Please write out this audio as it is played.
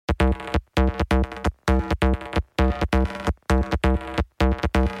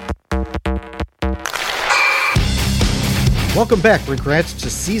Welcome back, Rink Rats,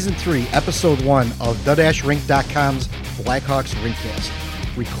 to Season 3, Episode 1 of TheDashRink.com's Blackhawks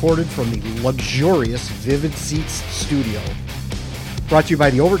Rinkcast, recorded from the luxurious Vivid Seats studio. Brought to you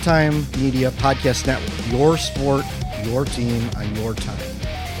by the Overtime Media Podcast Network, your sport, your team, on your time.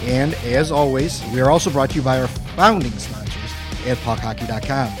 And, as always, we are also brought to you by our founding sponsors at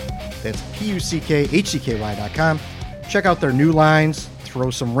puckhockey.com. That's PUCKHCKY.com. Check out their new lines. Throw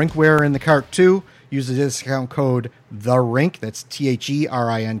some rinkware in the cart, too. Use the discount code THERINK, that's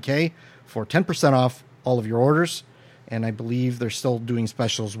THERINK, for 10% off all of your orders. And I believe they're still doing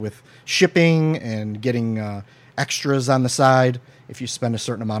specials with shipping and getting extras on the side if you spend a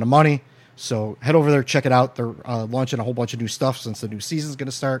certain amount of money. So head over there, check it out. They're launching a whole bunch of new stuff since the new season's going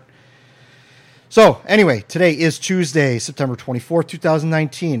to start. So anyway, today is Tuesday, September 24th,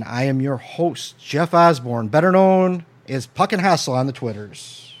 2019. I am your host, Jeff Osborne, better known as Puck and Hassle on the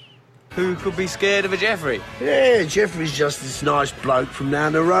Twitters. Who could be scared of a Jeffrey? Yeah, Jeffrey's just this nice bloke from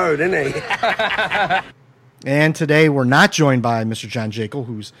down the road, isn't he? And today we're not joined by Mr. John Jekyll,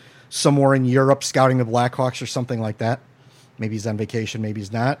 who's somewhere in Europe scouting the Blackhawks or something like that. Maybe he's on vacation, maybe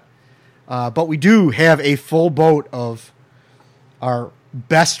he's not. But we do have a full boat of our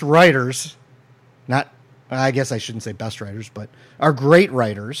best writers. I guess I shouldn't say best writers, but our great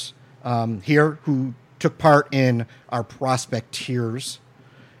writers here who took part in our prospect tiers.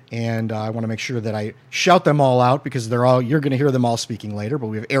 And I want to make sure that I shout them all out because you're going to hear them all speaking later. But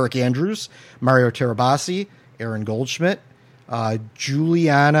we have Eric Andrews, Mario Terabasi, Aaron Goldschmidt,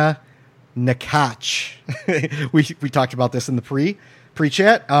 Juliana Nakach. we talked about this in the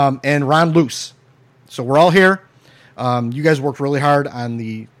pre-chat, and Ron Luce. So we're all here. You guys worked really hard on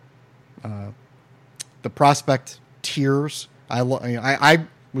the prospect tiers. I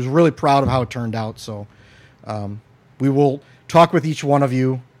was really proud of how it turned out. So we will talk with each one of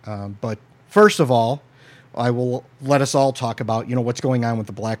you. But first of all, I will let us all talk about, what's going on with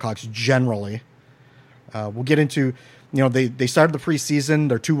the Blackhawks generally. We'll get into, they started the preseason.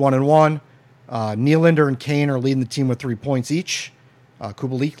 They're 2-1-1. Nylander and Kane are leading the team with 3 points each.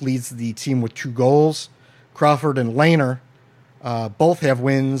 Kubalik leads the team with 2 goals. Crawford and Lehner both have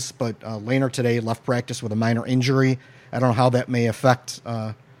wins, but Lehner today left practice with a minor injury. I don't know how that may affect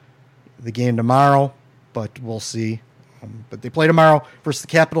the game tomorrow, but we'll see. But they play tomorrow versus the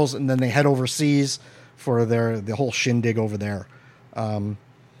Capitals, and then they head overseas for the whole shindig over there.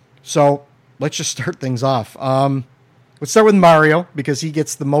 So let's just start things off. Let's start with Mario because he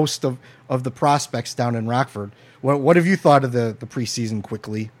gets the most of the prospects down in Rockford. What have you thought of the preseason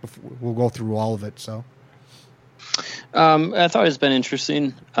quickly? We'll go through all of it. So I thought it's been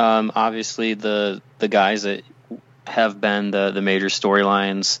interesting. Obviously, the guys that have been the major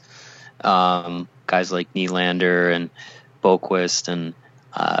storylines, guys like Nylander and Boqvist and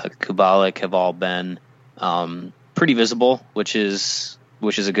Kubalik have all been pretty visible, which is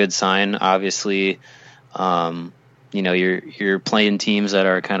a good sign. Obviously, you're playing teams that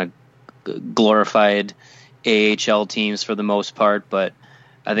are kind of glorified AHL teams for the most part, but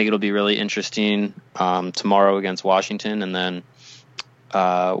I think it'll be really interesting tomorrow against Washington, and then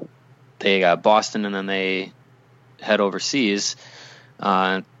they got Boston, and then they head overseas.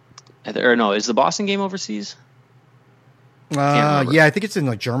 Or no, is the Boston game overseas? Yeah, I think it's in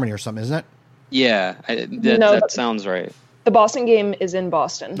like Germany or something, isn't it? Yeah, that sounds right. The Boston game is in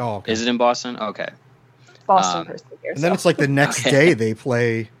Boston. Oh, okay. Is it in Boston? Okay. Boston person here. And then it's like the next day they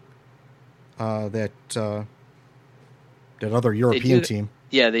play that other European team.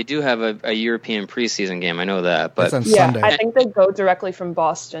 Yeah, they do have a European preseason game. I know that, but it's on Sunday. I think they go directly from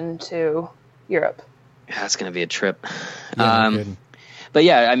Boston to Europe. Yeah, it's going to be a trip. Yeah, but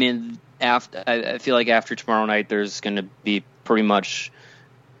yeah, I mean, I feel like after tomorrow night, there's going to be pretty much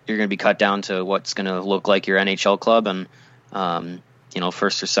you're going to be cut down to what's going to look like your NHL club and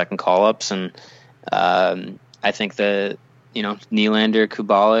first or second call ups, and I think that Nylander,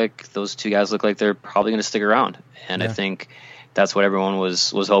 Kubalik, those two guys look like they're probably going to stick around, and I think that's what everyone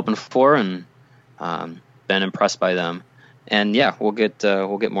was hoping for, and been impressed by them. And yeah, we'll get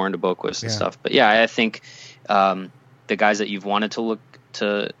more into Boqvist and stuff. But yeah, I think the guys that you've wanted to look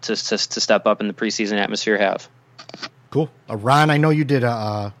to step up in the preseason atmosphere have. Cool. Ron, I know you did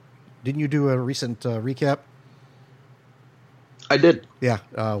didn't you do a recent recap? I did. Yeah.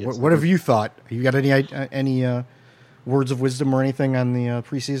 Yes, what have you thought? You got any words of wisdom or anything on the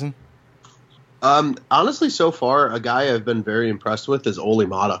preseason? Honestly, so far, a guy I've been very impressed with is Olli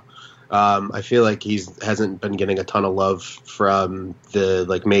Maatta. I feel like he hasn't been getting a ton of love from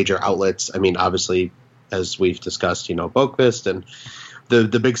the major outlets. I mean, obviously, as we've discussed, Boqvist and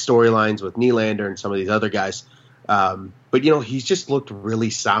the big storylines with Nylander and some of these other guys. But he's just looked really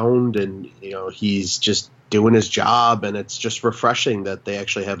sound, and he's just doing his job, and it's just refreshing that they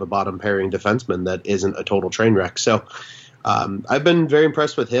actually have a bottom pairing defenseman that isn't a total train wreck. So I've been very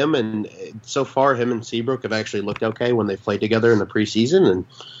impressed with him, and so far him and Seabrook have actually looked okay when they've played together in the preseason. And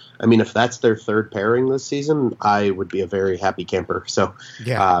I mean, if that's their third pairing this season, I would be a very happy camper. So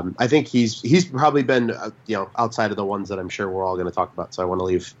I think he's probably been outside of the ones that I'm sure we're all going to talk about. So I want to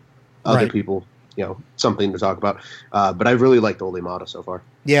leave other people something to talk about. But I really liked Olli Maatta so far.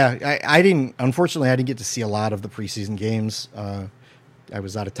 Yeah, unfortunately, I didn't get to see a lot of the preseason games. I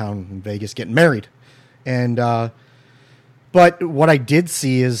was out of town in Vegas getting married. And, but what I did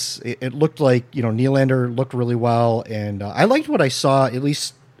see is it looked like, Nylander looked really well. And I liked what I saw, at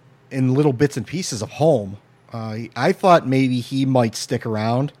least in little bits and pieces of home. I thought maybe he might stick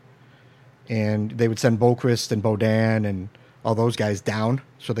around and they would send Boquist and Beaudin and all those guys down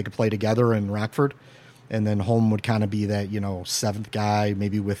so they could play together in Rockford. And then Holm would kind of be that, seventh guy,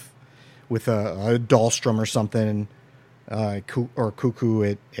 maybe with a Dahlstrom or something, or Cuckoo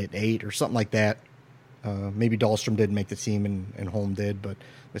at 8 or something like that. Maybe Dahlstrom didn't make the team and Holm did, but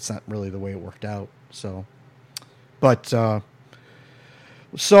it's not really the way it worked out. So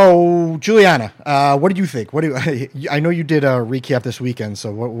Juliana, what did you think? I know you did a recap this weekend,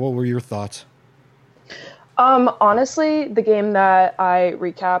 so what were your thoughts? Honestly, the game that I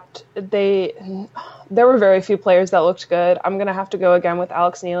recapped, there were very few players that looked good. I'm going to have to go again with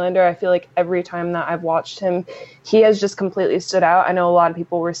Alex Nylander. I feel like every time that I've watched him, he has just completely stood out. I know a lot of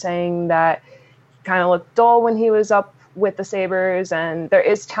people were saying that he kind of looked dull when he was up with the Sabres, and there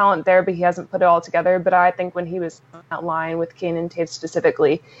is talent there, but he hasn't put it all together. But I think when he was on that line with Kane and Taves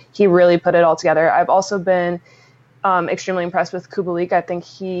specifically, he really put it all together. I've also been extremely impressed with Kubalik. I think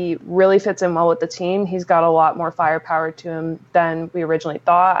he really fits in well with the team. He's got a lot more firepower to him than we originally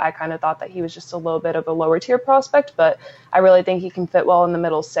thought. I kind of thought that he was just a little bit of a lower tier prospect, but I really think he can fit well in the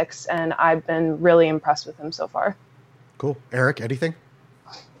middle six, and I've been really impressed with him so far. Cool. Eric, anything?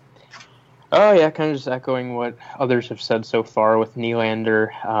 Oh, yeah, kind of just echoing what others have said so far with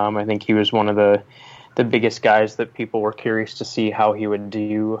Nylander. I think he was one of the biggest guys that people were curious to see how he would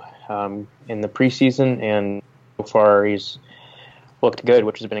do in the preseason, and so far he's looked good,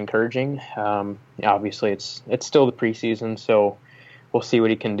 which has been encouraging. Obviously, it's still the preseason, so we'll see what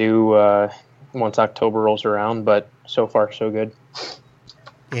he can do once October rolls around, but so far, so good.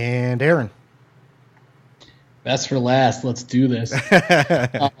 And Aaron? Best for last. Let's do this.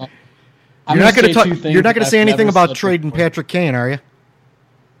 You're not going to say anything about trading Patrick Kane, are you?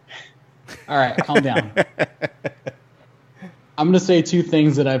 All right, calm down. I'm going to say two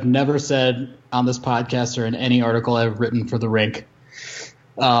things that I've never said on this podcast or in any article I've written for The Rink.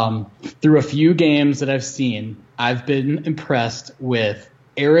 Through a few games that I've seen, I've been impressed with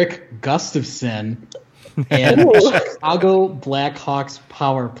Erik Gustafsson and Chicago Blackhawks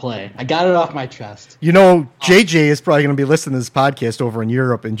power play. I got it off my chest. JJ is probably going to be listening to this podcast over in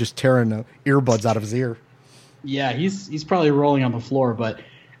Europe and just tearing the earbuds out of his ear. Yeah, he's probably rolling on the floor. But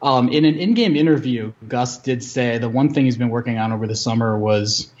in an in-game interview, Gus did say the one thing he's been working on over the summer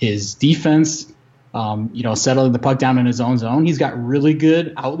was his defense, settling the puck down in his own zone. He's got really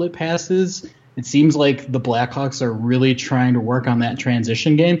good outlet passes. It seems like the Blackhawks are really trying to work on that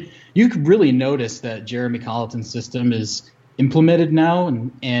transition game. You could really notice that Jeremy Colleton's system is implemented now,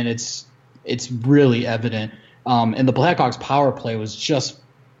 and it's really evident. And the Blackhawks power play was just,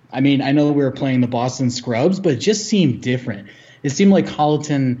 I know we were playing the Boston Scrubs, but it just seemed different. It seemed like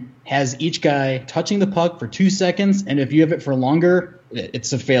Colleton has each guy touching the puck for 2 seconds, and if you have it for longer,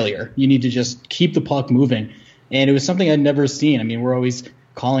 it's a failure. You need to just keep the puck moving. And it was something I'd never seen. We're always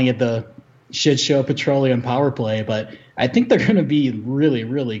calling it the shit show petroleum power play, but I think they're going to be really,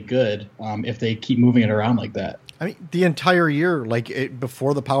 really good if they keep moving it around like that. The entire year,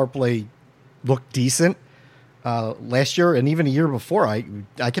 before the power play looked decent last year, and even a year before, I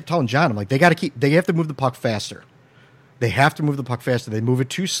kept telling John, I'm like, they have to move the puck faster. They have to move the puck faster. They move it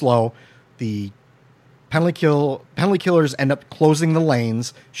too slow. The penalty killers end up closing the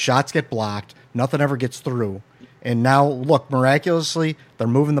lanes. Shots get blocked. Nothing ever gets through. And now, look, miraculously, they're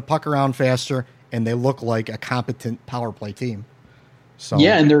moving the puck around faster, and they look like a competent power play team. So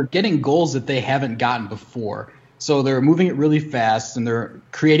yeah, and they're getting goals that they haven't gotten before. So they're moving it really fast, and they're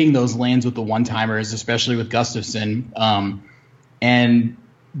creating those lanes with the one-timers, especially with Gustafsson. And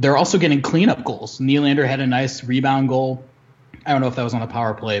they're also getting cleanup goals. Nylander had a nice rebound goal. I don't know if that was on a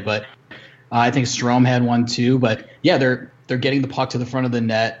power play, but I think Strome had one too. But yeah, they're getting the puck to the front of the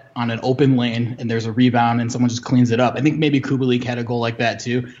net on an open lane, and there's a rebound, and someone just cleans it up. I think maybe Kubalik had a goal like that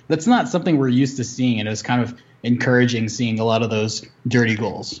too. That's not something we're used to seeing, and it was kind of encouraging seeing a lot of those dirty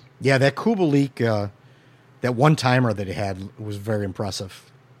goals. Yeah, that Kubalik, that one-timer that he had was very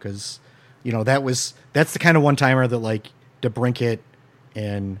impressive because, that was that's the kind of one-timer that like DeBrincat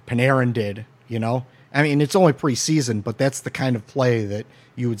and Panarin did, you know? I mean, it's only preseason, but that's the kind of play that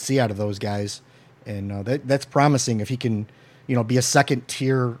you would see out of those guys. And that's promising if he can, you know, be a second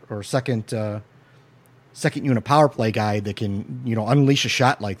tier or second unit power play guy that can, you know, unleash a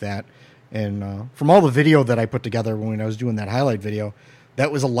shot like that. And from all the video that I put together when I was doing that highlight video,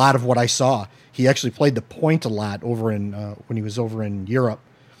 that was a lot of what I saw. He actually played the point a lot over in when he was over in Europe.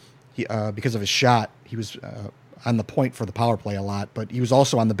 He, because of his shot, he was on the point for the power play a lot, but he was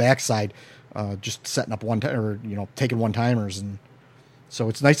also on the backside, just setting up taking one-timers. And so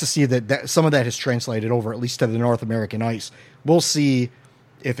it's nice to see that some of that has translated over, at least to the North American ice. We'll see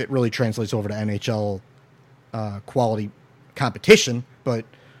if it really translates over to NHL quality competition, but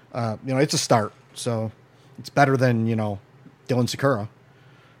you know, it's a start. So it's better than, you know, Dylan Sikura.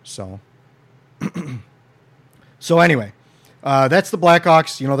 So, so anyway, that's the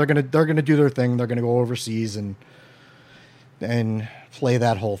Blackhawks. You know, they're gonna do their thing. They're gonna go overseas and play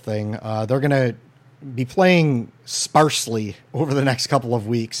that whole thing. They're gonna be playing sparsely over the next couple of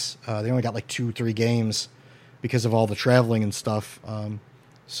weeks. They only got like 2-3 games because of all the traveling and stuff.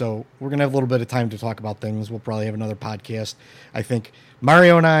 So we're going to have a little bit of time to talk about things. We'll probably have another podcast. I think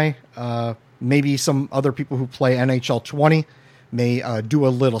Mario and I, maybe some other people who play NHL 20 may do a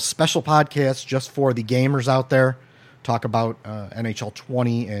little special podcast just for the gamers out there. Talk about NHL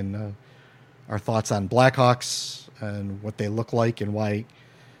 20 and our thoughts on Blackhawks and what they look like and why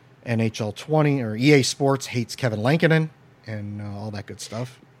NHL 20 or EA Sports hates Kevin Lankinen and all that good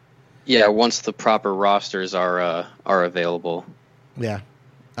stuff. Yeah, once the proper rosters are available. Yeah.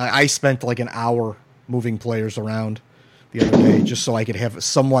 I spent like an hour moving players around the other day just so I could have a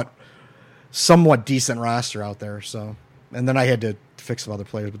somewhat decent roster out there. So, and then I had to fix some other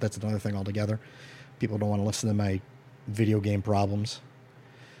players, but that's another thing altogether. People don't want to listen to my video game problems.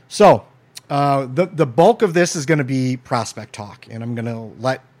 So, the bulk of this is going to be prospect talk, and I'm going to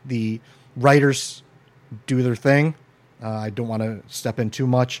let the writers do their thing. I don't want to step in too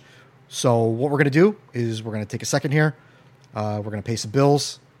much. So what we're going to do is we're going to take a second here. We're going to pay some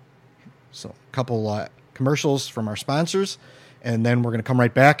bills, so a couple commercials from our sponsors, and then we're going to come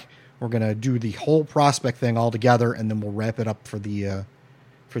right back. We're going to do the whole prospect thing all together, and then we'll wrap it up for the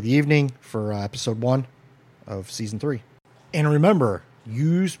evening for episode 1 of season 3. And remember,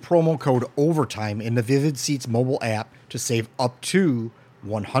 use promo code OVERTIME in the Vivid Seats mobile app to save up to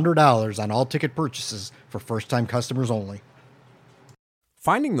 $100 on all ticket purchases for first-time customers only.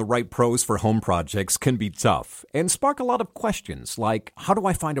 Finding the right pros for home projects can be tough and spark a lot of questions like, how do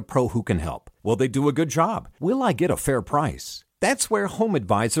I find a pro who can help? Will they do a good job? Will I get a fair price? That's where Home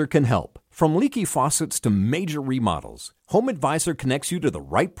Advisor can help. From leaky faucets to major remodels, Home Advisor connects you to the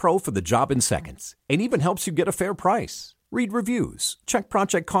right pro for the job in seconds and even helps you get a fair price. Read reviews, check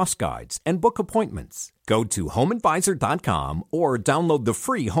project cost guides, and book appointments. Go to HomeAdvisor.com or download the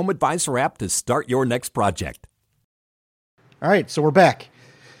free Home Advisor app to start your next project. All right, so we're back.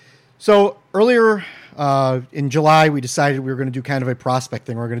 So earlier in July, we decided we were going to do kind of a prospect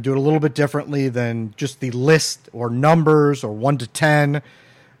thing. We're going to do it a little bit differently than just the list or numbers or 1 to 10,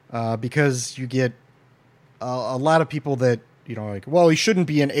 because you get a lot of people that, you know, like, well, he shouldn't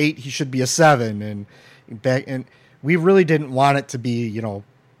be an 8, he should be a 7, and we really didn't want it to be, you know,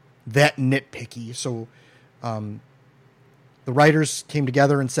 that nitpicky. So the writers came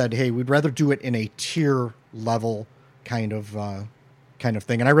together and said, hey, we'd rather do it in a tier level kind of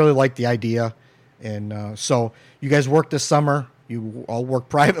thing. And I really like the idea. And so you guys worked this summer. You all worked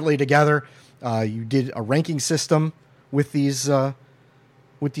privately together. You did a ranking system with these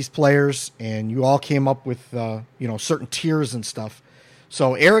players, and you all came up with you know, certain tiers and stuff.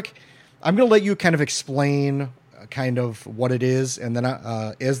 So Eric, I'm going to let you kind of explain kind of what it is, and then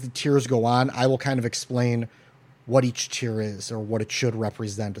as the tiers go on, I will kind of explain what each tier is or what it should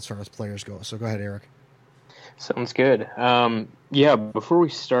represent as far as players go. So go ahead, Eric. Sounds good. Yeah, before we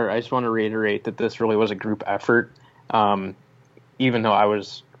start, I just want to reiterate that this really was a group effort. Even though I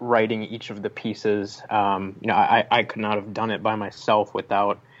was writing each of the pieces, you know, I could not have done it by myself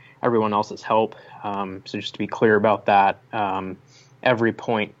without everyone else's help. So just to be clear about that, every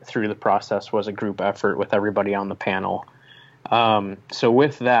point through the process was a group effort with everybody on the panel. So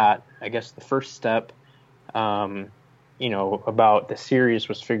with that, I guess the first step, you know, about the series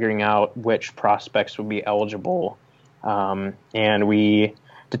was figuring out which prospects would be eligible. And we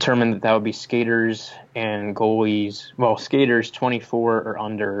determined that would be skaters and goalies. Well, skaters 24 or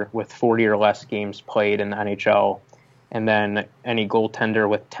under with 40 or less games played in the NHL, and then any goaltender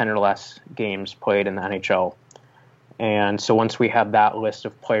with 10 or less games played in the NHL. And so once we had that list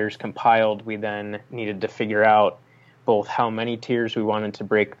of players compiled, we then needed to figure out both how many tiers we wanted to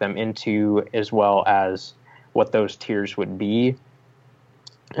break them into, as well as what those tiers would be.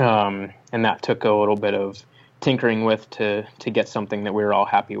 And that took a little bit of tinkering with to get something that we were all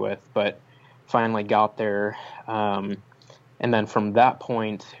happy with, but finally got there. And then from that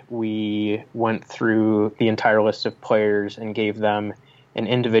point, we went through the entire list of players and gave them an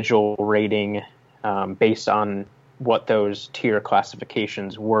individual rating based on what those tier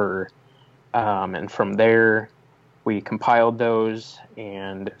classifications were. And from there, we compiled those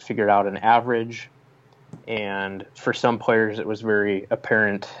and figured out an average. And for some players, it was very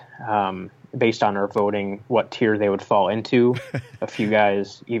apparent based on our voting what tier they would fall into. A few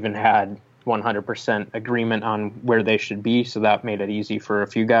guys even had 100% agreement on where they should be, so that made it easy for a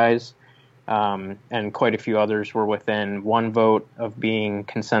few guys. And quite a few others were within one vote of being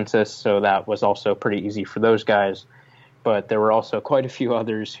consensus, so that was also pretty easy for those guys. But there were also quite a few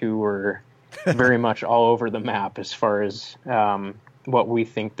others who were very much all over the map as far as what we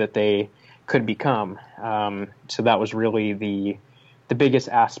think that they could become. So that was really the biggest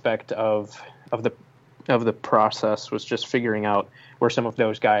aspect of the process, was just figuring out where some of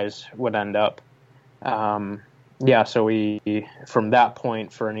those guys would end up. So we, from that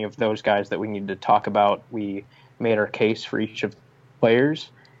point, for any of those guys that we needed to talk about, we made our case for each of the players.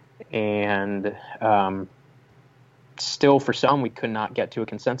 And still, for some, we could not get to a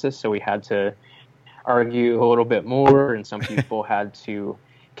consensus, so we had to argue a little bit more, and some people had to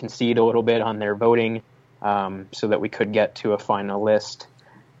concede a little bit on their voting so that we could get to a final list.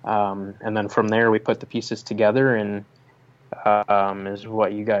 And then from there, we put the pieces together, and is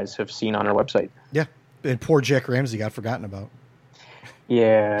what you guys have seen on our website. Yeah, and poor Jack Ramsey got forgotten about.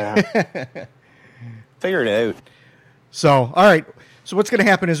 Yeah. Figure it out. So, all right. So what's going to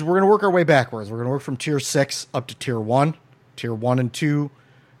happen is we're going to work our way backwards. We're going to work from tier 6 up to tier 1. Tier 1 and 2,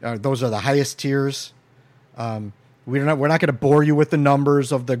 those are the highest tiers. We're not going to bore you with the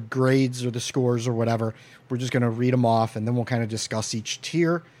numbers of the grades or the scores or whatever. We're just going to read them off, and then we'll kind of discuss each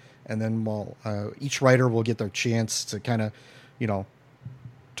tier, and then each writer will get their chance to kind of,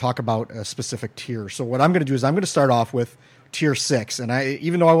 talk about a specific tier. So what I'm going to do is I'm going to start off with tier 6, and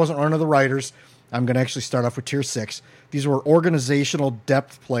even though I wasn't one of the writers, I'm going to actually start off with tier 6. These were organizational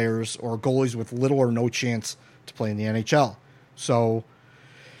depth players or goalies with little or no chance to play in the NHL. So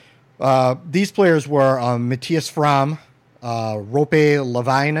these players were Matthias Fromm, Roope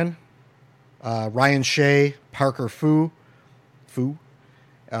Levainen, Ryan Shea, Parker Fu,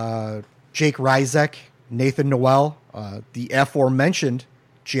 Jake Ryzek, Nathan Noel, the aforementioned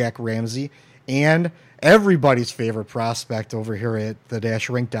Jack Ramsey, and everybody's favorite prospect over here at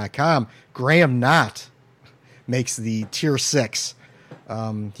the-rink.com, Graham Knott, makes the tier 6.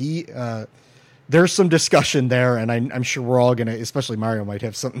 There's some discussion there, and I'm sure we're all going to, especially Mario, might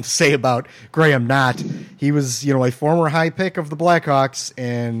have something to say about Graham Knott. He was, a former high pick of the Blackhawks,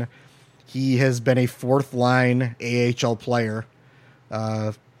 and he has been a fourth-line AHL player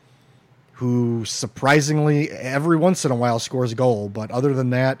who surprisingly every once in a while scores a goal, but other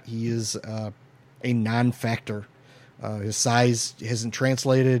than that, he is a non-factor. His size hasn't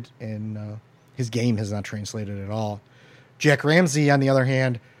translated, and his game has not translated at all. Jack Ramsey, on the other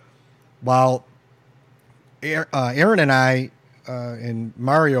hand, while Aaron and I and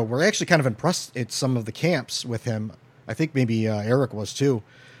Mario were actually kind of impressed at some of the camps with him. I think maybe Eric was too.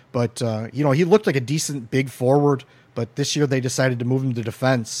 But, he looked like a decent big forward, but this year they decided to move him to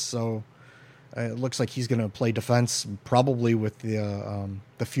defense. So it looks like he's going to play defense probably with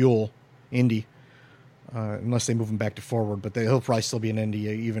the Fuel Indy, unless they move him back to forward. But he'll probably still be an Indy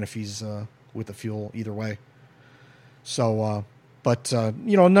even if he's with the Fuel either way. So,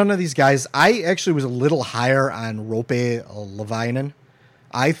 none of these guys. I actually was a little higher on Roope Levainen.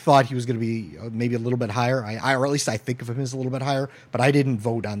 I thought he was going to be maybe a little bit higher, or at least I think of him as a little bit higher, but I didn't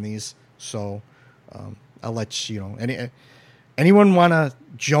vote on these. So I'll let you know. Anyone want to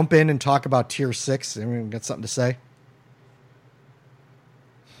jump in and talk about tier 6? Anyone got something to say?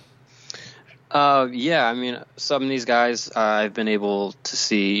 Yeah, I mean, some of these guys I've been able to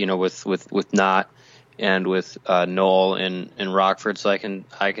see, with Knott and with Noel in Rockford, so I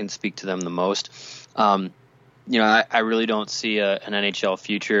can speak to them the most. I really don't see an NHL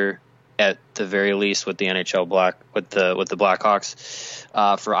future at the very least with the NHL with the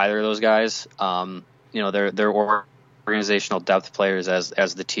Blackhawks for either of those guys. They're organizational depth players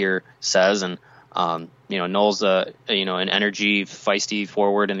as the tier says, and Noel's an energy feisty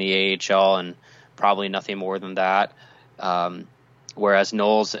forward in the AHL and probably nothing more than that. Whereas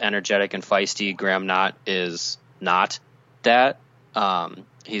Noel's energetic and feisty, Graham Knott is not that.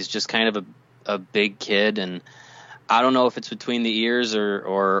 He's just kind of a big kid, and I don't know if it's between the ears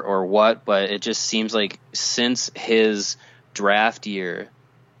or what, but it just seems like since his draft year,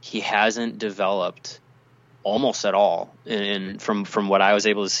 he hasn't developed almost at all. And from what I was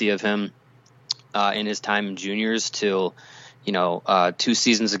able to see of him in his time in juniors till, 2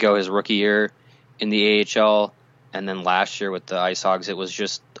 seasons ago, his rookie year in the AHL, and then last year with the Ice Hogs, it was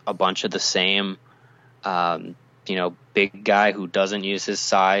just a bunch of the same. Big guy who doesn't use his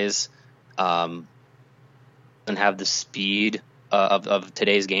size, doesn't have the speed of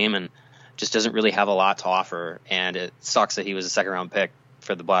today's game, and just doesn't really have a lot to offer. And it sucks that he was a second-round pick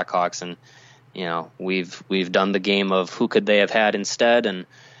for the Blackhawks. And we've done the game of who could they have had instead, and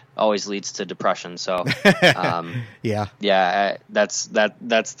always leads to depression. So yeah, that's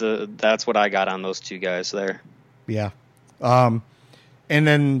what I got on those two guys there. Yeah, and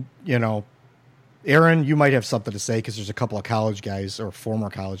then Aaron, you might have something to say because there's a couple of college guys or former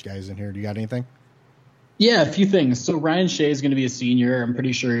college guys in here. Do you got anything? Yeah, a few things. So Ryan Shea is going to be a senior. I'm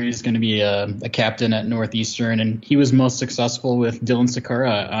pretty sure he's going to be a captain at Northeastern, and he was most successful with Dylan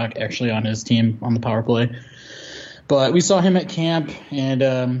Sakura, actually on his team on the power play. But we saw him at camp,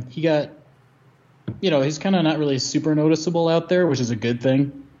 and he got, he's kind of not really super noticeable out there, which is a good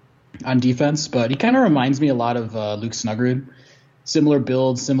thing on defense. But he kind of reminds me a lot of Luke Snuggerud. Similar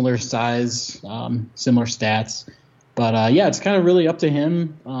build, similar size, similar stats. But, it's kind of really up to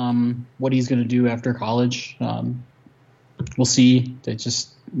him what he's going to do after college. We'll see.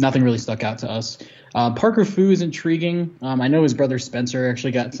 Nothing really stuck out to us. Parker Fu is intriguing. I know his brother Spencer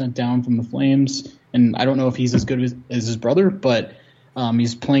actually got sent down from the Flames, and I don't know if he's as good as his brother, but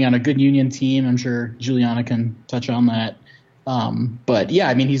he's playing on a good Union team. I'm sure Juliana can touch on that. But,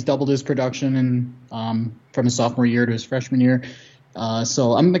 he's doubled his production from his sophomore year to his freshman year.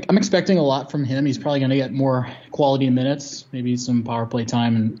 So I'm expecting a lot from him. He's probably going to get more quality minutes, maybe some power play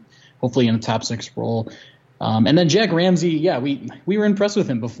time, and hopefully in a top 6 role. And then Jack Ramsey, we were impressed with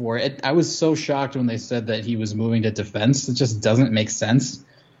him before. I was so shocked when they said that he was moving to defense. It just doesn't make sense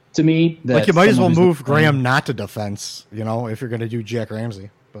to me. That you might as well move Graham not to defense, if you're going to do Jack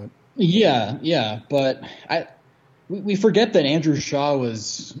Ramsey. But but we forget that Andrew Shaw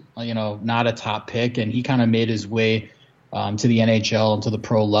was not a top pick, and he kind of made his way to the NHL and to the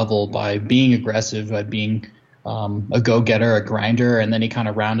pro level by being aggressive, by being a go-getter, a grinder, and then he kind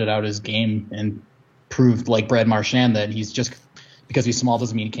of rounded out his game and proved, like Brad Marchand, that he's just because he's small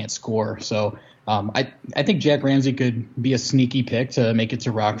doesn't mean he can't score. So I think Jack Ramsey could be a sneaky pick to make it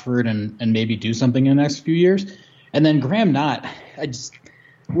to Rockford and maybe do something in the next few years. And then Graham Knott,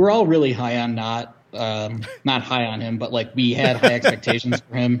 we're all really high on Knott. Not high on him, but we had high expectations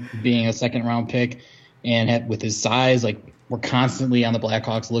for him being a second-round pick. And with his size, we're constantly on the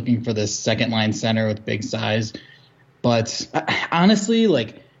Blackhawks looking for this second-line center with big size. But honestly,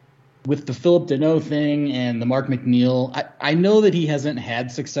 with the Philip Deneau thing and the Mark McNeil, I know that he hasn't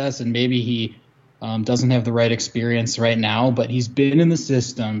had success, and maybe he doesn't have the right experience right now, but he's been in the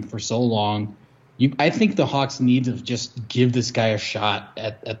system for so long. I think the Hawks need to just give this guy a shot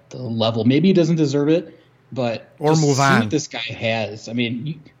at the level. Maybe he doesn't deserve it, but or move on. See what this guy has. I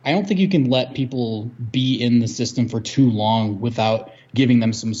mean, I don't think you can let people be in the system for too long without giving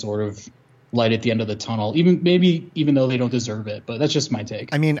them some sort of light at the end of the tunnel, even though they don't deserve it. But that's just my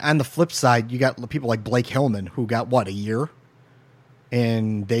take. I mean, on the flip side, you got people like Blake Hillman who got a year,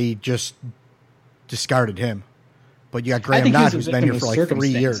 and they just discarded him. But you got Graham Knott who's been here for 3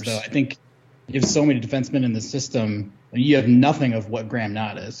 years. Though. I think you have so many defensemen in the system, you have nothing of what Graham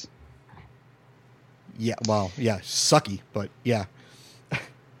Knott is. Yeah, sucky, but yeah.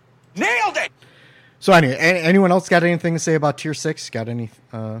 Nailed it! So anyway, anyone else got anything to say about Tier 6? Got any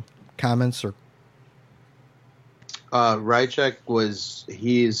comments? Or Rychek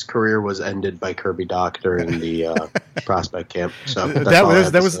his career was ended by Kirby Doc during the prospect camp. So that's that all I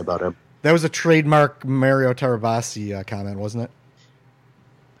have to was say about him. That was a trademark Mario Tarabasi comment, wasn't it?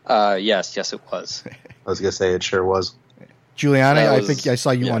 Yes, it was. I was gonna say it sure was. Juliana, I think I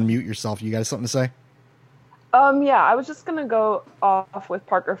saw you unmute yourself. You got something to say? I was just going to go off with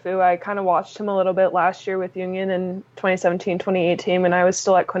Parker Fu. I kind of watched him a little bit last year with Union in 2017, 2018, and I was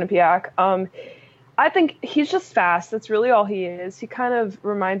still at Quinnipiac. I think he's just fast. That's really all he is. He kind of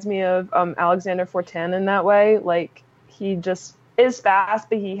reminds me of Alexander Fortin in that way. He just is fast,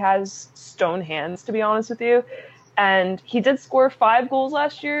 but he has stone hands, to be honest with you. And he did score 5 goals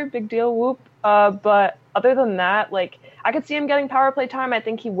last year. Big deal, whoop. But other than that, I could see him getting power play time. I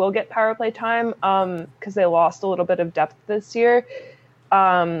think he will get power play time because they lost a little bit of depth this year.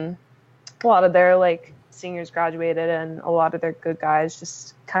 A lot of their seniors graduated, and a lot of their good guys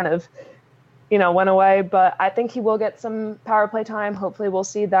just kind of went away. But I think he will get some power play time. Hopefully we'll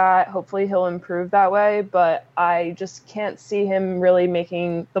see that. Hopefully he'll improve that way. But I just can't see him really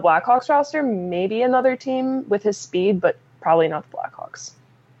making the Blackhawks roster. Maybe another team with his speed, but probably not the Blackhawks.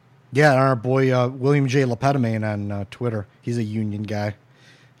 Yeah, our boy William J. Lepetamain on Twitter. He's a Union guy.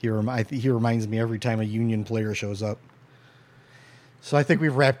 He reminds me every time a Union player shows up. So I think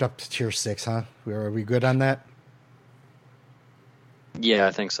we've wrapped up to Tier 6, huh? Are we good on that? Yeah,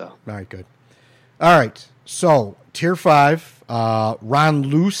 I think so. All right, good. All right, so Tier 5, Ron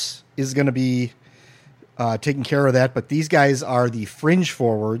Luce is going to be taking care of that, but these guys are the fringe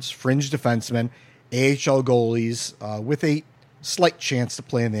forwards, fringe defensemen, AHL goalies with a slight chance to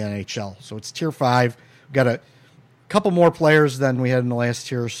play in the NHL. So it's Tier 5. We've got a couple more players than we had in the last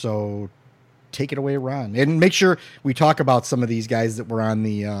tier, so take it away, Ron. And make sure we talk about some of these guys that were on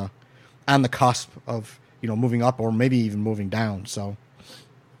the cusp of moving up or maybe even moving down. So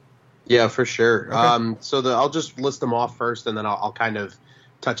yeah, for sure. Okay. I'll just list them off first, and then I'll kind of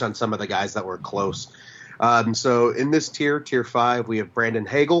touch on some of the guys that were close. So in this tier 5, we have Brandon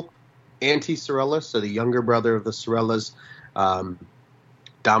Hagel, Antti Sorella, so the younger brother of the Sorellas,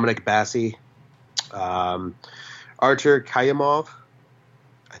 Dominic Bassi, Artur Kayamov.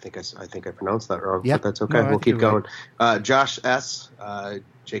 I think I pronounced that wrong, Yep. but that's okay. No, we'll keep going. Right. Josh S.,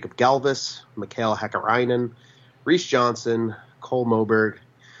 Jacob Galvis, Mikael Häkkinen, Reese Johnson, Cole Moberg.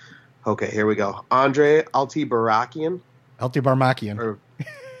 Okay, here we go. Andre Altibarakian. Altibarakian. Or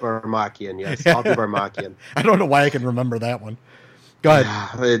Barmakian, yes. Altibarakian. I don't know why I can remember that one. Go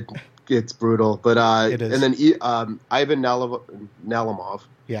ahead. It's brutal, but it is. And then Ivan Nalimov,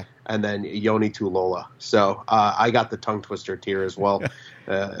 yeah, and then Yoni Tulola. So I got the tongue twister tier as well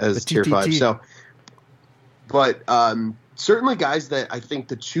as tier 5. So, but certainly guys that I think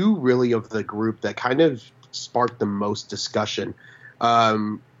the two really of the group that kind of sparked the most discussion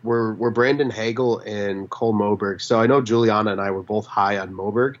were Brandon Hagel and Cole Moberg. So I know Juliana and I were both high on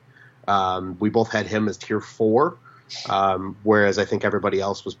Moberg. We both had him as tier 4. Whereas I think everybody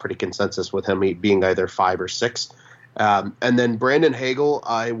else was pretty consensus with him being either 5 or 6. And then Brandon Hagel,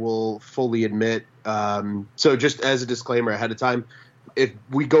 I will fully admit. So just as a disclaimer ahead of time, if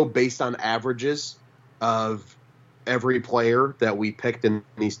we go based on averages of every player that we picked in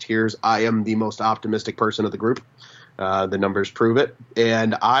these tiers, I am the most optimistic person of the group. The numbers prove it.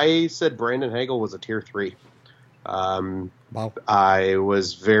 And I said Brandon Hagel was a tier 3. Wow. I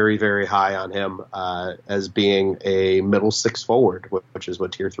was very, very high on him as being a middle 6 forward, which is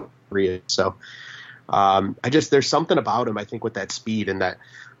what tier 3 is. So there's something about him, I think, with that speed and that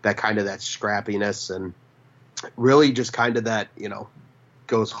kind of that scrappiness and really just kind of that,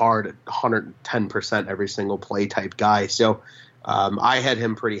 goes hard at 110% every single play type guy. So I had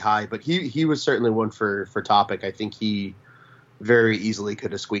him pretty high, but he was certainly one for topic. I think he very easily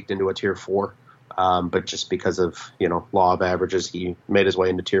could have squeaked into a tier 4. But just because of, law of averages, he made his way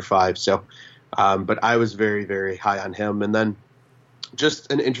into tier 5. So, but I was very, very high on him. And then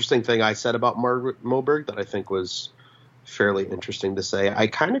just an interesting thing I said about Moberg that I think was fairly interesting to say. I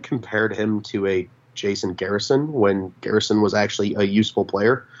kind of compared him to a Jason Garrison when Garrison was actually a useful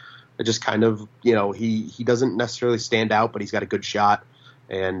player. It just kind of, he doesn't necessarily stand out, but he's got a good shot.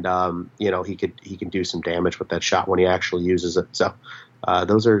 And, he can do some damage with that shot when he actually uses it. So,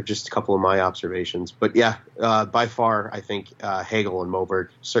 those are just a couple of my observations. But yeah, by far, I think Hagel and Moberg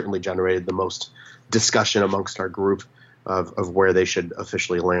certainly generated the most discussion amongst our group of where they should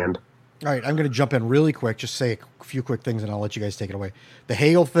officially land. All right, I'm going to jump in really quick, just say a few quick things, and I'll let you guys take it away. The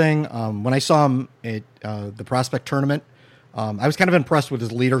Hagel thing, when I saw him at the prospect tournament, I was kind of impressed with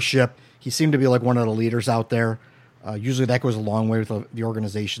his leadership. He seemed to be like one of the leaders out there. Usually that goes a long way with the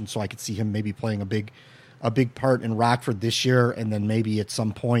organization, so I could see him maybe playing a big part in Rockford this year, and then maybe at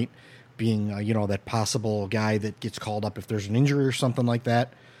some point being, that possible guy that gets called up if there's an injury or something like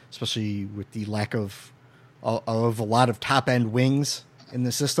that, especially with the lack of a lot of top-end wings in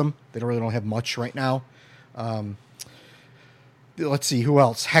the system. They really don't have much right now. Let's see, who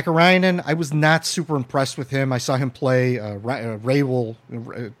else? Häkkinen, I was not super impressed with him. I saw him play. Ray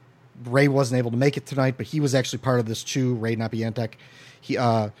wasn't able to make it tonight, but he was actually part of this too, Ray Napiantek.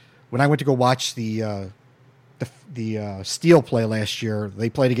 When I went to go watch the Steel play last year, they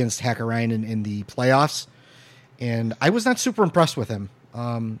played against Häkkinen in the playoffs, and I was not super impressed with him.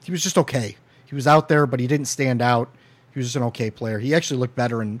 He was just okay. He was out there, but he didn't stand out. He was just an okay player. He actually looked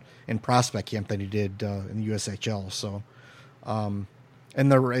better in prospect camp than he did in the USHL. So, and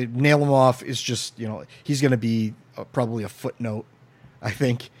Nalimov is just, he's going to be probably a footnote, I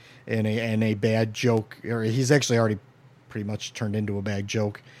think, in a bad joke. Or he's actually already pretty much turned into a bad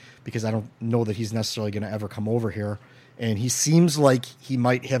joke, because I don't know that he's necessarily going to ever come over here. and he seems like he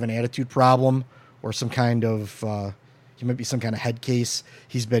might have an attitude problem or some kind of he might be some kind of head case.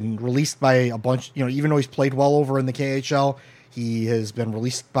 He's been released by a bunch, even though he's played well over in the KHL, he has been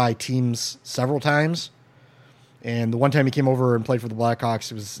released by teams several times. And the one time he came over and played for the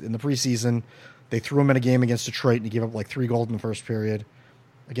Blackhawks, it was in the preseason. They threw him in a game against Detroit, and he gave up like 3 goals in the first period.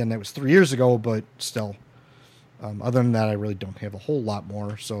 Again, that was 3 years ago, but still. Other than that, I really don't have a whole lot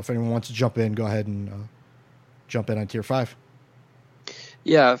more. So if anyone wants to jump in, go ahead and jump in on Tier 5.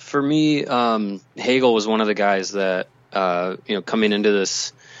 Yeah, for me, Hagel was one of the guys that coming into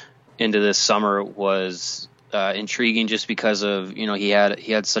this summer was intriguing just because of he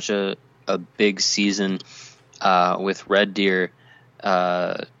had such a big season with Red Deer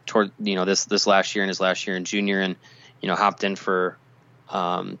toward this last year and his last year in junior, and hopped in for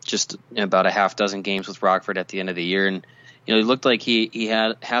just about a half dozen games with Rockford at the end of the year, and he looked like he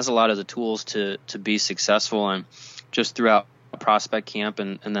has a lot of the tools to be successful, and just throughout prospect camp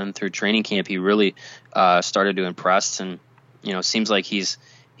and then through training camp he really started to impress, and seems like he's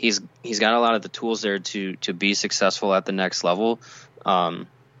got a lot of the tools there to be successful at the next level.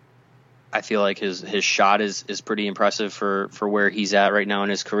 I feel like his shot is pretty impressive for where he's at right now in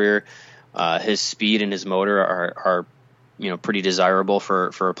his career. His speed and his motor are pretty desirable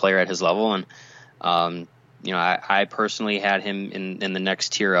for a player at his level, and I personally had him in the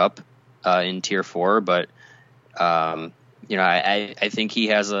next tier up in Tier 4, but I think he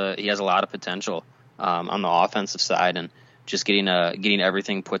has a lot of potential on the offensive side, and just getting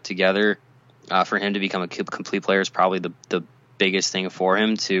everything put together for him to become a complete player is probably the biggest thing for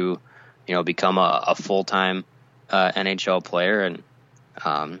him to become a full-time NHL player. And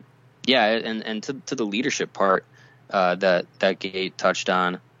and to the leadership part that Gate touched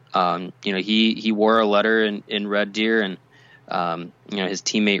on, he wore a letter in Red Deer, and his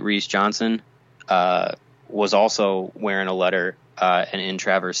teammate Reese Johnson was also wearing a letter in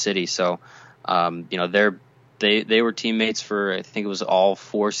Traverse City. So they were teammates for, I think it was all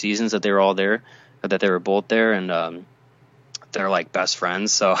 4 seasons that they were all there, that they were both there, and they're like best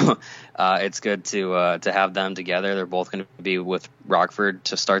friends. So it's good to have them together. They're both going to be with Rockford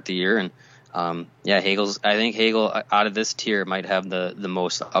to start the year, and I think Hagel out of this tier might have the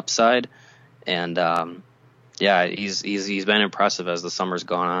most upside, and he's been impressive as the summer's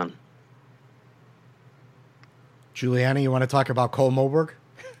gone on. Juliana, you want to talk about Cole Moberg?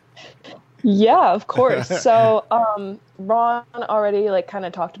 Yeah, of course. So Ron already kind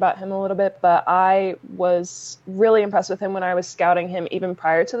of talked about him a little bit, but I was really impressed with him when I was scouting him even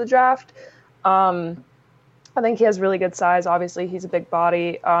prior to the draft. I think he has really good size. Obviously, he's a big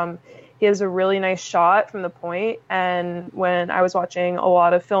body. He has a really nice shot from the point, and when I was watching a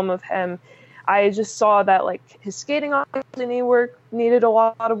lot of film of him, I just saw that his skating needed a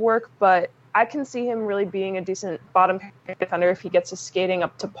lot of work, but I can see him really being a decent bottom pair defender if he gets his skating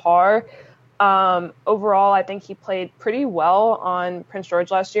up to par. Overall, I think he played pretty well on Prince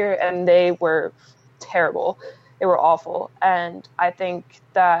George last year, and they were terrible. They were awful. And I think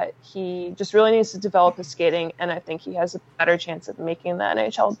that he just really needs to develop his skating, and I think he has a better chance of making the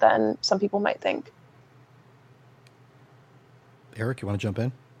NHL than some people might think. Eric, you want to jump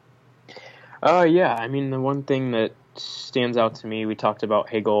in? Yeah. I mean, the one thing that stands out to me, we talked about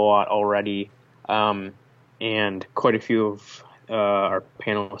Hagel a lot already, and quite a few of our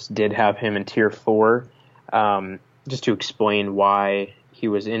panelists did have him in Tier 4. Just to explain why he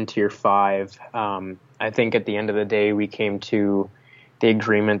was in Tier 5, I think at the end of the day we came to the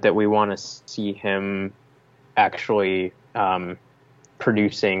agreement that we want to see him actually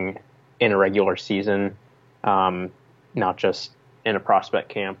producing in a regular season, not just in a prospect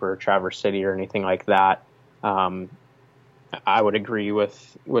camp or Traverse City or anything like that. I would agree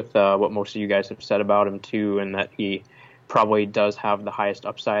with what most of you guys have said about him too, and that he probably does have the highest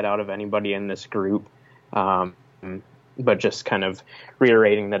upside out of anybody in this group. But just kind of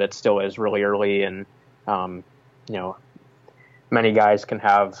reiterating that it still is really early, and many guys can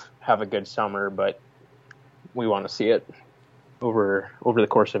have a good summer, but we want to see it over the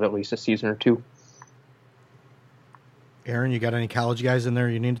course of at least a season or two. Aaron, you got any college guys in there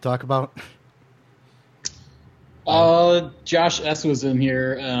you need to talk about? Josh S. was in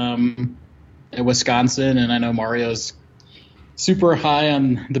here at Wisconsin, and I know Mario's super high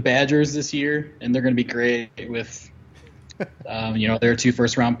on the Badgers this year, and they're going to be great with, their 2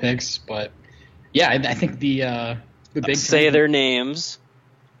 first-round picks. But, yeah, I think the big say their names.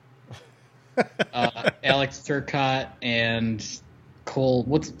 Alex Turcotte and Cole.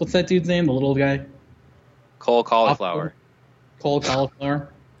 What's that dude's name? The little guy. Cole Cauliflower. Cole Cauliflower.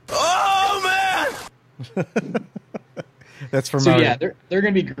 Oh man! That's from. So yeah, they're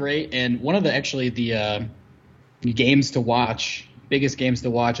going to be great. And one of the games to watch, biggest games to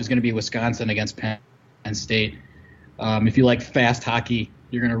watch is going to be Wisconsin against Penn State. If you like fast hockey,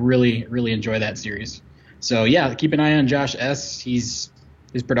 you're going to really, really enjoy that series. So, yeah, keep an eye on Josh S. His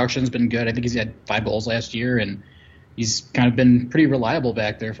production's been good. I think he's had 5 goals last year, and he's kind of been pretty reliable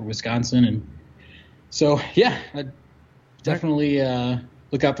back there for Wisconsin. And so, yeah, I'd definitely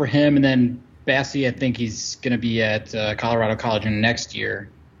look out for him. And then Bassey, I think he's going to be at Colorado College next year.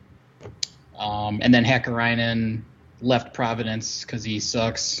 And then Hakkarainen left Providence because he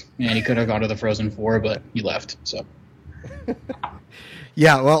sucks, and he could have gone to the Frozen Four, but he left. So,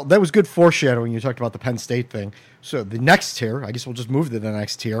 yeah, well, that was good foreshadowing. You talked about the Penn State thing. So the next tier, I guess we'll just move to the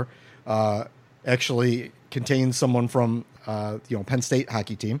next tier, actually contains someone from Penn State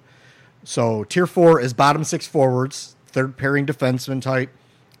hockey team. So tier 4 is bottom 6 forwards, third pairing defenseman type,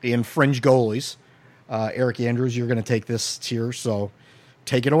 and fringe goalies. Eric Andrews, you're going to take this tier, so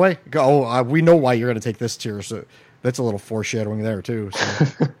take it away. We know why you're going to take this tier, so that's a little foreshadowing there too.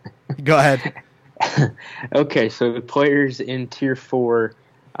 So go ahead. Okay, so the players in tier 4,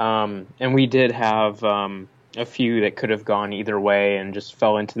 and we did have a few that could have gone either way and just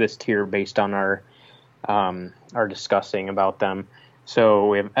fell into this tier based on our discussing about them. So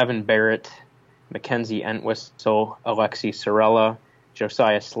we have Evan Barrett, Mackenzie Entwistle, Alexi Sorella,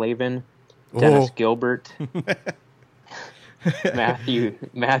 Josiah Slavin, Dennis Gilbert,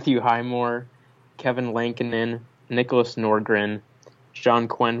 Matthew Highmore, Kevin Lankinen, Nicholas Nordgren, John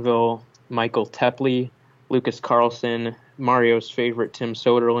Quenville, Michael Tepley, Lucas Carlson, Mario's favorite Tim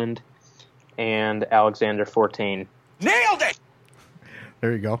Soderlund, and Alexander Fortain. Nailed it!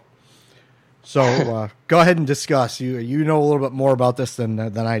 There you go. So go ahead and discuss. You know a little bit more about this than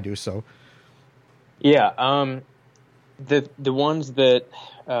I do. So yeah, the ones that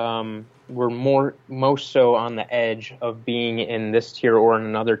were most so on the edge of being in this tier or in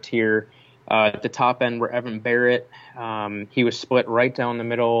another tier. At the top end were Evan Barrett. He was split right down the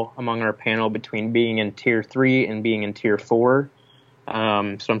middle among our panel between being in tier 3 and being in tier 4. So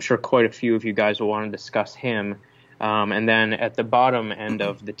I'm sure quite a few of you guys will want to discuss him. And then at the bottom end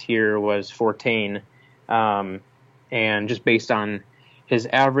of the tier was Fortain. And just based on his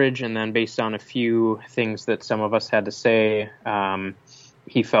average and then based on a few things that some of us had to say,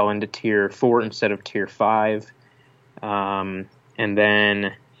 he fell into tier 4 instead of tier 5. And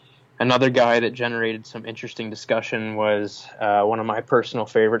then another guy that generated some interesting discussion was one of my personal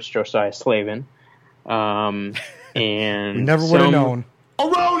favorites, Josiah Slavin. And we never would have known.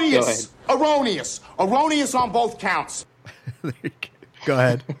 Erroneous! Erroneous on both counts. Go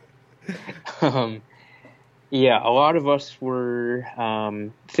ahead. Yeah, a lot of us were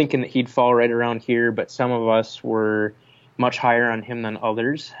thinking that he'd fall right around here, but some of us were much higher on him than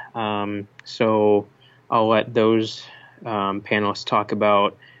others. So I'll let those panelists talk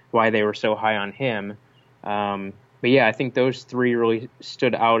about why they were so high on him. But yeah, I think those 3 really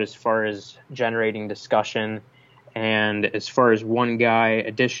stood out as far as generating discussion. And as far as one guy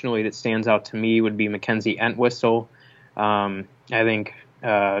additionally that stands out to me would be Mackenzie Entwistle. I think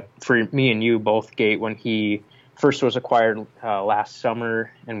for me and you both, Gate, when he first was acquired last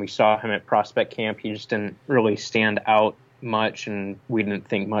summer and we saw him at prospect camp, he just didn't really stand out much and we didn't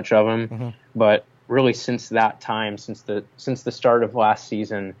think much of him. Mm-hmm. But really since that time, since the start of last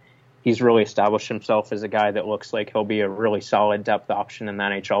season, he's really established himself as a guy that looks like he'll be a really solid depth option in the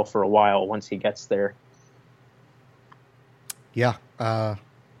NHL for a while once he gets there. Yeah.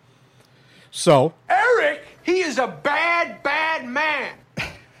 So Eric, he is a bad, bad man.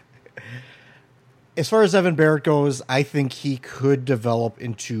 As far as Evan Barrett goes, I think he could develop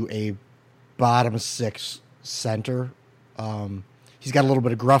into a bottom 6 center. He's got a little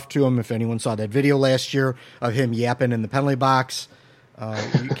bit of gruff to him. If anyone saw that video last year of him yapping in the penalty box,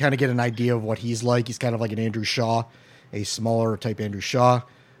 you kind of get an idea of what he's like. He's kind of like an Andrew Shaw, a smaller type Andrew Shaw.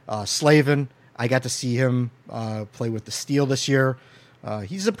 Slavin, I got to see him play with the Steel this year.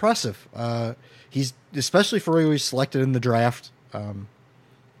 He's impressive. He's especially for who he was selected in the draft.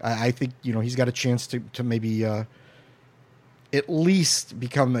 I think he's got a chance to maybe at least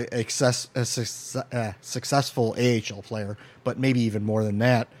become a successful AHL player, but maybe even more than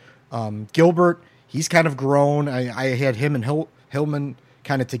that. Gilbert, he's kind of grown. I had him and Hillman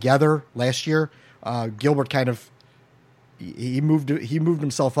kind of together last year. Gilbert kind of he moved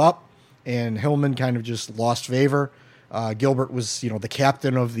himself up, and Hillman kind of just lost favor. Gilbert was the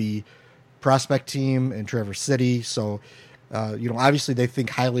captain of the prospect team in Traverse City, so obviously they think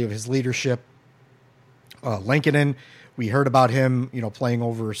highly of his leadership. Lankinen, we heard about him, playing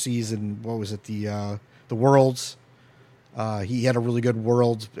overseas in the Worlds. He had a really good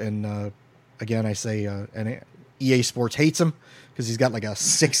World, and again I say EA Sports hates him because he's got like a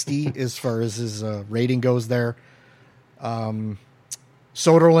 60 as far as his rating goes there.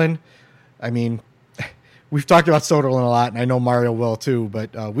 Soderlund, I mean, we've talked about Soderlund a lot, and I know Mario will too,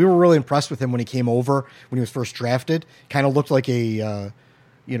 but we were really impressed with him when he came over, when he was first drafted. Kind of looked like a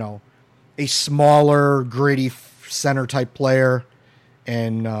smaller, gritty center type player,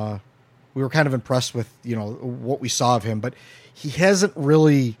 and we were kind of impressed with, what we saw of him, but he hasn't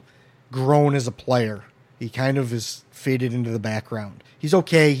really grown as a player. He kind of is faded into the background. He's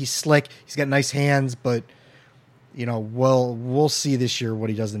okay. He's slick. He's got nice hands, but we'll see this year what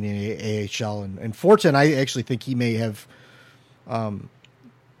he does in the AHL. And Fortin, I actually think he may have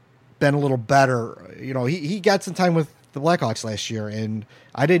been a little better. He got some time with the Blackhawks last year, and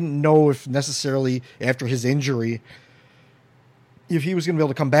I didn't know if necessarily after his injury, if he was going to be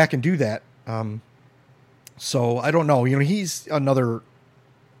able to come back and do that. So I don't know. He's another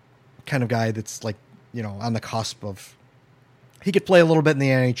kind of guy that's like, on the cusp of, he could play a little bit in the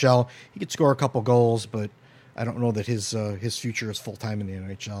NHL. He could score a couple goals, but I don't know that his future is full time in the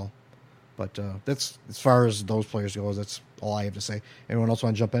NHL. But that's, as far as those players go, that's all I have to say. Anyone else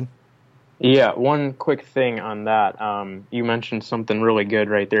want to jump in? Yeah, one quick thing on that. You mentioned something really good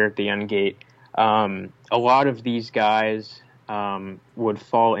right there at the end gate. A lot of these guys would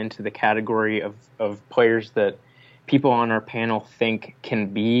fall into the category of players that people on our panel think can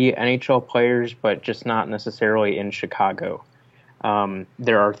be NHL players, but just not necessarily in Chicago.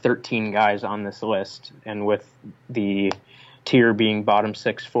 There are 13 guys on this list, and with the tier being bottom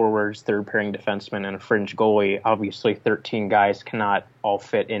six forwards, third pairing defenseman, and a fringe goalie, obviously 13 guys cannot all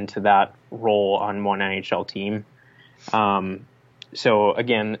fit into that role on one NHL team. So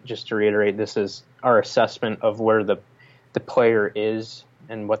again, just to reiterate, this is our assessment of where the player is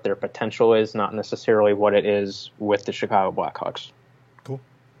and what their potential is, not necessarily what it is with the Chicago Blackhawks. Cool.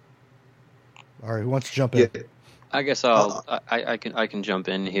 All right, who wants to jump in? Yeah. I guess I can jump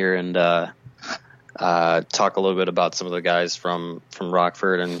in here and talk a little bit about some of the guys from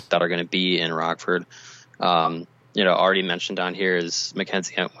Rockford and that are going to be in Rockford. Already mentioned on here is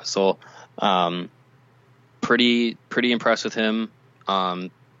Mackenzie Entwistle. Pretty impressed with him,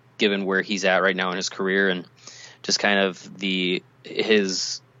 given where he's at right now in his career, and just kind of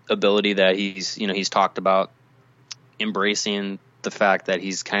his ability that he's talked about embracing the fact that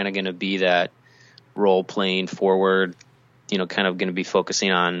he's kind of going to be that role playing forward, kind of going to be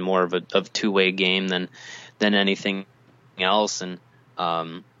focusing on more of a two-way game than anything else. And,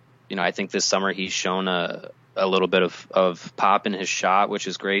 I think this summer he's shown a little bit of pop in his shot, which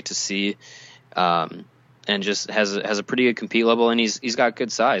is great to see. And just has a pretty good compete level, and he's got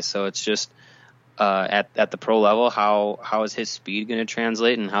good size. So it's just, at the pro level, how is his speed going to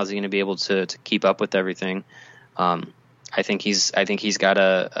translate, and how's he going to be able to keep up with everything? I think he's got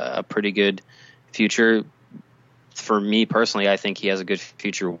a pretty good future. For me personally, I think he has a good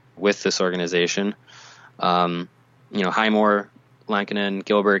future with this organization. Highmore, Lankinen,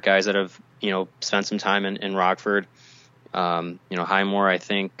 Gilbert, guys that have spent some time in Rockford. Highmore, I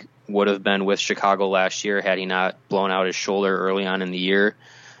think, would have been with Chicago last year had he not blown out his shoulder early on in the year.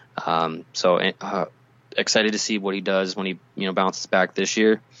 So excited to see what he does when he bounces back this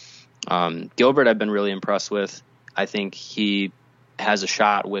year. Gilbert, I've been really impressed with. I think he has a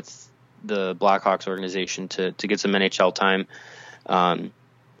shot with the Blackhawks organization to get some NHL time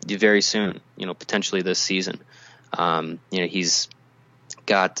very soon. Potentially this season. He's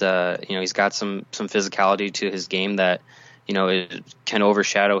got some physicality to his game that it can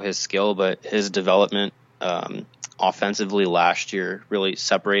overshadow his skill, but his development offensively last year really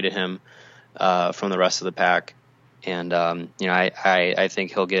separated him from the rest of the pack. And I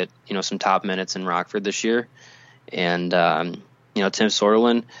think he'll get some top minutes in Rockford this year. And Tim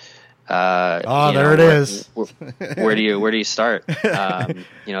Soderlund. There it is. Where do you start?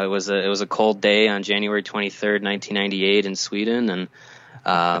 It was a cold day on January 23rd, 1998 in Sweden, and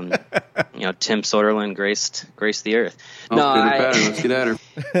Tim Soderlund graced the earth. Let's get at her.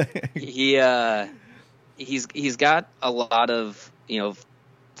 He's got a lot of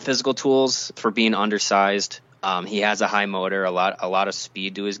physical tools for being undersized. He has a high motor, a lot of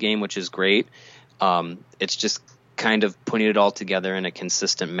speed to his game, which is great. It's just kind of putting it all together in a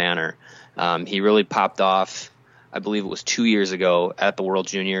consistent manner. He really popped off, I believe it was 2 years ago at the World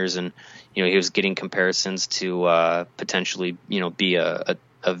Juniors, and he was getting comparisons to potentially be a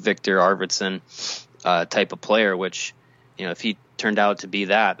Victor Arvidsson type of player, which if he turned out to be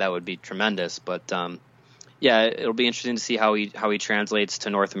that would be tremendous. But it'll be interesting to see how he translates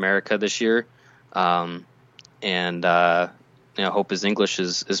to North America this year, and I hope his English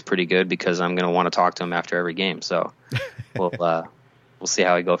is pretty good, because I'm going to want to talk to him after every game. So we'll see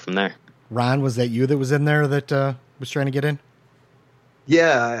how we go from there. Ron, was that you that was in there that was trying to get in?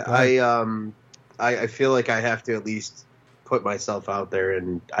 Yeah, I feel like I have to at least put myself out there,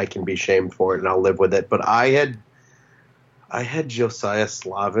 and I can be shamed for it, and I'll live with it. But I had Josiah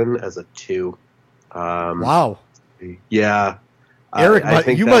Slavin as a 2. Wow. Yeah. Eric, I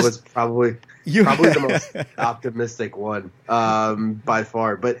think you that must, was probably the most optimistic one by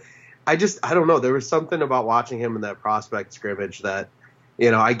far. But I don't know. There was something about watching him in that prospect scrimmage that,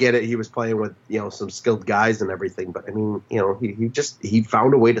 I get it. He was playing with, some skilled guys and everything. But, I mean, he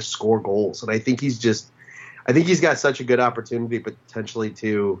found a way to score goals. And I think he's got such a good opportunity potentially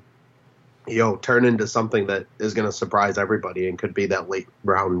to, turn into something that is going to surprise everybody and could be that late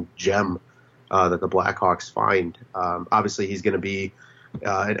round gem that the Blackhawks find. Obviously, he's going to be in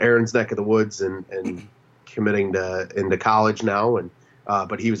Aaron's neck of the woods and committing into college now.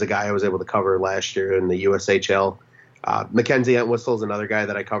 But he was a guy I was able to cover last year in the USHL. Mackenzie Entwistle is another guy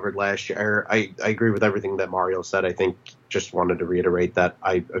that I covered last year. I agree with everything that Mario said. I think just wanted to reiterate that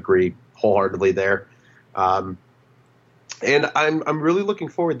I agree wholeheartedly there. And I'm really looking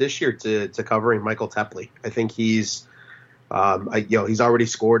forward this year to covering Michael Tepley. I think he's already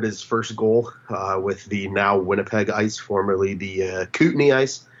scored his first goal with the now Winnipeg Ice, formerly the Kootenay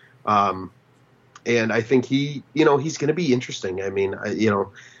Ice. And I think he's going to be interesting. I mean,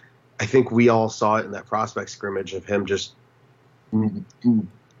 I think we all saw it in that prospect scrimmage of him just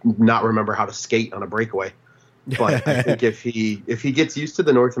not remember how to skate on a breakaway. But I think if he gets used to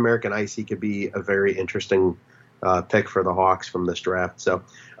the North American ice, he could be a very interesting pick for the Hawks from this draft. So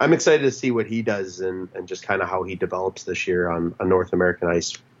I'm excited to see what he does and just kind of how he develops this year on North American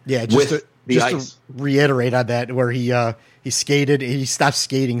ice. Yeah, just to reiterate on that, where he skated, he stopped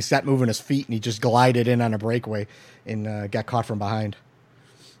skating, stopped moving his feet, and he just glided in on a breakaway and got caught from behind.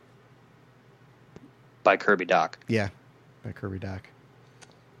 By Kirby Doc. Yeah, by Kirby Doc.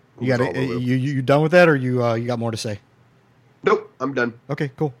 You got it. You done with that, or you got more to say? Nope, I'm done.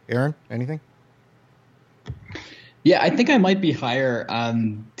 Okay, cool. Aaron, anything? Yeah, I think I might be higher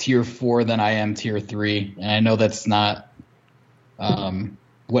on tier 4 than I am tier 3, and I know that's not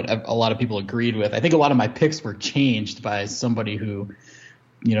what a lot of people agreed with. I think a lot of my picks were changed by somebody who,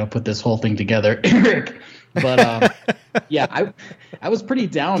 put this whole thing together, Eric. But yeah, I was pretty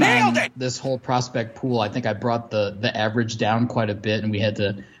down on this whole prospect pool. I think I brought the average down quite a bit, and we had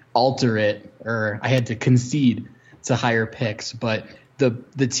to alter it, or I had to concede to higher picks. But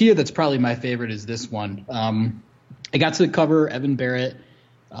the tier that's probably my favorite is this one. I got to cover Evan Barrett,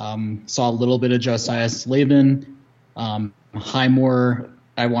 saw a little bit of Josiah Slavin, Highmore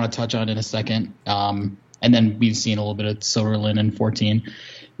I want to touch on in a second, and then we've seen a little bit of Soderlin in 14.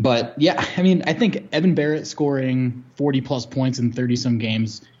 But, yeah, I mean, I think Evan Barrett scoring 40-plus points in 30-some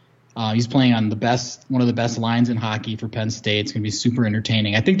games, he's playing on one of the best lines in hockey for Penn State. It's going to be super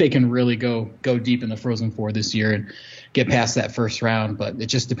entertaining. I think they can really go deep in the Frozen Four this year and get past that first round, but it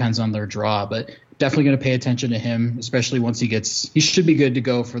just depends on their draw. But definitely going to pay attention to him, especially once he should be good to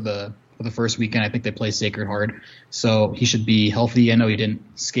go for the first weekend. I think they play Sacred Heart, so he should be healthy. I know he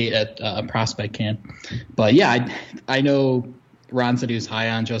didn't skate at prospect camp, but yeah, I know Ron said he was high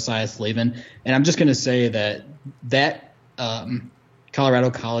on Josiah Slavin, and I'm just going to say that Colorado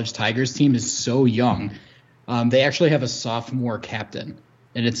College Tigers team is so young. They actually have a sophomore captain,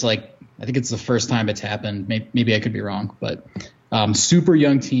 and it's like, I think it's the first time it's happened. Maybe I could be wrong, but super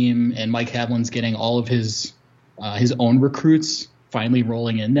young team, and Mike Havlin's getting all of his own recruits finally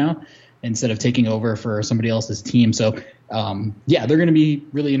rolling in now instead of taking over for somebody else's team. So, yeah, they're going to be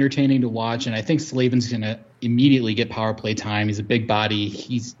really entertaining to watch, and I think Slavin's going to immediately get power play time. He's a big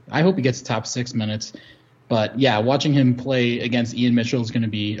body. I hope he gets top 6 minutes. But, yeah, watching him play against Ian Mitchell is going to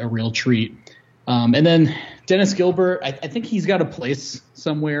be a real treat. And then Dennis Gilbert, I think he's got a place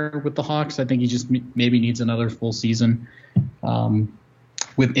somewhere with the Hawks. I think he just maybe needs another full season in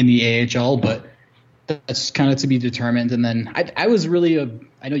the AHL, but that's kind of to be determined. And then I was really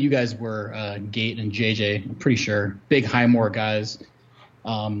I know you guys were Gate and JJ, I'm pretty sure, big Highmore guys.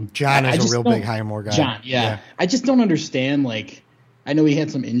 John is a real big Highmore guy. John, yeah. I just don't understand, I know he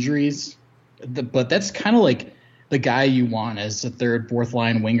had some injuries, but that's kind of like the guy you want as a third, fourth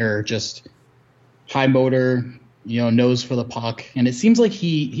line winger, just high motor, nose for the puck. And it seems like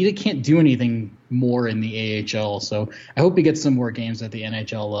he can't do anything more in the AHL. So I hope he gets some more games at the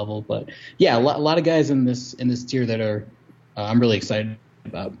NHL level. But yeah, a lot of guys in this tier that are I'm really excited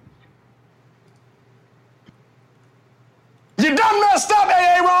about. You done messed up,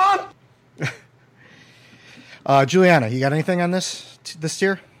 AA Ron! Juliana, you got anything on this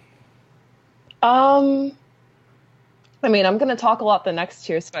tier? I mean, I'm going to talk a lot the next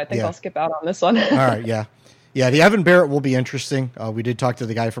tier, so I think I'll skip out on this one. All right, yeah. Yeah, the Evan Barrett will be interesting. We did talk to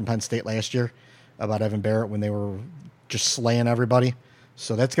the guy from Penn State last year about Evan Barrett when they were just slaying everybody.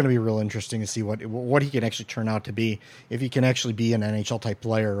 So that's going to be real interesting to see what he can actually turn out to be. If he can actually be an NHL type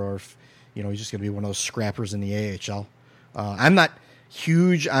player, or if he's just going to be one of those scrappers in the AHL. I'm not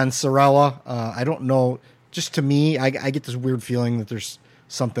huge on Sorella. I don't know. Just to me, I get this weird feeling that there's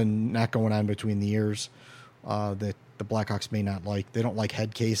something not going on between the ears that the Blackhawks may not like. They don't like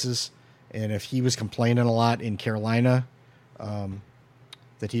head cases. And if he was complaining a lot in Carolina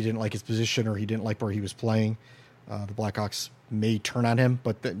that he didn't like his position or he didn't like where he was playing, the Blackhawks may turn on him.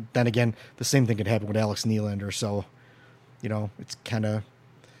 But then again, the same thing could happen with Alex Nylander. So, it's kind of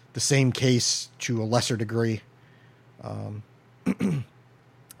the same case to a lesser degree. And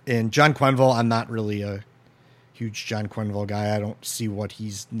John Quenneville, I'm not really a huge John Quenneville guy. I don't see what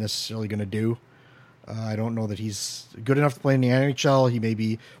he's necessarily going to do. I don't know that he's good enough to play in the NHL. He may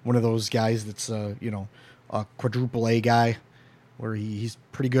be one of those guys that's, a quadruple A guy where he's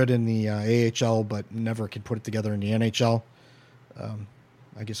pretty good in the AHL, but never could put it together in the NHL.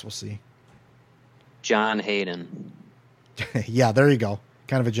 I guess we'll see. John Hayden. Yeah, there you go.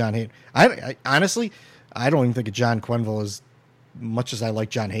 Kind of a John Hayden. I honestly, I don't even think of John Quenneville as much as I like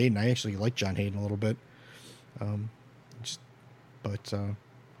John Hayden. I actually like John Hayden a little bit.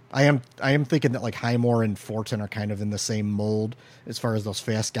 I am thinking that like Highmore and Fortin are kind of in the same mold as far as those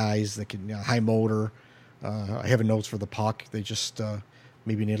fast guys that can high motor. I have notes for the puck. They just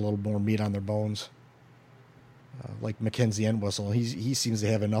maybe need a little more meat on their bones. Like Mackenzie Entwistle, he seems to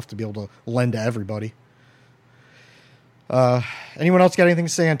have enough to be able to lend to everybody. Anyone else got anything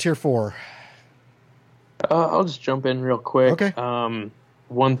to say on Tier 4? I'll just jump in real quick. Okay.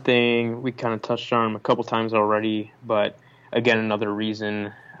 One thing we kind of touched on a couple times already, but again, another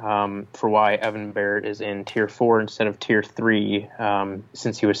reason for why Evan Barrett is in Tier 4 instead of Tier 3,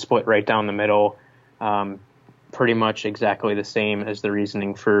 since he was split right down the middle. Pretty much exactly the same as the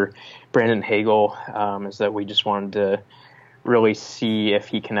reasoning for Brandon Hagel, is that we just wanted to really see if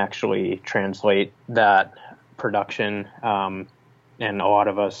he can actually translate that production, and a lot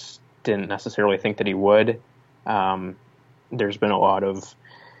of us didn't necessarily think that he would. There's been a lot of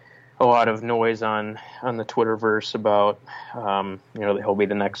noise on the Twitterverse about that he'll be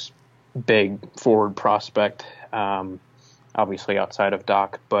the next big forward prospect, obviously outside of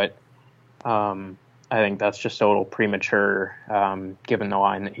Doc, but I think that's just a little premature, given the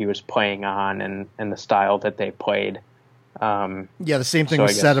line that he was playing on and the style that they played. Yeah, the same thing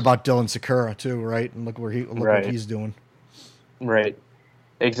was said about Dylan Sakura too, right? And look what he's doing. Right,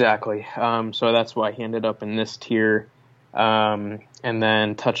 exactly. So that's why he ended up in this tier. And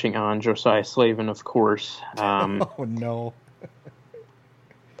then touching on Josiah Slavin, of course. Oh no!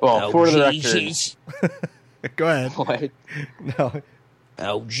 Well, for the record, go ahead. What? No.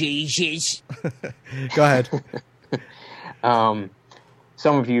 Oh, Jesus. Go ahead.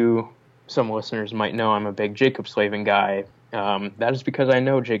 Some listeners might know I'm a big Jacob Slavin guy. That is because I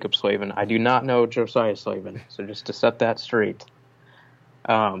know Jacob Slavin. I do not know Josiah Slavin. So just to set that straight.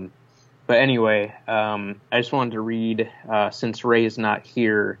 But anyway, I just wanted to read, since Ray is not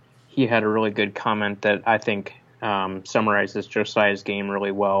here, he had a really good comment that I think summarizes Josiah's game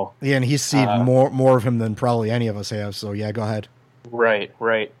really well. Yeah, and he's seen more of him than probably any of us have. So yeah, go ahead. Right.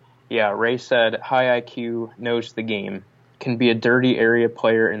 Yeah, Ray said, high IQ, knows the game, can be a dirty area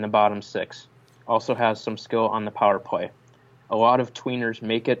player in the bottom six, also has some skill on the power play. A lot of tweeners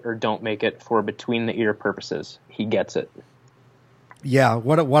make it or don't make it for between-the-ear purposes. He gets it. Yeah,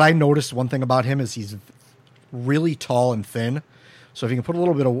 what I noticed, one thing about him is he's really tall and thin, so if you can put a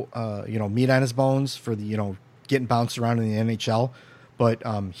little bit of meat on his bones for the getting bounced around in the NHL, but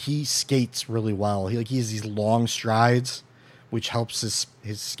he skates really well. He has these long strides, which helps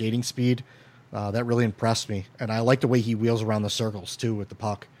his skating speed. That really impressed me. And I like the way he wheels around the circles, too, with the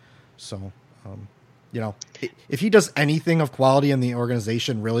puck. So, if he does anything of quality in the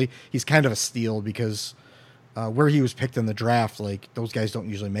organization, really, he's kind of a steal because where he was picked in the draft, like, those guys don't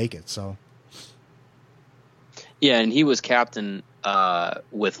usually make it. So, yeah, and he was captain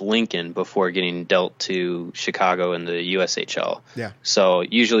with Lincoln before getting dealt to Chicago in the USHL. Yeah. So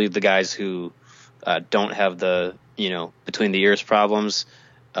usually the guys who don't have the between the ears problems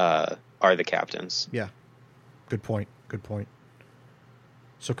are the captains. Yeah. Good point.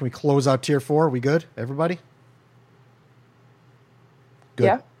 So can we close out Tier 4? Are we good, everybody? Good.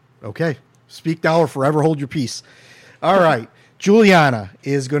 Yeah. Okay. Speak now or forever hold your peace. All right. Juliana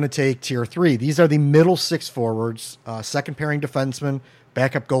is going to take Tier 3. These are the middle six forwards, second pairing defenseman,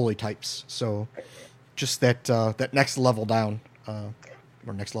 backup goalie types. So just that next level down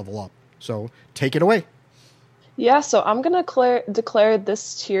or next level up. So take it away. Yeah, so I'm going to declare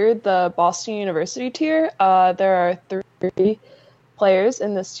this tier the Boston University tier. There are 3 players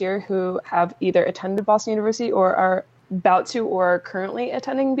in this tier who have either attended Boston University or are about to or are currently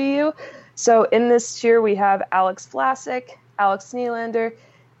attending BU. So in this tier, we have Alex Vlasic, Alex Nylander,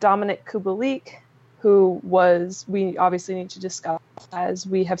 Dominik Kubalik, who we obviously need to discuss as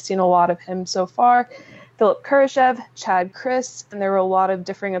we have seen a lot of him so far, Philip Kurashev, Chad Chris, and there were a lot of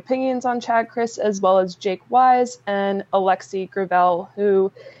differing opinions on Chad Chris, as well as Jake Wise and Alexei Gravel,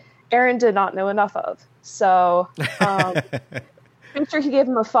 who Aaron did not know enough of. So I'm sure he gave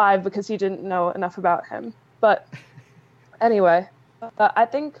him a 5 because he didn't know enough about him. But anyway, I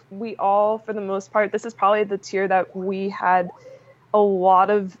think we all, for the most part, this is probably the tier that we had a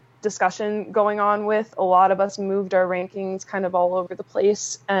lot of discussion going on with. A lot of us moved our rankings kind of all over the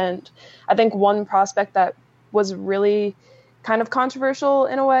place. And I think one prospect that was really kind of controversial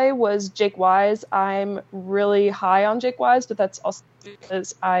in a way was Jake Wise. I'm really high on Jake Wise, but that's also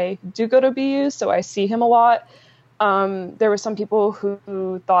because I do go to BU, so I see him a lot. There were some people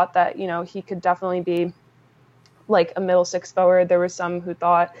who thought that, he could definitely be like a middle 6 forward. There were some who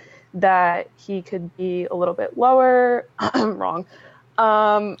thought that he could be a little bit lower. I'm wrong.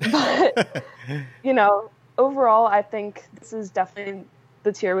 But, overall, I think this is definitely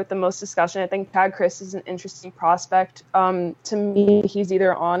the tier with the most discussion. I think Chad Chris is an interesting prospect. To me, he's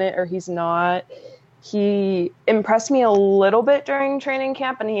either on it or he's not. He impressed me a little bit during training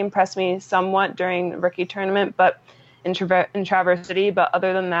camp, and he impressed me somewhat during the rookie tournament, but in Traverse City. But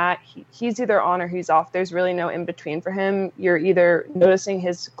other than that, he's either on or he's off. There's really no in between for him. You're either noticing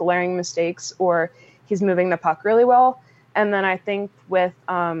his glaring mistakes or he's moving the puck really well. And then I think with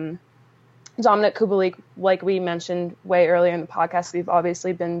Dominik Kubalik, like we mentioned way earlier in the podcast, we've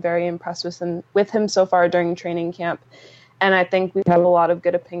obviously been very impressed with him so far during training camp. And I think we have a lot of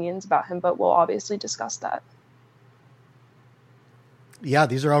good opinions about him, but we'll obviously discuss that. Yeah,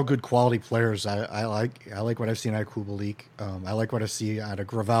 these are all good quality players. I like what I've seen out of Kubalik. I like what I see out of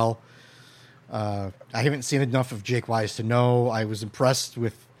Gravel. I haven't seen enough of Jake Wise to know. I was impressed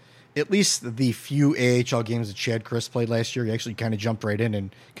with at least the few AHL games that Chad Chris played last year. He actually kind of jumped right in and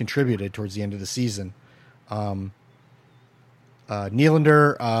contributed towards the end of the season. Nylander,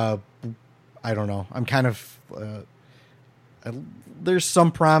 I don't know. I'm kind of there's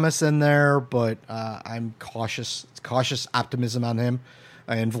some promise in there, but I'm cautious. It's cautious optimism on him.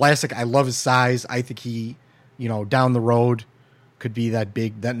 And Vlasic, I love his size. I think he, down the road could be that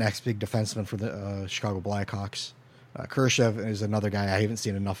next big defenseman for the Chicago Blackhawks. Kurashev is another guy I haven't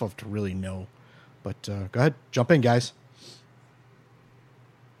seen enough of to really know. But go ahead, jump in, guys.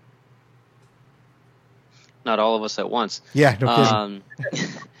 Not all of us at once. Yeah, no kidding.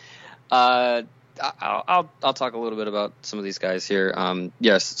 I'll talk a little bit about some of these guys here.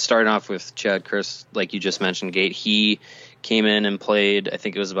 Yes, starting off with Chad Chris, like you just mentioned, Gate. He came in and played, I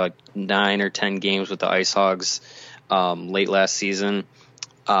think it was about 9 or 10 games with the Ice Hogs late last season.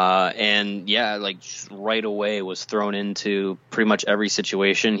 And yeah, like right away was thrown into pretty much every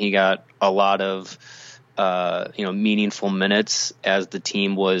situation. He got a lot of, meaningful minutes as the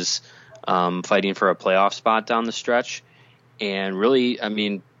team was fighting for a playoff spot down the stretch. And really,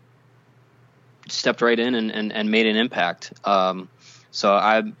 stepped right in and made an impact. So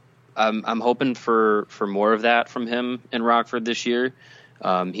I'm hoping for more of that from him in Rockford this year.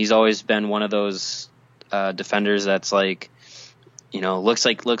 He's always been one of those defenders that's like, looks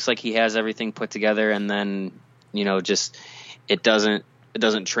like he has everything put together, and then just it doesn't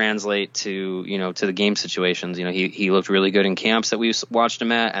translate to to the game situations. He looked really good in camps that we watched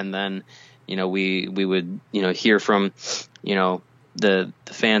him at, and then we would hear from the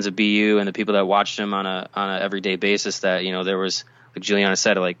fans of BU and the people that watched him on a everyday basis that there was, like Juliana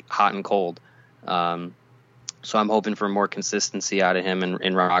said, like hot and cold. So I'm hoping for more consistency out of him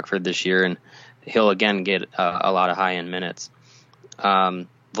in Rockford this year, and he'll again get a lot of high end minutes.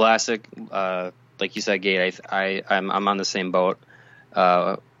 Vlasic, like you said, Gate, I'm on the same boat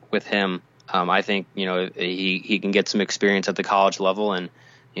with him. I think he can get some experience at the college level, and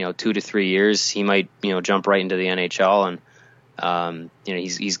 2 to 3 years he might jump right into the NHL, and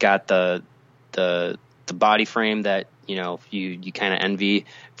he's got the body frame that you kind of envy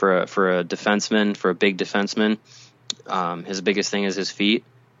for a defenseman, for a big defenseman. His biggest thing is his feet,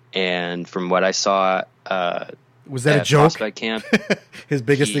 and from what I saw, was that a joke? Prospect camp, his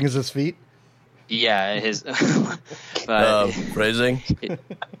biggest thing is his feet. Yeah, his phrasing.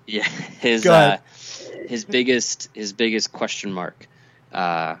 Yeah, his biggest question mark,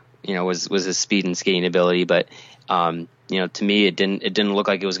 was his speed and skating ability. But to me, it didn't look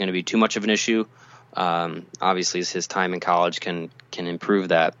like it was going to be too much of an issue. Obviously, his time in college can improve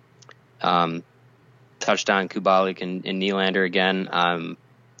that. touched on Kubalik and Nylander again.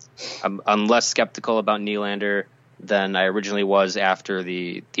 I'm less skeptical about Nylander than I originally was after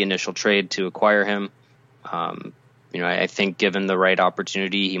the initial trade to acquire him. I think given the right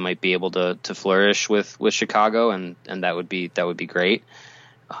opportunity, he might be able to flourish with Chicago, and that would be great.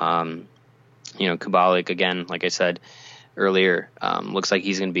 Kubalik, again, like I said earlier, looks like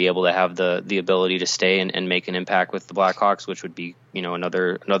he's going to be able to have the ability to stay and make an impact with the Blackhawks, which would be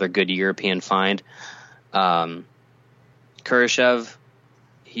another good European find. Kurashev,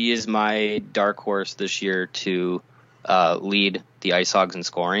 he is my dark horse this year to lead the Ice Hogs in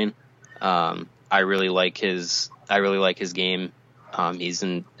scoring. I really like his game. He's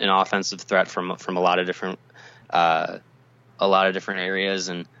an offensive threat from a lot of different areas,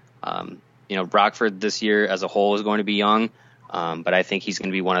 and Rockford this year as a whole is going to be young, but I think he's going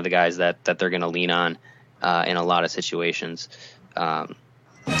to be one of the guys that they're going to lean on in a lot of situations.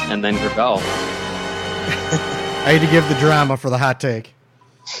 And then Gravel. I had to give the drama for the hot take.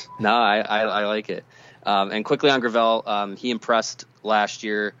 No, I like it. And quickly on Gravel, he impressed last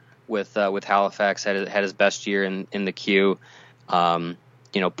year with Halifax. Had his best year in the queue.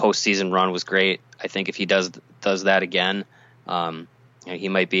 Postseason run was great. I think if he does that again, he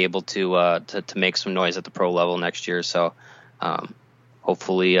might be able to make some noise at the pro level next year. So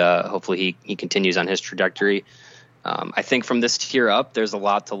hopefully he continues on his trajectory. I think from this tier up, there's a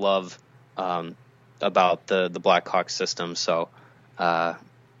lot to love about the Blackhawks system. So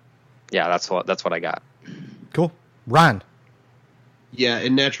that's what I got. Cool. Ron. Yeah,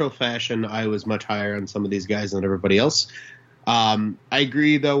 in natural fashion, I was much higher on some of these guys than everybody else. I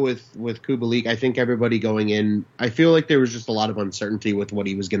agree, though, with Kubalik. I think everybody going in, I feel like there was just a lot of uncertainty with what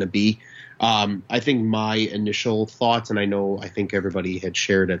he was going to be. I think my initial thoughts, and I think everybody had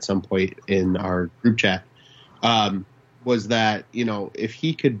shared at some point in our group chat, was that, if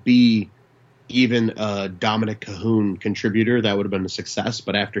he could be even a Dominic Cahoon contributor, that would have been a success.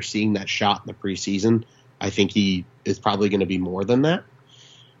 But after seeing that shot in the preseason, I think he is probably going to be more than that.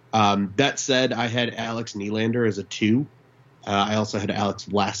 That said, I had Alex Nylander as a 2. I also had Alex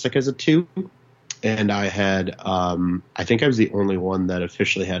Vlasic as a 2. And I had, I think I was the only one that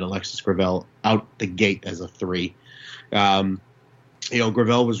officially had Alexis Gravel out the gate as a 3.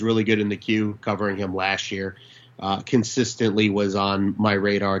 Gravel was really good in the queue, covering him last year. Consistently was on my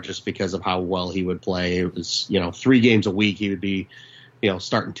radar just because of how well he would play. It was, 3 games a week he would be,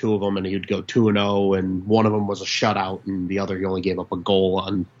 starting 2 of them, and he would go 2-0, and one of them was a shutout, and the other he only gave up a goal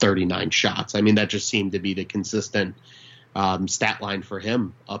on 39 shots. I mean, that just seemed to be the consistent stat line for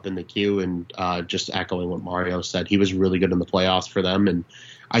him up in the queue. And just echoing what Mario said, he was really good in the playoffs for them, and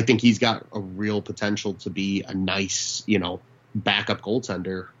I think he's got a real potential to be a nice, backup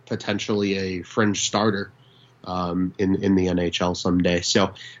goaltender, potentially a fringe starter in the NHL someday.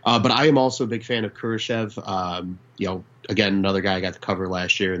 So, but I am also a big fan of Kurashev. Again, another guy I got to cover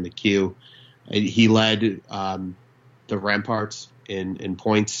last year in the queue. He led the Ramparts in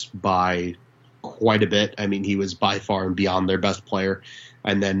points by quite a bit. I mean, he was by far and beyond their best player.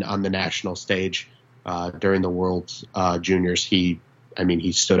 And then on the national stage during the World Juniors, he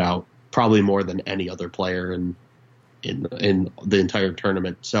stood out probably more than any other player in the entire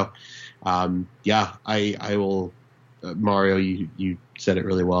tournament. So, I will. Mario, you said it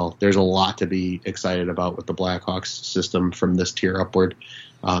really well. There's a lot to be excited about with the Blackhawks system from this tier upward,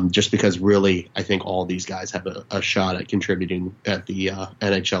 just because really I think all these guys have a shot at contributing at the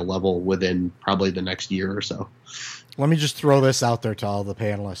NHL level within probably the next year or so. Let me just throw this out there to all the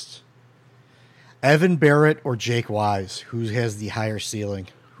panelists. Evan Barrett or Jake Wise, who has the higher ceiling?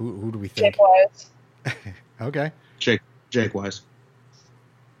 Who do we think? Jake Wise. Okay. Jake Wise.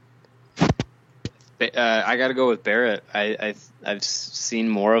 I got to go with Barrett. I've seen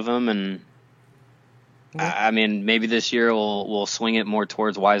more of him, and I mean, maybe this year we'll swing it more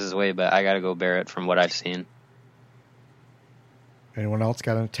towards Wise's way, but I got to go Barrett from what I've seen. Anyone else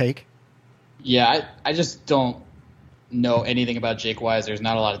got a take? Yeah, I just don't know anything about Jake Wise. There's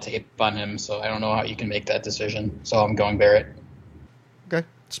not a lot of tape on him, so I don't know how you can make that decision. So I'm going Barrett. Okay,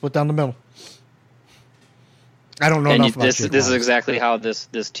 split down the middle. I don't know enough about this is exactly how this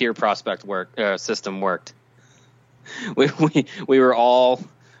tier prospect system worked. We were all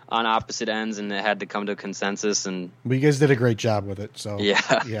on opposite ends, and it had to come to a consensus. And you guys did a great job with it. So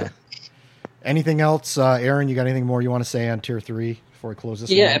yeah. Anything else, Aaron? You got anything more you want to say on tier 3 before we close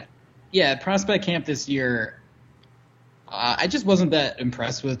this? Yeah. Prospect camp this year, I just wasn't that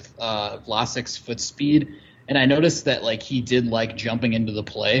impressed with Vlasic's foot speed, and I noticed that he did like jumping into the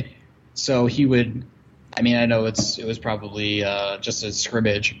play, so he would. I mean, I know it was probably just a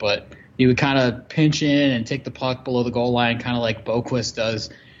scrimmage, but he would kind of pinch in and take the puck below the goal line, kind of like Boquist does.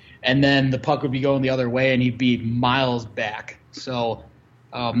 and then the puck would be going the other way, and he'd be miles back. So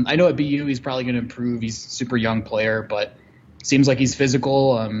I know at BU he's probably going to improve. He's a super young player, but seems like he's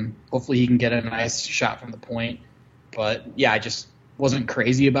physical. Hopefully he can get a nice shot from the point. But, yeah, I just wasn't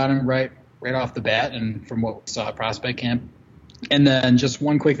crazy about him right off the bat and from what we saw at Prospect Camp. And then just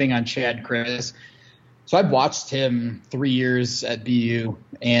one quick thing on Chad Chris. So I've watched him 3 years at BU,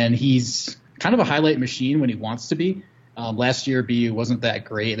 and he's kind of a highlight machine when he wants to be. Last year, BU wasn't that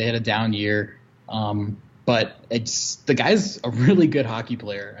great. They had a down year. But the guy's a really good hockey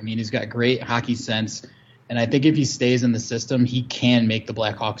player. I mean, he's got great hockey sense. And I think if he stays in the system, he can make the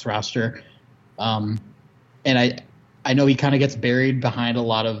Blackhawks roster. And I know he kind of gets buried behind a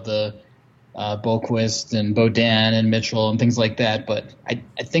lot of the Boquist and Beaudin and Mitchell and things like that. But I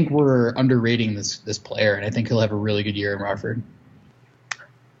think we're underrating this player, and I think he'll have a really good year in Rockford.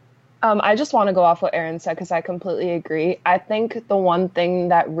 I just want to go off what Aaron said because I completely agree. I think the one thing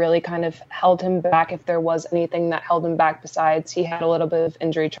that really kind of held him back, if there was anything that held him back besides he had a little bit of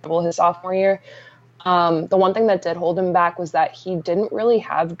injury trouble his sophomore year, the one thing that did hold him back was that he didn't really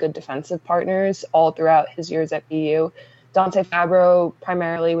have good defensive partners all throughout his years at BU. Dante Fabro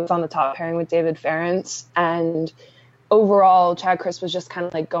primarily was on the top pairing with David Ferentz, and overall Chad Chris was just kind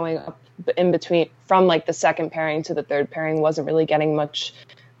of like going up in between from like the second pairing to the third pairing, wasn't really getting much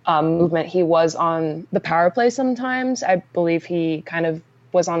movement. He was on the power play sometimes. I believe he kind of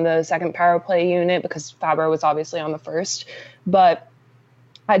was on the second power play unit because Fabro was obviously on the first. But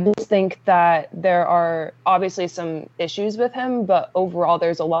I just think that there are obviously some issues with him, but overall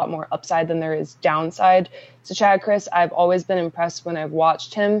there's a lot more upside than there is downside. So Chad Chris, I've always been impressed when I've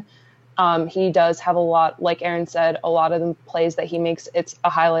watched him. He does have a lot, like Aaron said, a lot of the plays that he makes, it's a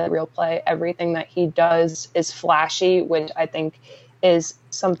highlight reel play. Everything that he does is flashy, which I think is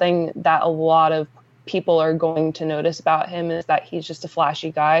something that a lot of people are going to notice about him, is that he's just a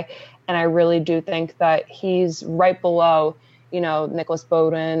flashy guy. And I really do think that he's right below, Nicholas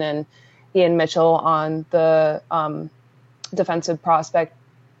Beaudin and Ian Mitchell on the defensive prospect,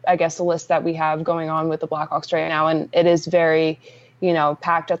 I guess, the list that we have going on with the Blackhawks right now. And it is very,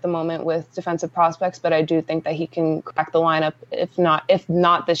 packed at the moment with defensive prospects, but I do think that he can crack the lineup. If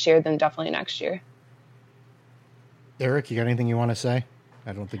not this year, then definitely next year. Eric, you got anything you want to say?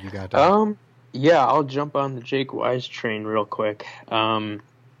 I don't think you got that. Yeah, I'll jump on the Jake Wise train real quick.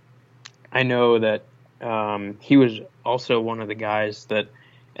 I know that he was also one of the guys that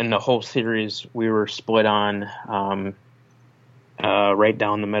in the whole series we were split on right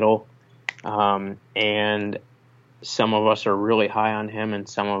down the middle. And some of us are really high on him and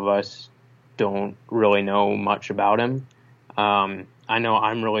some of us don't really know much about him. I know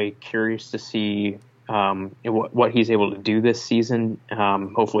I'm really curious to see what he's able to do this season.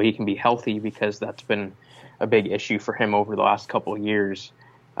 Hopefully he can be healthy because that's been a big issue for him over the last couple of years.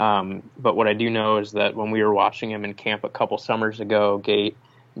 But what I do know is that when we were watching him in camp a couple summers ago, Gate,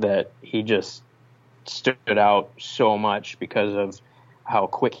 that he just stood out so much because of how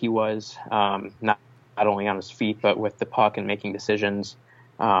quick he was, not only on his feet, but with the puck and making decisions.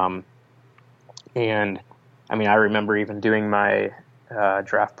 And I mean, I remember even doing my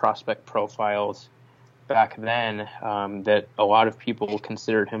draft prospect profiles back then, that a lot of people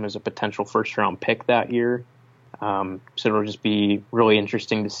considered him as a potential first-round pick that year. So it'll just be really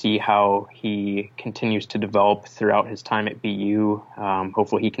interesting to see how he continues to develop throughout his time at BU.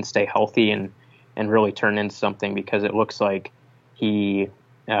 Hopefully he can stay healthy and really turn into something, because it looks like he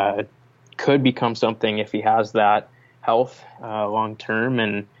could become something if he has that health long-term.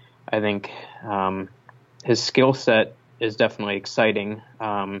 And I think his skill set is definitely exciting,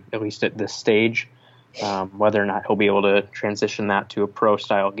 at least at this stage. Whether or not he'll be able to transition that to a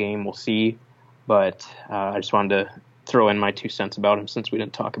pro-style game, we'll see. But I just wanted to throw in my 2 cents about him since we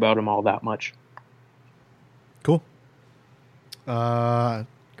didn't talk about him all that much. Cool. Can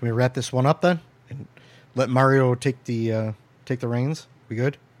we wrap this one up then and let Mario take the reins? We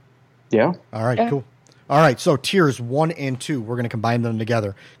good? Yeah. All right. Yeah. Cool. All right. So tiers 1 and 2, we're going to combine them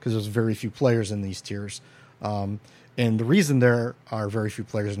together because there's very few players in these tiers. And the reason there are very few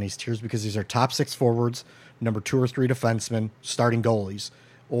players in these tiers because these are top 6 forwards, number 2 or 3 defensemen, starting goalies.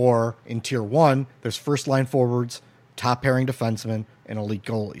 Or in tier 1, there's first line forwards, top pairing defensemen, and elite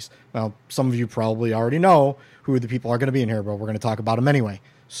goalies. Now, some of you probably already know who the people are going to be in here, but we're going to talk about them anyway.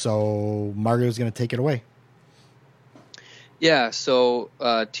 So Mario's going to take it away. Yeah, so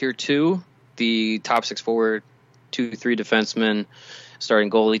tier 2, the top 6 forward, 2-3 defensemen, starting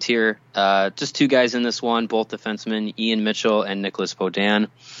goalie tier. Just 2 guys in this one, both defensemen, Ian Mitchell and Nicholas Beaudin.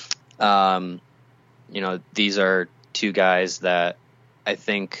 These are 2 guys that I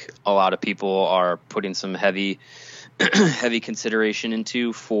think a lot of people are putting some heavy heavy consideration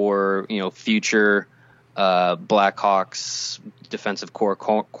into for future Blackhawks defensive core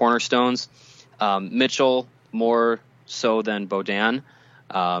cornerstones. Mitchell more so than Beaudin.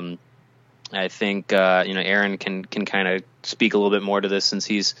 I think Aaron can kind of speak a little bit more to this since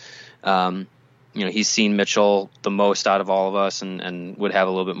he's he's seen Mitchell the most out of all of us and would have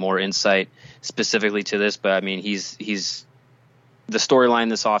a little bit more insight specifically to this. But I mean, he's the storyline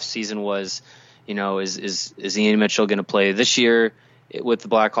this offseason was, is Ian Mitchell going to play this year with the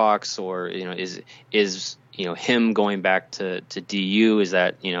Blackhawks, or is him going back to DU, is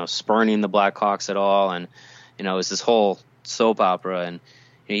that spurning the Blackhawks at all? And it's this whole soap opera, and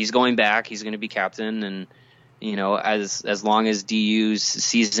he's going back, he's going to be captain, and as long as DU's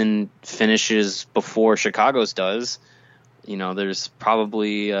season finishes before Chicago's does, there's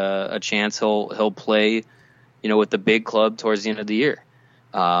probably a chance he'll play with the big club towards the end of the year.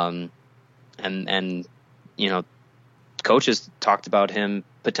 And coaches talked about him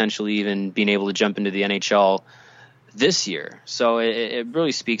potentially even being able to jump into the NHL this year. So it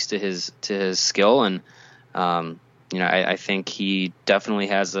really speaks to his skill, and I think he definitely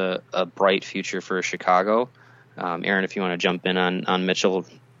has a bright future for Chicago. Aaron, if you want to jump in on Mitchell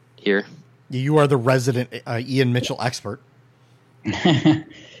here. You are the resident Ian Mitchell expert.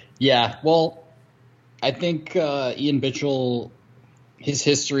 Yeah, well, I think Ian Mitchell, his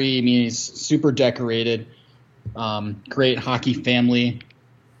history, I mean, he's super decorated, great hockey family,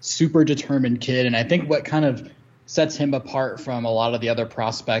 super determined kid. And I think what kind of sets him apart from a lot of the other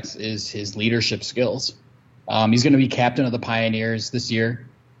prospects is his leadership skills. He's going to be captain of the Pioneers this year.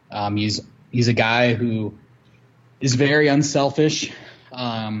 He's a guy who is very unselfish.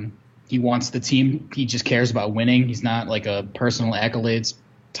 He wants the team. He just cares about winning. He's not like a personal accolades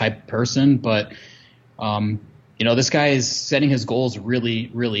type person, but this guy is setting his goals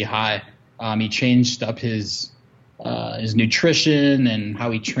really, really high. He changed up his nutrition and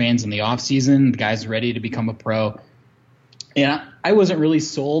how he trains in the off season. The guy's ready to become a pro. And I wasn't really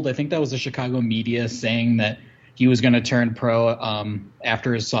sold. I think that was the Chicago media saying that he was going to turn pro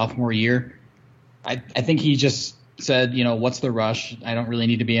after his sophomore year. I think he just said, what's the rush? I don't really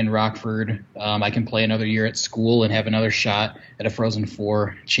need to be in Rockford. I can play another year at school and have another shot at a Frozen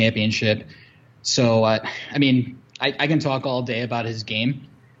Four championship. So, I can talk all day about his game.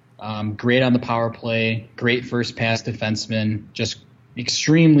 Great on the power play, great first pass defenseman, just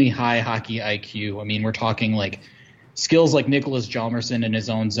extremely high hockey IQ. I mean, we're talking like skills like Nicholas Hjalmarsson in his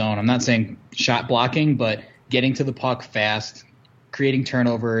own zone. I'm not saying shot blocking, but getting to the puck fast, creating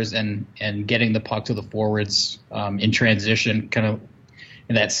turnovers, and getting the puck to the forwards in transition, kind of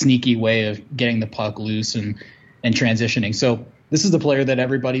in that sneaky way of getting the puck loose and transitioning. So this is the player that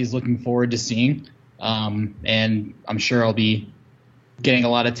everybody's looking forward to seeing. And I'm sure I'll be getting a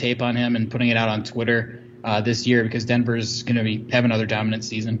lot of tape on him and putting it out on Twitter this year, because Denver's going to have another dominant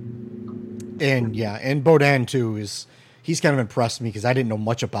season. And Beaudin too he's kind of impressed me, because I didn't know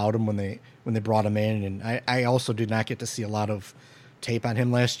much about him when they brought him in, and I also did not get to see a lot of tape on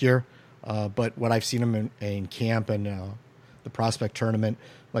him last year. But what I've seen him in camp and the prospect tournament,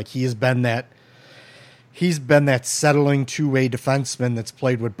 like he's been that settling two-way defenseman that's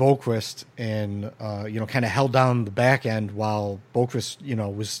played with Boqvist and kind of held down the back end while Boqvist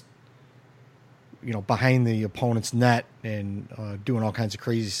was behind the opponent's net and doing all kinds of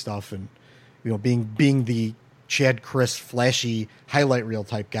crazy stuff, and being the Chad Chris flashy highlight reel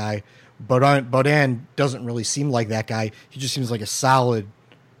type guy. Beaudin doesn't really seem like that guy. He just seems like a solid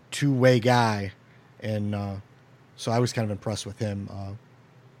two-way guy, and so I was kind of impressed with him.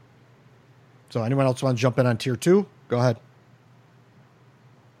 So anyone else want to jump in on tier 2? Go ahead.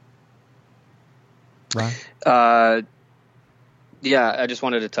 Ron? Yeah, I just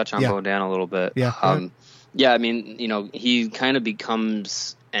wanted to touch on Beaudin a little bit. Yeah. I mean, he kind of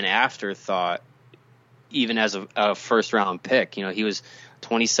becomes an afterthought even as a first round pick. He was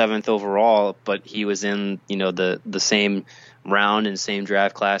 27th overall, but he was in, the same round and same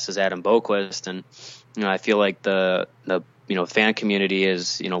draft class as Adam Boqvist. And, I feel like the fan community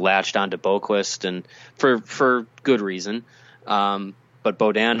is, latched onto Boqvist, and for good reason. But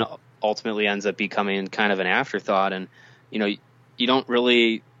Beaudin ultimately ends up becoming kind of an afterthought. And, you don't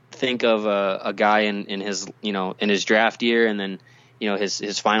really think of a guy in his draft year and then,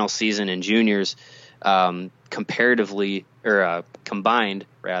 his final season in juniors, comparatively, or combined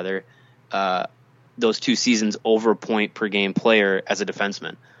rather, those two seasons over point per game player as a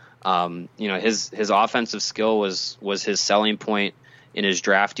defenseman. His offensive skill was his selling point in his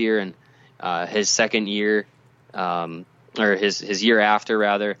draft year, and his second year, or his year after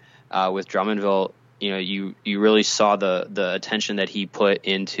rather, with Drummondville, you really saw the attention that he put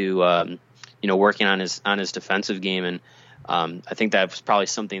into working on his defensive game, and I think that was probably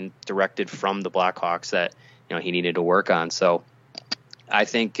something directed from the Blackhawks that he needed to work on. So I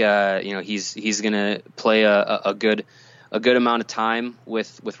think he's going to play a good amount of time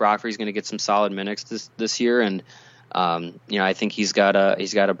with Rockford. He's going to get some solid minutes this year, and I think he's got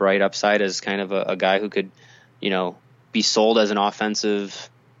a bright upside as kind of a guy who could be sold as an offensive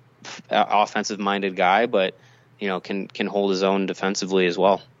minded guy, but can hold his own defensively as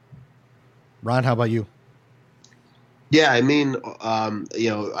well. Ron, how about you? Yeah, I mean,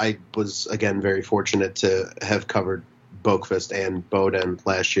 I was, again, very fortunate to have covered Boqvist and Beaudin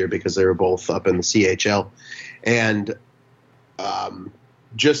last year because they were both up in the CHL. And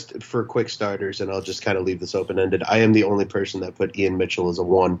just for quick starters, and I'll just kind of leave this open-ended, I am the only person that put Ian Mitchell as a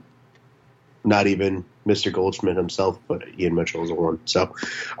 1. Not even Mr. Goldschmidt himself put Ian Mitchell as a 1. So,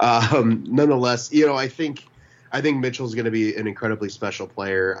 nonetheless, I think Mitchell's going to be an incredibly special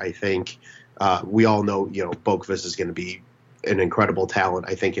player. I think we all know, Boqvist is going to be an incredible talent.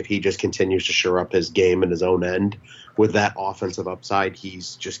 I think if he just continues to shore up his game in his own end with that offensive upside,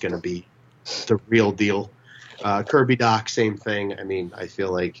 he's just going to be the real deal. Kirby Dach, same thing. I mean, I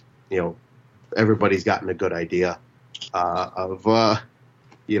feel like, everybody's gotten a good idea of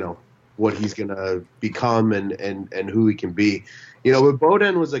what he's going to become and who he can be. But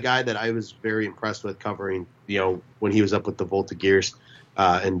Beaudin was a guy that I was very impressed with covering, when he was up with the Voltigeurs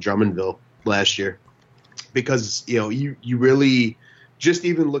in Drummondville last year. Because, you really, just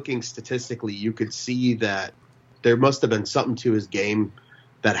even looking statistically, you could see that there must have been something to his game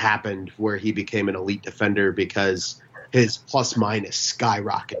that happened where he became an elite defender because his plus-minus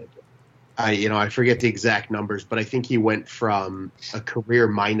skyrocketed. I forget the exact numbers, but I think he went from a career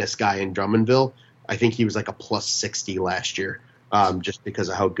minus guy in Drummondville. I think he was like a plus 60 last year, just because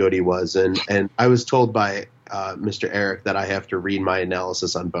of how good he was. And I was told by Mr. Eric that I have to read my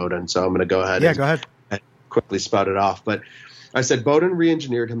analysis on Beaudin, so I'm going to go ahead and quickly spout it off. But I said Beaudin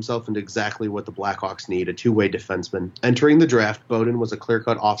re-engineered himself into exactly what the Blackhawks need, a two-way defenseman. Entering the draft, Beaudin was a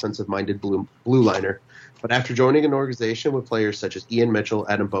clear-cut offensive-minded blue liner. But after joining an organization with players such as Ian Mitchell,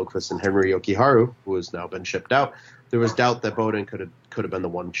 Adam Boqvist, and Henry Jokiharju, who has now been shipped out, there was doubt that Beaudin could have been the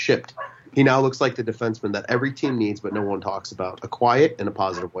one shipped. He now looks like the defenseman that every team needs but no one talks about, a quiet and a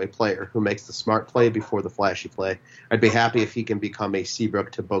positive way player who makes the smart play before the flashy play. I'd be happy if he can become a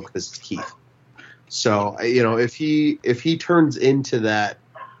Seabrook to Boqvist's Keith. So, if he turns into that,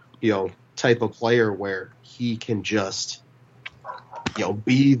 type of player where he can just,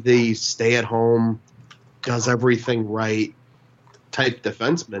 be the stay-at-home, does everything right type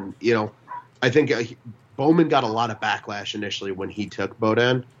defenseman, I think Bowman got a lot of backlash initially when he took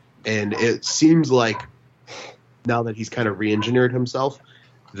Beaudin, and it seems like now that he's kind of re-engineered himself,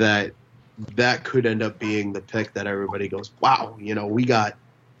 that could end up being the pick that everybody goes, wow, we got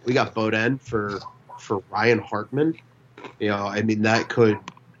Beaudin for Ryan Hartman. That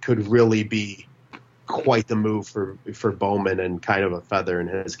could really be quite the move for Bowman and kind of a feather in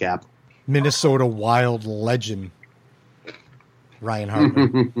his cap. Minnesota Wild legend Ryan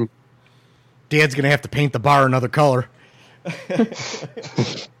Hartman. Dad's going to have to paint the bar another color.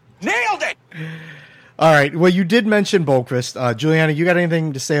 Nailed it! All right. Well, you did mention Boqvist. Juliana, you got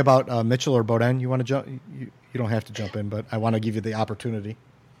anything to say about Mitchell or Beaudin? You want to jump? You don't have to jump in, but I want to give you the opportunity.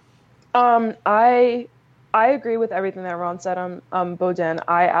 I agree with everything that Ron said on Beaudin.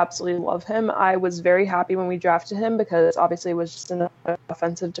 I absolutely love him. I was very happy when we drafted him because obviously it was just an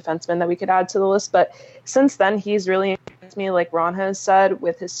offensive defenseman that we could add to the list. But since then, he's really impressed me, like Ron has said,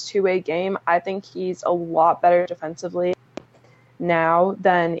 with his two-way game. I think he's a lot better defensively now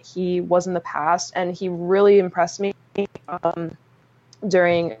than he was in the past. And he really impressed me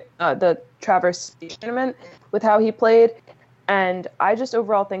during the Traverse tournament with how he played. And I just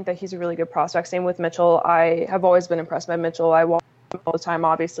overall think that he's a really good prospect. Same with Mitchell. I have always been impressed by Mitchell. I watch him all the time,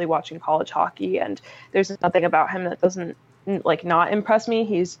 obviously, watching college hockey. And there's nothing about him that doesn't, not impress me.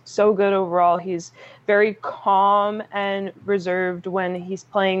 He's so good overall. He's very calm and reserved when he's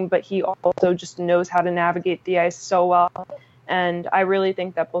playing, but he also just knows how to navigate the ice so well. And I really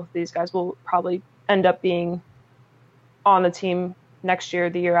think that both of these guys will probably end up being on the team next year,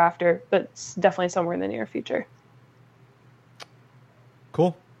 the year after, but it's definitely somewhere in the near future.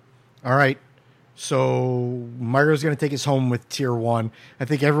 Cool. All right. So Mario's going to take us home with Tier 1. I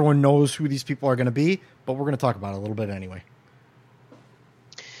think everyone knows who these people are going to be, but we're going to talk about it a little bit anyway.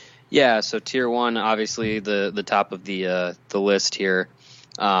 Yeah, so Tier 1, obviously the top of the list here.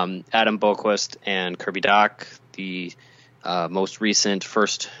 Adam Boqvist and Kirby Dach, the most recent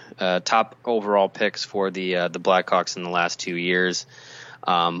first top overall picks for the Blackhawks in the last 2 years.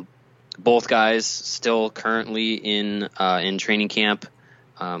 Both guys still currently in training camp.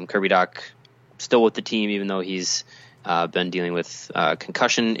 Kirby Dach still with the team, even though he's been dealing with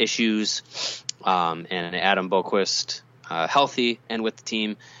concussion issues, and Adam Boqvist healthy and with the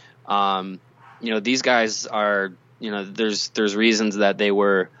team. These guys are, there's reasons that they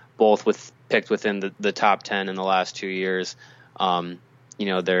were both picked within the top 10 in the last 2 years.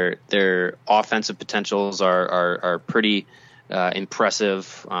 Their offensive potentials are pretty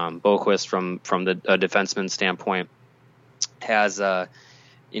impressive. Boqvist from a defenseman standpoint has an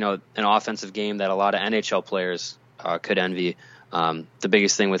offensive game that a lot of NHL players could envy. The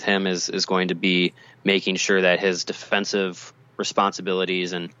biggest thing with him is going to be making sure that his defensive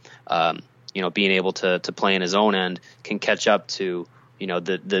responsibilities and being able to play in his own end can catch up to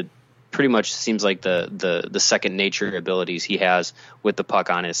the pretty much seems like the second nature abilities he has with the puck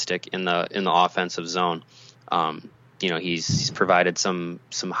on his stick in the offensive zone. He's provided some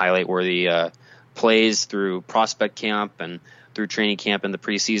highlight worthy plays through prospect camp and through training camp in the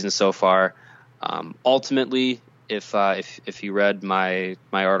preseason so far. Ultimately, if you read my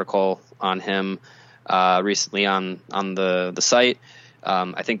article on him recently on the site,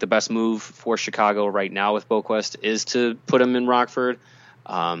 I think the best move for Chicago right now with Boqvist is to put him in Rockford.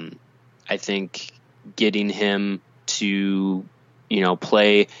 I think getting him to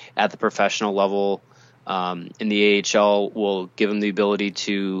play at the professional level in the AHL will give him the ability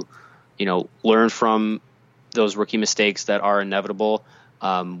to learn from those rookie mistakes that are inevitable,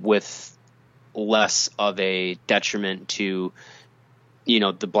 with less of a detriment to the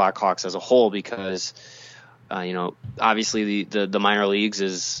Blackhawks as a whole, because obviously the minor leagues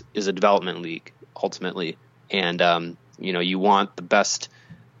is a development league ultimately, and you want the best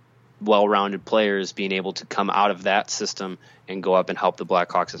well-rounded players being able to come out of that system and go up and help the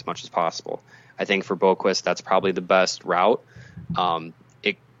Blackhawks as much as possible. I think for Boqvist, that's probably the best route.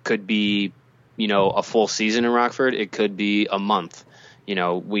 It could be a full season in Rockford. It could be a month.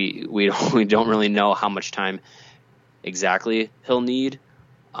 We don't really know how much time exactly he'll need,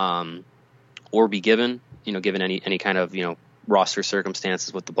 or be given, given any kind of, roster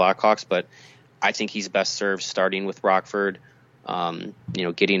circumstances with the Blackhawks. But I think he's best served starting with Rockford,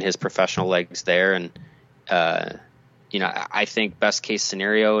 getting his professional legs there. And, I think best case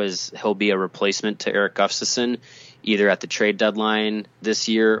scenario is he'll be a replacement to Erik Gustafsson, either at the trade deadline this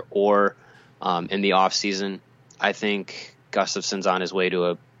year or in the off season. I think Gustafsson's on his way to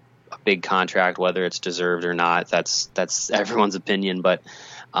a big contract, whether it's deserved or not. That's everyone's opinion, but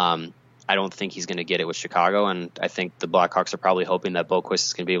I don't think he's going to get it with Chicago, and I think the Blackhawks are probably hoping that Boqvist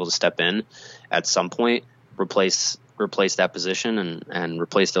is going to be able to step in at some point, replace that position and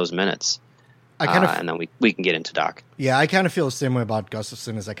replace those minutes. And then we can get into Doc. Yeah, I kind of feel the same way about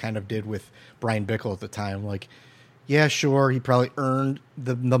Gustafsson as I kind of did with Brian Bickle at the time. Like, yeah, sure, he probably earned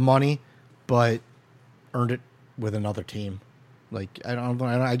the money, but earned it with another team. Like,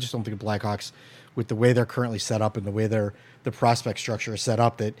 I just don't think the Blackhawks, with the way they're currently set up and the way the prospect structure is set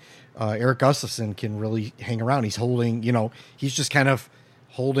up, that Erik Gustafsson can really hang around. He's holding, he's just kind of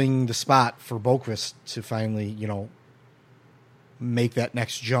holding the spot for Boqvist to finally, make that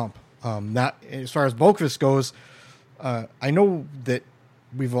next jump. Not as far as Boqvist goes, I know that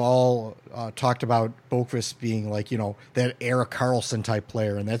we've all talked about Boqvist being like, that Erik Karlsson type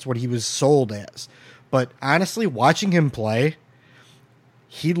player, and that's what he was sold as. But honestly, watching him play,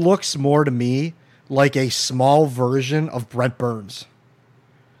 he looks more to me like a small version of Brent Burns.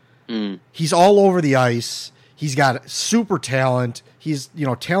 He's all over the ice. He's got super talent. He's,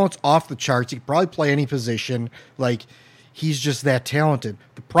 talent's off the charts. He could probably play any position. Like, he's just that talented.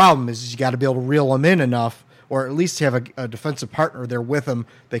 The problem is you got to be able to reel him in enough, or at least have a defensive partner there with him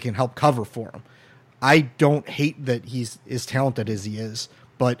that can help cover for him. I don't hate that he's as talented as he is,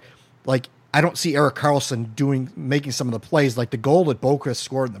 but like, I don't see Erik Karlsson making some of the plays like the goal that Boqvist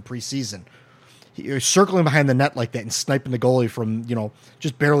scored in the preseason. He was circling behind the net like that and sniping the goalie from,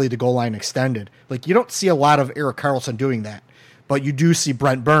 just barely the goal line extended. Like, you don't see a lot of Erik Karlsson doing that, but you do see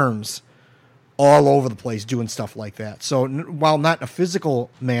Brent Burns all over the place doing stuff like that. So while not in a physical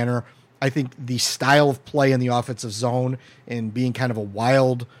manner, I think the style of play in the offensive zone and being kind of a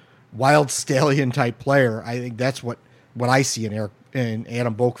wild stallion type player, I think that's what I see in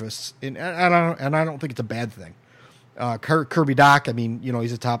Adam Boqvist, and I don't think it's a bad thing. Kirby Dach, I mean,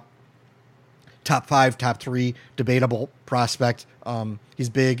 he's a top 5, top 3 debatable prospect. He's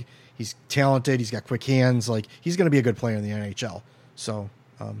big, he's talented, he's got quick hands. Like, he's going to be a good player in the NHL. So,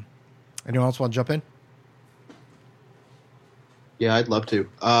 anyone else want to jump in? Yeah, I'd love to.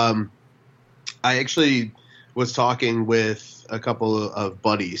 I actually was talking with a couple of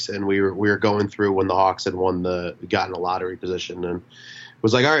buddies, and we were going through when the Hawks had gotten a lottery position, and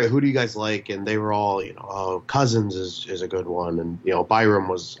was like, all right, who do you guys like? And they were all, Cousins is a good one. And, Byram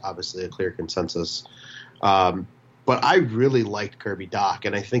was obviously a clear consensus. But I really liked Kirby Dach.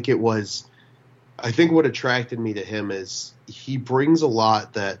 And I think what attracted me to him is he brings a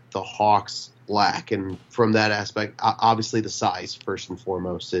lot that the Hawks lack. And from that aspect, obviously the size, first and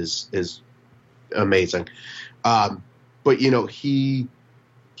foremost, is amazing. But, he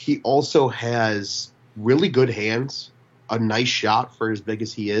also has really good hands, a nice shot for as big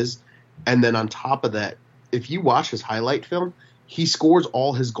as he is. And then on top of that, if you watch his highlight film, he scores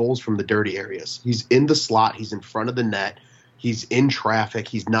all his goals from the dirty areas. He's in the slot. He's in front of the net. He's in traffic.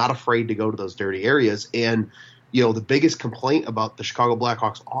 He's not afraid to go to those dirty areas. And, the biggest complaint about the Chicago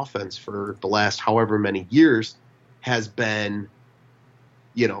Blackhawks offense for the last however many years has been,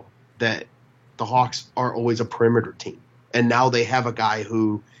 that the Hawks are always a perimeter team. And now they have a guy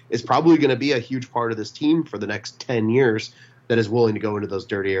who is probably going to be a huge part of this team for the next 10 years that is willing to go into those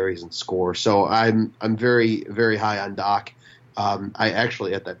dirty areas and score. So I'm very, very high on Dach. I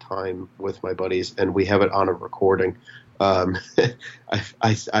actually, at that time with my buddies, and we have it on a recording, I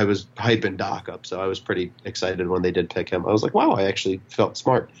was hyping Dach up, so I was pretty excited when they did pick him. I was like, wow, I actually felt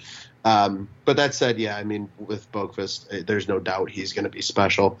smart. But that said, yeah, with Boqvist, there's no doubt he's going to be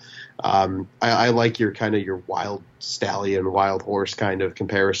special. I like your wild stallion, wild horse kind of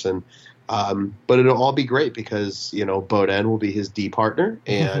comparison. But it'll all be great because, Beaudin will be his D partner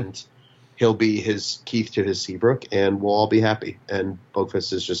and he'll be his Keith to his Seabrook, and we'll all be happy. And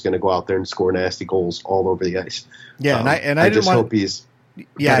Boqvist is just going to go out there and score nasty goals all over the ice. Yeah, I just hope he's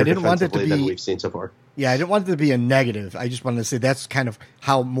I didn't want it to be than we've seen so far. Yeah, I didn't want it to be a negative. I just wanted to say that's kind of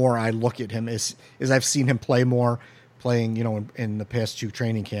how more I look at him is I've seen him play more, playing, in the past 2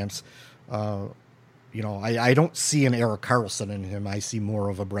 training camps. I don't see an Erik Karlsson in him. I see more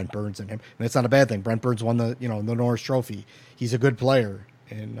of a Brent Burns in him, and it's not a bad thing. Brent Burns won the Norris Trophy. He's a good player,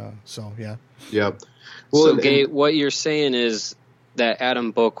 and so yeah. Yeah. Well, so, Gay, what you're saying is that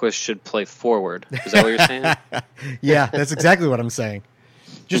Adam Boqvist should play forward. Is that what you're saying? Yeah, that's exactly what I'm saying.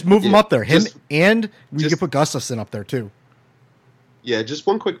 Just move him up there. And we can put Gustafsson up there too. Yeah, just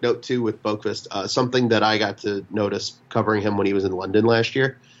one quick note too with Boqvist. Something that I got to notice covering him when he was in London last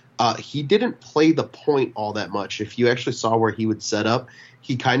year. He didn't play the point all that much. If you actually saw where he would set up,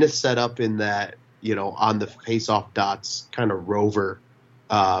 he kind of set up in that, on the face-off dots kind of rover,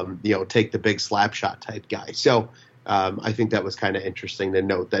 take the big slap shot type guy. So I think that was kind of interesting to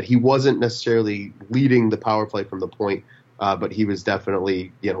note that he wasn't necessarily leading the power play from the point, but he was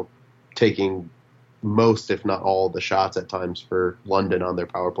definitely, taking most, if not all, the shots at times for London on their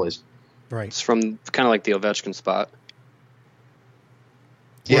power plays. Right. It's from kind of like the Ovechkin spot.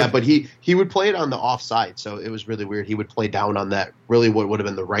 Yeah, but he would play it on the offside, so it was really weird. He would play down on that, really what would have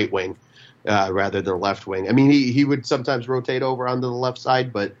been the right wing rather than the left wing. He would sometimes rotate over onto the left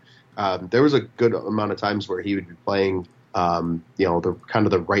side, but there was a good amount of times where he would be playing, the kind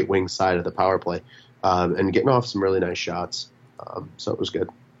of the right wing side of the power play and getting off some really nice shots. So it was good.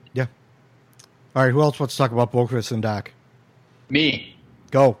 Yeah. All right, who else wants to talk about Boqvist and Dach? Me.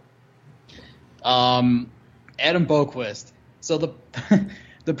 Go. Adam Boqvist. So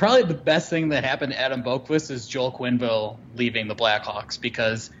the probably the best thing that happened to Adam Boqvist is Joel Quenneville leaving the Blackhawks,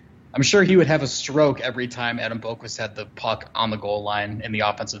 because I'm sure he would have a stroke every time Adam Boqvist had the puck on the goal line in the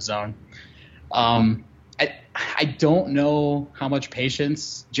offensive zone. I don't know how much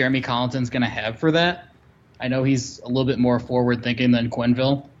patience Jeremy Colliton's going to have for that. I know he's a little bit more forward thinking than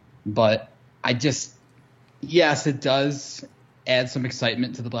Quenneville, but yes, it does add some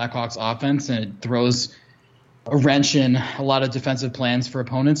excitement to the Blackhawks offense, and it throws a wrench in a lot of defensive plans for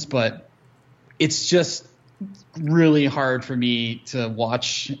opponents, but it's just really hard for me to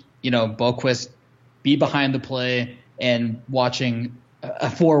watch, Boqvist be behind the play and watching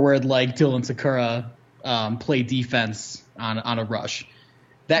a forward like Dylan Sakura play defense on a rush.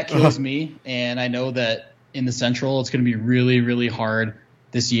 That kills me, and I know that in the Central it's going to be really, really hard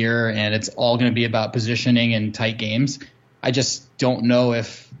this year, and it's all going to be about positioning and tight games. I just don't know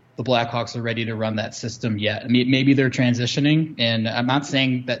if the Blackhawks are ready to run that system yet. Maybe they're transitioning, and I'm not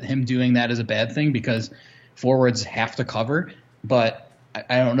saying that him doing that is a bad thing, because forwards have to cover, but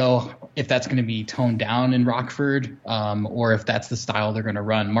I don't know if that's going to be toned down in Rockford or if that's the style they're going to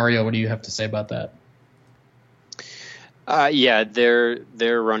run. Mario, what do you have to say about that? Yeah,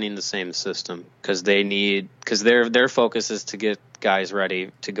 they're running the same system because their focus is to get guys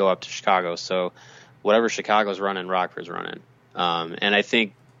ready to go up to Chicago. So whatever Chicago's running, Rockford's running. And I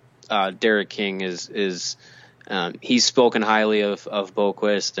think Derek King is he's spoken highly of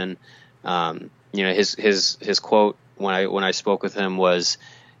Boqvist, and his quote when I spoke with him was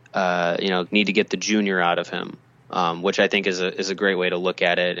need to get the junior out of him. which I think is a great way to look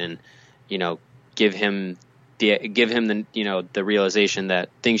at it, and give him the the realization that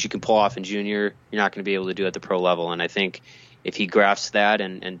things you can pull off in junior, you're not going to be able to do at the pro level. And I think if he grasps that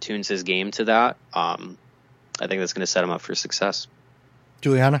and tunes his game to that, I think that's going to set him up for success.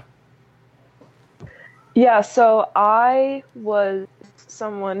 Juliana? Yeah, so I was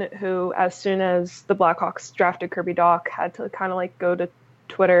someone who, as soon as the Blackhawks drafted Kirby Dach, had to kind of like go to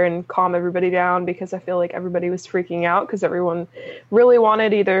Twitter and calm everybody down, because I feel like everybody was freaking out because everyone really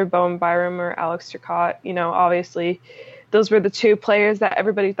wanted either Bowen Byram or Alex Turcotte. Obviously those were the two players that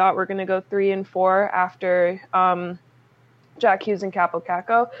everybody thought were going to go 3 and 4 after Jack Hughes and Kaapo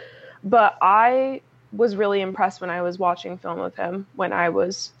Kakko. But I was really impressed when I was watching film of him, when I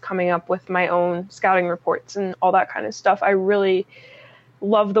was coming up with my own scouting reports and all that kind of stuff. I really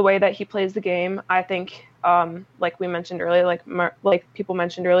love the way that he plays the game. I think, like we mentioned earlier, like people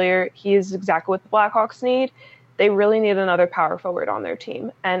mentioned earlier, he is exactly what the Blackhawks need. They really need another power forward on their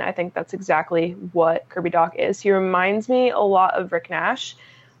team, and I think that's exactly what Kirby Dach is. He reminds me a lot of Rick Nash,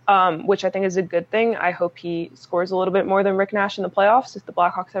 which I think is a good thing. I hope he scores a little bit more than Rick Nash in the playoffs if the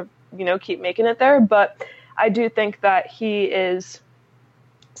Blackhawks have, keep making it there. But I do think that he is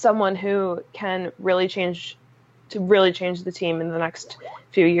someone who can really change the team in the next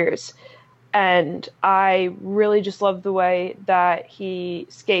few years. And I really just love the way that he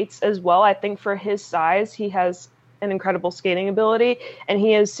skates as well. I think for his size, he has an incredible skating ability, and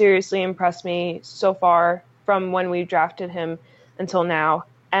he has seriously impressed me so far from when we drafted him until now.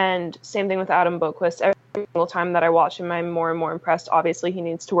 And same thing with Adam Boqvist. Every single time that I watch him, I'm more and more impressed. Obviously, he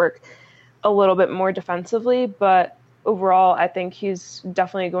needs to work a little bit more defensively, but overall, I think he's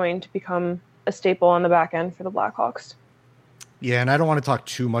definitely going to become a staple on the back end for the Blackhawks. Yeah, and I don't want to talk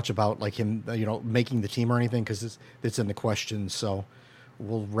too much about like him, making the team or anything, because it's in the questions. So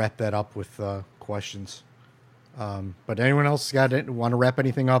we'll wrap that up with questions. But anyone else want to wrap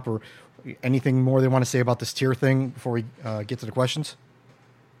anything up, or anything more they want to say about this tier thing before we get to the questions?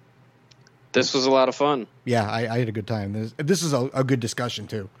 This was a lot of fun. Yeah, I had a good time. This is a good discussion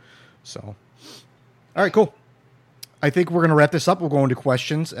too. So, all right, cool. I think we're going to wrap this up. We'll go into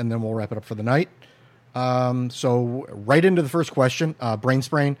questions, and then we'll wrap it up for the night. So right into the first question, Brain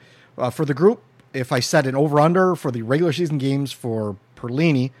Sprain. For the group, if I set an over-under for the regular season games for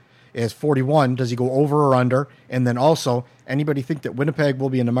Perlini is 41, does he go over or under? And then also, anybody think that Winnipeg will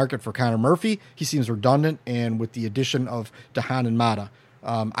be in the market for Connor Murphy? He seems redundant, and with the addition of DeHaan and Mata.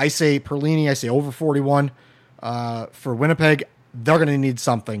 I say Perlini, I say over 41. For Winnipeg, they're going to need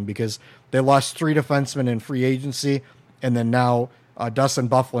something, because they lost 3 defensemen in free agency, and then now Dustin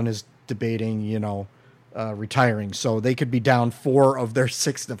Byfuglien is debating, retiring. So they could be down 4 of their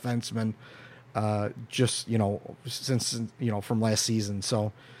 6 defensemen, since from last season.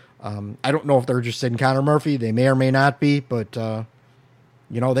 So I don't know if they're interested in Connor Murphy. They may or may not be, but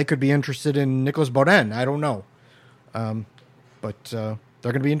they could be interested in Nicholas Beaudin. I don't know, but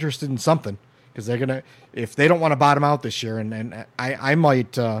they're going to be interested in something, because they're going to, if they don't want to bottom out this year, and I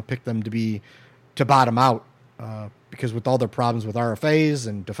might pick them to bottom out, because with all their problems with RFAs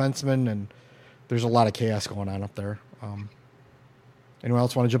and defensemen, and there's a lot of chaos going on up there. Anyone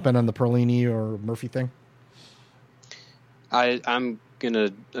else want to jump in on the Perlini or Murphy thing? I'm going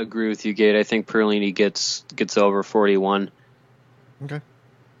to agree with you, Gate. I think Perlini gets over 41. Okay.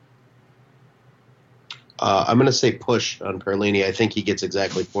 I'm going to say push on Perlini. I think he gets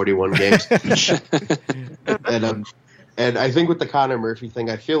exactly 41 games. And I think with the Connor Murphy thing,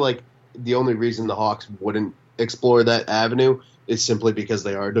 I feel like the only reason the Hawks wouldn't explore that avenue is simply because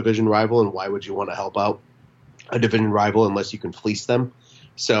they are a division rival, and why would you want to help out a division rival unless you can fleece them?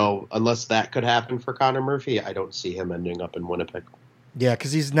 So unless that could happen for Connor Murphy, I don't see him ending up in Winnipeg. Yeah,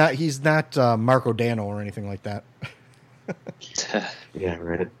 because he's not Marco Dano or anything like that. Yeah,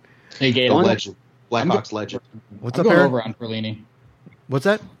 right. Hey, Gabe, legend. Blackhawks legend. What's I'm up, going Aaron? over on Perlini. What's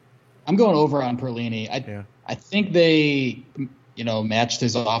that? I'm going over on Perlini. I think they, matched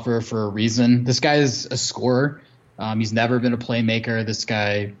his offer for a reason. This guy is a scorer. He's never been a playmaker. This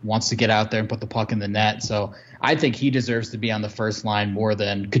guy wants to get out there and put the puck in the net. So I think he deserves to be on the first line more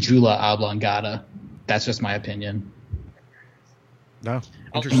than Kajula Oblongata. That's just my opinion. No,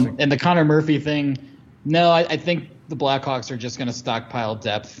 interesting. And the Connor Murphy thing, no, I think the Blackhawks are just going to stockpile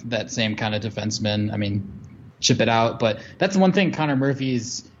depth, that same kind of defenseman. I mean, chip it out. But that's one thing Connor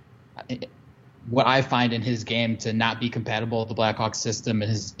Murphy's what I find in his game to not be compatible with the Blackhawks system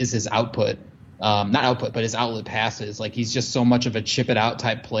is his output. Not output, but his outlet passes. Like, he's just so much of a chip it out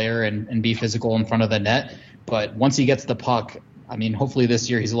type player and be physical in front of the net. But once he gets the puck, I mean, hopefully this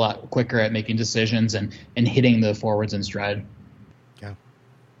year he's a lot quicker at making decisions and hitting the forwards in stride. Yeah.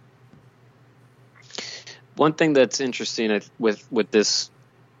 One thing that's interesting with this,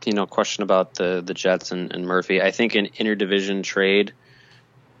 question about the Jets and Murphy, I think an interdivision trade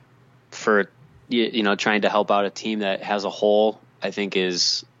for trying to help out a team that has a hole, I think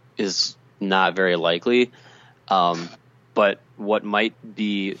is not very likely. But what might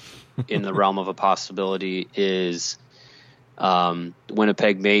be in the realm of a possibility is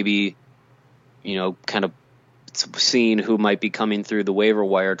Winnipeg maybe, kind of seeing who might be coming through the waiver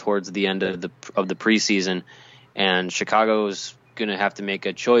wire towards the end of the preseason, and Chicago's going to have to make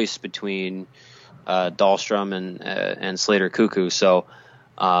a choice between Dahlstrom and Slater Cuckoo. So,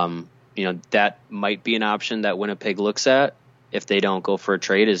 that might be an option that Winnipeg looks at if they don't go for a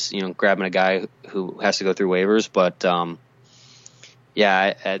trade, is grabbing a guy who has to go through waivers. But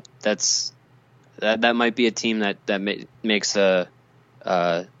that might be a team that makes a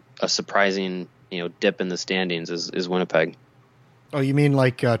surprising dip in the standings is Winnipeg. Oh, you mean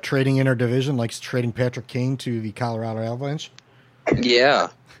like trading interdivision, like trading Patrick Kane to the Colorado Avalanche? Yeah.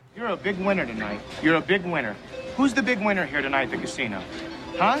 You're a big winner tonight. You're a big winner. Who's the big winner here tonight at the casino?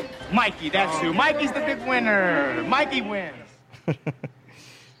 Huh? Mikey, that's who. Mikey's the big winner. Mikey wins.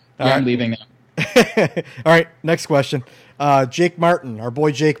 I'm leaving now. All right, next question. Jake Martin, our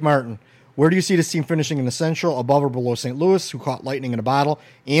boy Jake Martin. Where do you see this team finishing in the Central, above or below St. Louis, who caught lightning in a bottle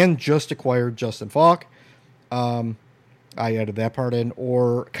and just acquired Justin Falk? I added that part in.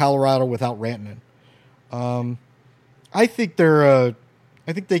 Or Colorado without Rantanen. I think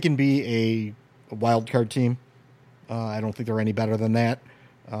they can be a wild card team. I don't think they're any better than that.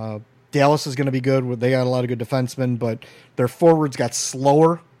 Dallas is going to be good. They got a lot of good defensemen, but their forwards got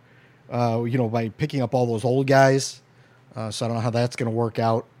slower, by picking up all those old guys. So I don't know how that's going to work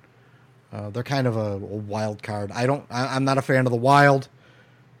out. They're kind of a wild card. I'm not a fan of the Wild.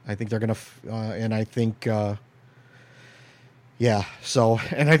 I think they're going to, and I think, So,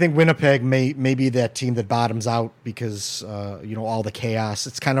 and I think Winnipeg may be that team that bottoms out because, all the chaos.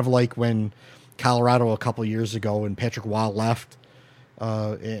 It's kind of like when Colorado a couple years ago and Patrick Waugh left,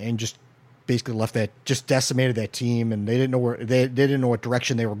 and just basically just decimated that team, and they didn't know what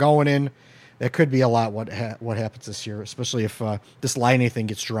direction they were going in. That could be a lot what happens this year, especially if this Laine thing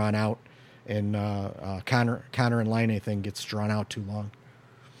gets drawn out, and Connor and Laine thing gets drawn out too long.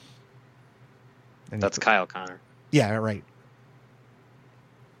 And that's Kyle Connor. Yeah, right.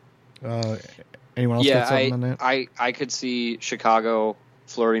 Anyone else got something on that? I could see Chicago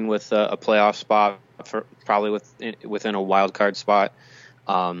flirting with a playoff spot, probably within a wild card spot.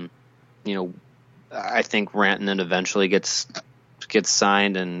 I think Rantanen eventually gets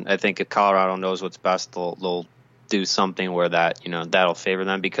signed, and I think if Colorado knows what's best, they'll do something where that'll favor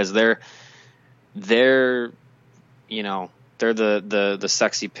them, because they're the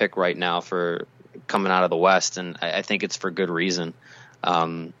sexy pick right now for coming out of the West, and I think it's for good reason.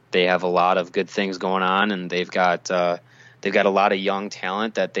 They have a lot of good things going on, and they've got a lot of young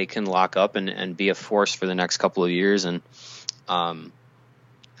talent that they can lock up and be a force for the next couple of years. And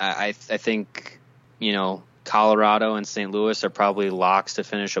I think Colorado and St. Louis are probably locks to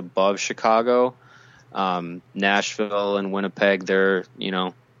finish above Chicago. Nashville and Winnipeg, they're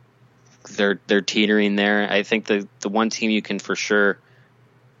teetering there. I think the one team you can for sure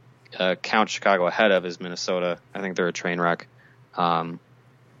count Chicago ahead of is Minnesota. I think they're a train wreck.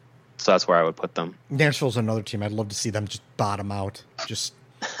 So that's where I would put them. Nashville's another team. I'd love to see them just bottom out. Just,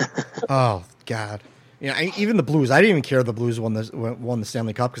 oh God. Even the Blues. I didn't even care the Blues won the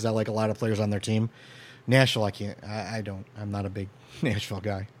Stanley Cup because I like a lot of players on their team. Nashville, I can't. I don't. I'm not a big Nashville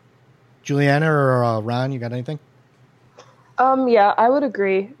guy. Juliana or Ron, you got anything? Yeah, I would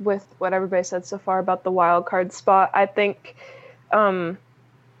agree with what everybody said so far about the wild card spot. I think, St.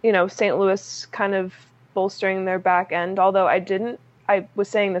 Louis kind of bolstering their back end, although I was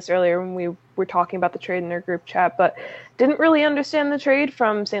saying this earlier when we were talking about the trade in our group chat, but didn't really understand the trade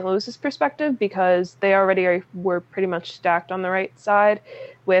from St. Louis's perspective because they already were pretty much stacked on the right side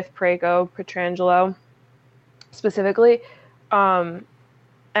with Parayko, Pietrangelo specifically.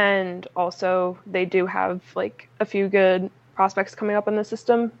 And also they do have like a few good prospects coming up in the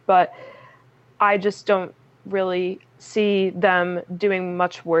system, but I just don't really see them doing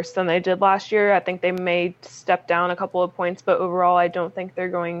much worse than they did last year. I think they may step down a couple of points, but overall I don't think they're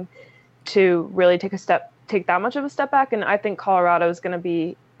going to really take that much of a step back. And I think Colorado is going to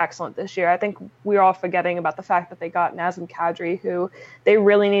be excellent this year. I think we're all forgetting about the fact that they got Nazem Kadri, who they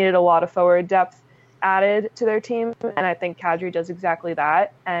really needed a lot of forward depth added to their team. And I think Kadri does exactly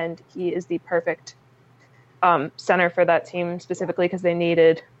that. And he is the perfect center for that team specifically because they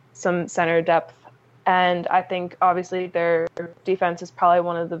needed some center depth. And I think obviously their defense is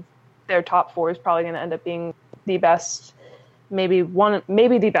probably their top four is probably going to end up being the best maybe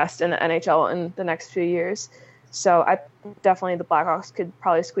the best in the NHL in the next few years. So I definitely the Blackhawks could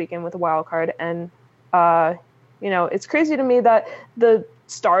probably squeak in with a wild card. And it's crazy to me that the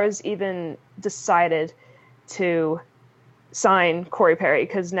Stars even decided to sign Corey Perry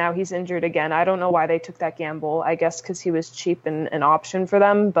because now he's injured again. I don't know why they took that gamble. I guess because he was cheap and an option for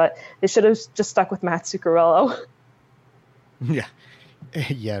them, but they should have just stuck with Matt Zuccarello.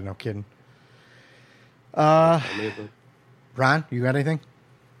 Yeah, no kidding. Ron, you got anything?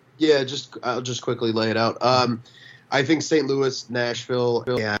 Yeah, I'll just quickly lay it out. I think St. Louis, Nashville,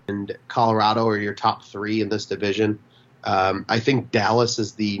 and Colorado are your top three in this division. I think Dallas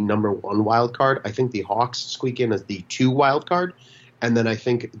is the number 1 wild card. I think the Hawks squeak in as the 2 wild card. And then I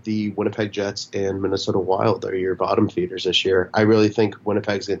think the Winnipeg Jets and Minnesota Wild are your bottom feeders this year. I really think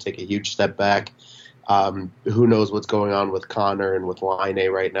Winnipeg's going to take a huge step back. Who knows what's going on with Connor and with Laine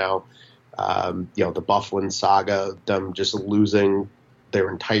right now. The Byfuglien saga, them just losing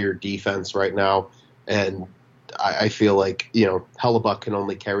their entire defense right now. And I feel like, Hellebuck can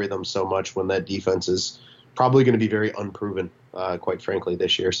only carry them so much when that defense is probably going to be very unproven, quite frankly,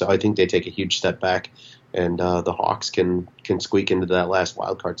 this year. So I think they take a huge step back, and the Hawks can squeak into that last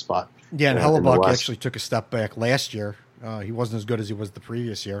wildcard spot. Yeah, and Hellebuck actually took a step back last year. He wasn't as good as he was the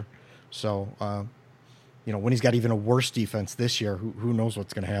previous year. So, when he's got even a worse defense this year, who knows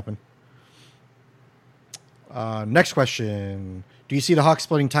what's going to happen. Next question. Do you see the Hawks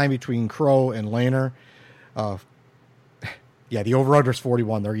splitting time between Crow and Lehner? Yeah, the over-under is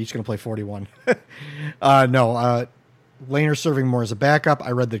 41. They're each going to play 41. No, Lehner serving more as a backup.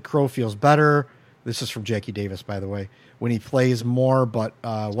 I read that Crow feels better. This is from Jackie Davis, by the way. When he plays more, but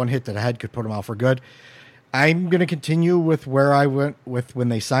one hit to the head could put him out for good. I'm going to continue with where I went with when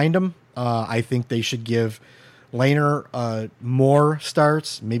they signed him. I think they should give Lehner more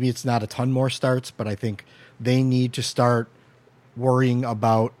starts. Maybe it's not a ton more starts, but I think they need to start worrying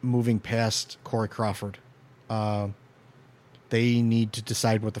about moving past Corey Crawford. They need to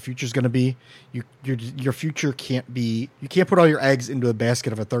decide what the future is going to be. Your future can't be. You can't put all your eggs into a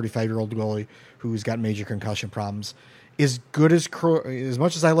basket of a 35-year-old goalie who's got major concussion problems. As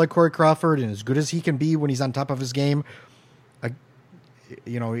much as I like Corey Crawford and as good as he can be when he's on top of his game,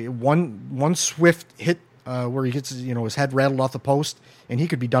 one swift hit where he gets his head rattled off the post and he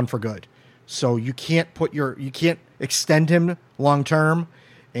could be done for good. So you can't extend him long term,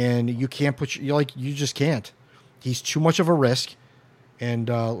 and you can't you just can't. He's too much of a risk, and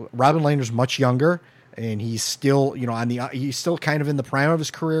Robin Lehner's much younger, and he's still he's still kind of in the prime of his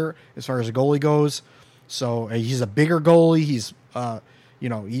career as far as a goalie goes. So he's a bigger goalie. He's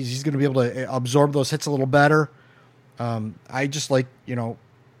he's going to be able to absorb those hits a little better. I just like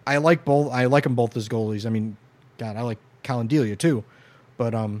I like both. I like them both as goalies. I mean, God, I like Colin Delia too,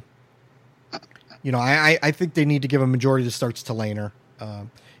 but I think they need to give a majority of the starts to Lehner.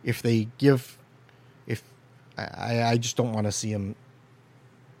 I just don't want to see him,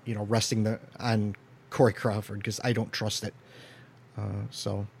 resting on Corey Crawford because I don't trust it.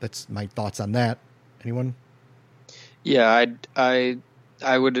 So that's my thoughts on that. Anyone? Yeah, I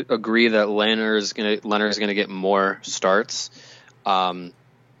would agree that Lehner is gonna get more starts. I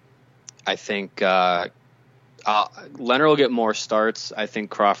think Lehner will get more starts. I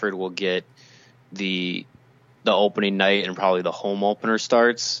think Crawford will get the opening night and probably the home opener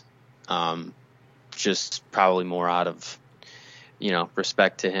starts. Just probably more out of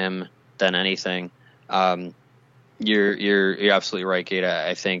respect to him than anything. You're absolutely right, Gate.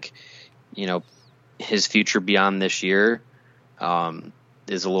 I think his future beyond this year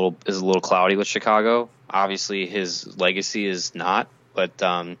is a little cloudy with Chicago. Obviously, his legacy is not, but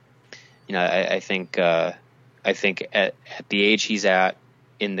I think at the age he's at,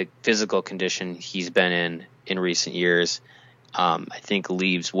 in the physical condition he's been in recent years, I think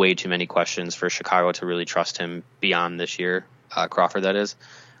leaves way too many questions for Chicago to really trust him beyond this year. Crawford, that is.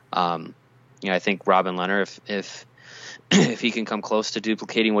 I think Robin Lehner, if he can come close to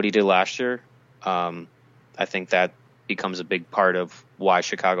duplicating what he did last year, I think that becomes a big part of why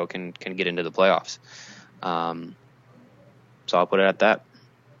Chicago can get into the playoffs. So I'll put it at that.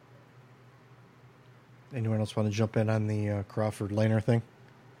 Anyone else want to jump in on the Crawford Lehner thing?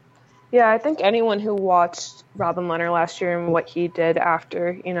 Yeah, I think anyone who watched Robin Lehner last year and what he did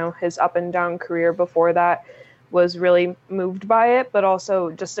after, his up and down career before that was really moved by it, but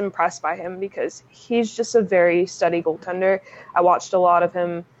also just impressed by him because he's just a very steady goaltender. I watched a lot of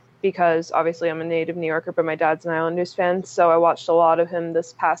him because obviously I'm a native New Yorker, but my dad's an Islanders fan. So I watched a lot of him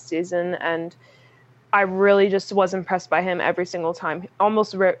this past season, and I really just was impressed by him every single time.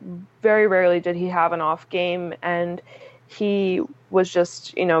 Very rarely did he have an off game, and he was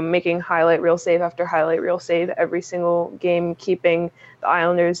just, making highlight reel save after highlight reel save every single game, keeping the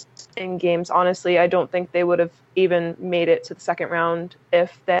Islanders in games. Honestly, I don't think they would have even made it to the second round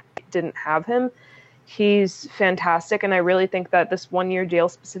if they didn't have him. He's fantastic, and I really think that this 1-year deal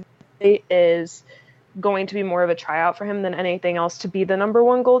specifically is going to be more of a tryout for him than anything else to be the number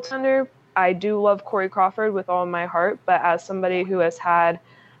one goaltender. I do love Corey Crawford with all my heart, but as somebody who has had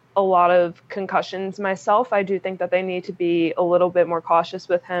a lot of concussions myself, I do think that they need to be a little bit more cautious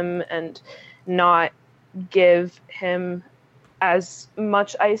with him and not give him as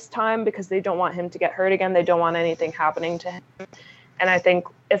much ice time because they don't want him to get hurt again. They don't want anything happening to him. And I think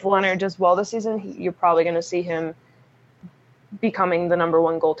if Leonard does well this season, you're probably going to see him becoming the number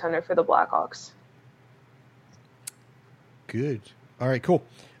one goaltender for the Blackhawks. Good. All right, cool.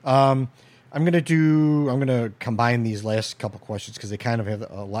 I'm going to combine these last couple questions because they kind of have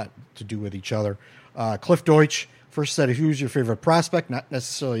a lot to do with each other. Cliff Deutsch first said, who's your favorite prospect? Not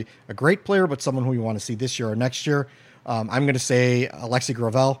necessarily a great player, but someone who you want to see this year or next year. I'm going to say Alexei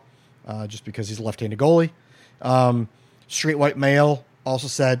Gravel, just because he's a left-handed goalie. Straight White Male also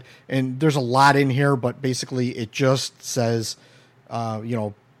said, and there's a lot in here, but basically it just says,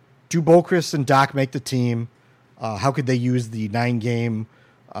 do Boqvist and Doc make the team? How could they use the 9-game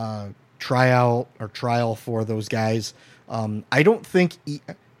trial for those guys? I don't think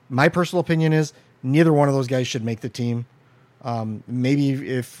my personal opinion is neither one of those guys should make the team. Maybe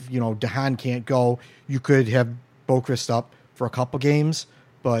if DeHaan can't go, you could have Boqvist up for a couple games,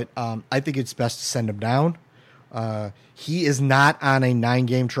 but I think it's best to send him down. He is not on a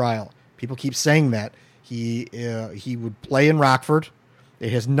 9-game trial. People keep saying that he would play in Rockford.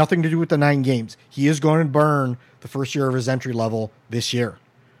 It has nothing to do with the 9 games. He is going to burn the first year of his entry level this year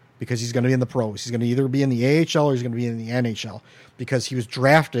because he's going to be in the pros. He's going to either be in the AHL or he's going to be in the NHL because he was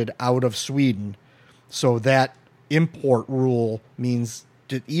drafted out of Sweden. So that import rule means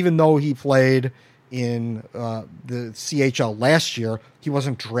that even though he played in the CHL last year, he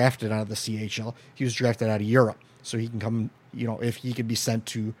wasn't drafted out of the CHL. He was drafted out of Europe. So he can come, if he could be sent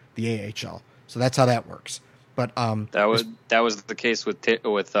to the AHL. So that's how that works. But that was the case with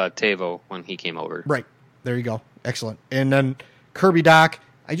Tavo when he came over. Right. There you go. Excellent. And then Kirby Dach,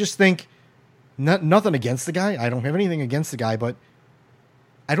 I just think nothing against the guy. I don't have anything against the guy, but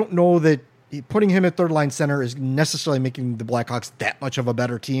I don't know that putting him at third line center is necessarily making the Blackhawks that much of a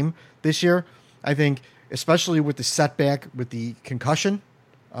better team this year. I think, especially with the setback with the concussion,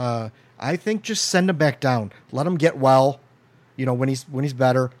 I think just send him back down. Let him get well. When he's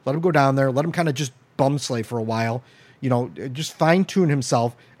better, let him go down there. Let him kind of just bum slay for a while. Just fine tune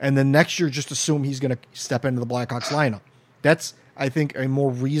himself, and then next year just assume he's going to step into the Blackhawks lineup. That's, I think, a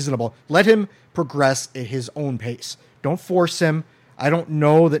more reasonable. Let him progress at his own pace. Don't force him. I don't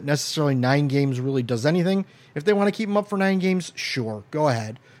know that necessarily 9 games really does anything. If they want to keep him up for 9 games, sure, go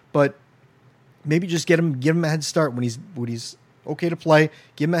ahead. But maybe just give him a head start when he's okay to play.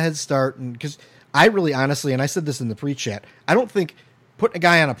 Give him a head start, and because I really honestly, and I said this in the pre-chat, I don't think putting a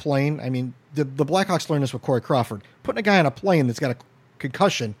guy on a plane. I mean, the Blackhawks learned this with Corey Crawford. Putting a guy on a plane that's got a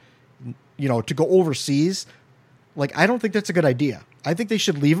concussion, to go overseas, I don't think that's a good idea. I think they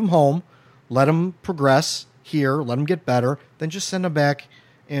should leave him home, let him progress here, let him get better, then just send him back.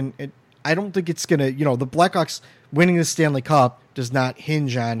 And I don't think it's gonna, the Blackhawks winning the Stanley Cup does not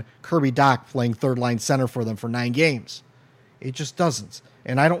hinge on Kirby Dach playing third line center for them for 9 games. It just doesn't.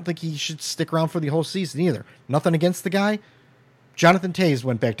 And I don't think he should stick around for the whole season either. Nothing against the guy. Jonathan Toews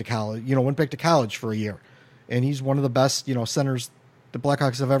went back to college for a year, and he's one of the best, centers the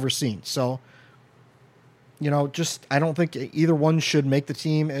Blackhawks have ever seen. So, I don't think either one should make the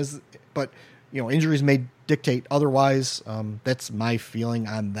team but injuries may dictate otherwise. That's my feeling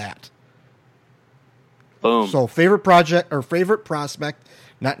on that. Boom. So favorite prospect,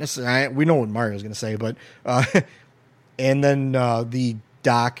 not necessarily, we know what Mario's going to say, but, and then, the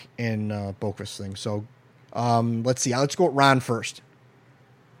Dach and, Boqvist thing. So, let's see. Let's go with Ron first.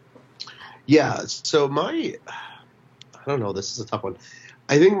 Yeah. So I don't know. This is a tough one.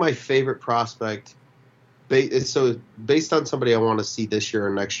 I think my favorite prospect, based on somebody I want to see this year or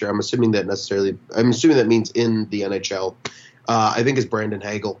next year, I'm assuming that means in the NHL. I think is Brandon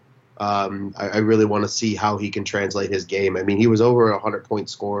Hagel. I really want to see how he can translate his game. I mean, he was over a 100-point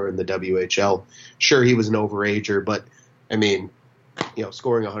scorer in the WHL. Sure, he was an overager, but I mean,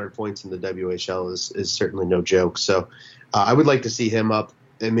 scoring 100 points in the WHL is certainly no joke. So I would like to see him up,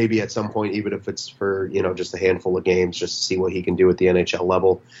 and maybe at some point, even if it's for just a handful of games, just to see what he can do at the NHL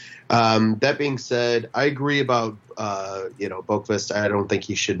level. That being said, I agree about Boqvist. I don't think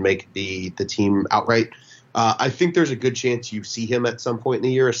he should make the team outright. I think there's a good chance you see him at some point in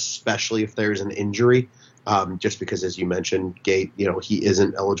the year, especially if there's an injury. just because, as you mentioned, Gate, he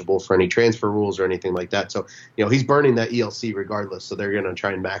isn't eligible for any transfer rules or anything like that. So, he's burning that ELC regardless. So they're going to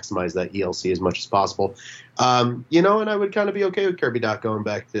try and maximize that ELC as much as possible. And I would kind of be okay with Kirby Dach going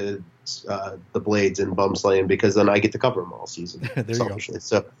back to the Blades and bum slaying, because then I get to cover him all season. There you go.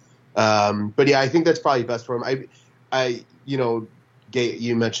 So, but yeah, I think that's probably best for him. Gate,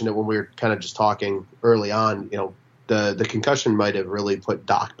 you mentioned it when we were kind of just talking early on. The concussion might have really put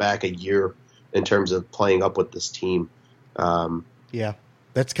Dach back a year in terms of playing up with this team. Yeah,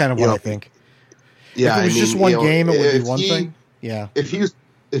 that's kind of what I think. Yeah, if it was just one game, it would be one thing. Yeah. If he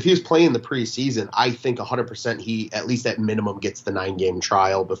was playing the preseason, I think 100% he at least at minimum gets the 9-game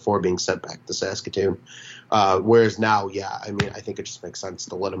trial before being sent back to Saskatoon. Whereas now, I think it just makes sense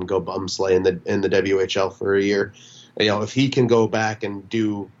to let him go bum slay in the WHL for a year. If he can go back and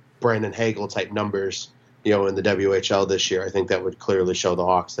do Brandon Hagel type numbers, in the WHL this year, I think that would clearly show the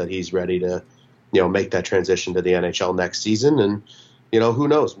Hawks that he's ready to, make that transition to the NHL next season. And, who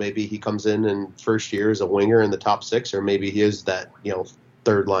knows, maybe he comes in and first year as a winger in the top 6, or maybe he is that,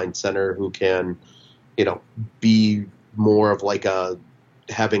 third line center who can, be more of like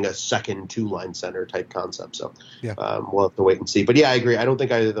having a second 2-line center type concept. So we'll have to wait and see. But I agree. I don't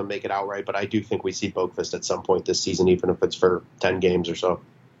think either of them make it outright, but I do think we see Boqvist at some point this season, even if it's for 10 games or so.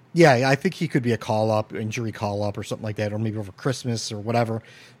 Yeah, I think he could be a injury call-up or something like that, or maybe over Christmas or whatever.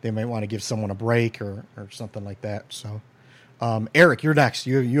 They might want to give someone a break or something like that. So, Eric, you're next.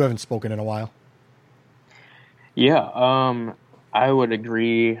 You haven't spoken in a while. Yeah, I would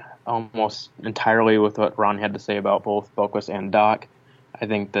agree almost entirely with what Ron had to say about both Boqvist and Dach. I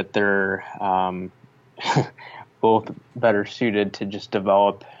think that they're both better suited to just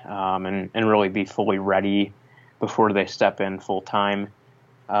develop and really be fully ready before they step in full-time.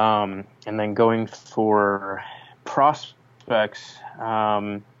 And then going for prospects,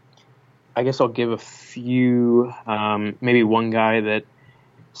 I guess I'll give a few. Maybe one guy that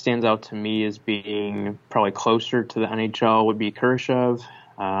stands out to me as being probably closer to the NHL would be Kurashev.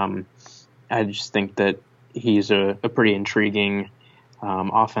 I just think that he's a pretty intriguing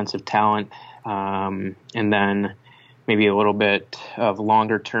offensive talent. And then maybe a little bit of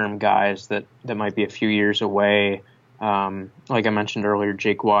longer-term guys that might be a few years away. Like I mentioned earlier,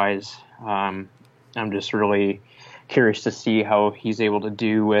 Jake Wise. I'm just really curious to see how he's able to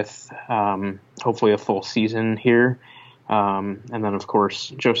do with hopefully a full season here. And then, of course,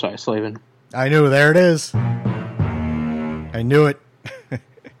 Josiah Slavin. I knew. There it is. I knew it.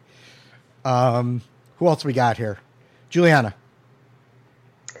 Who else we got here? Juliana.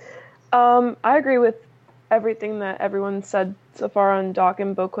 I agree with everything that everyone said so far on Dach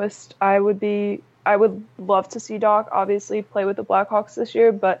and Boqvist. I would love to see Dach obviously play with the Blackhawks this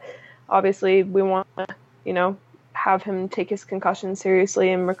year, but obviously we want to, have him take his concussion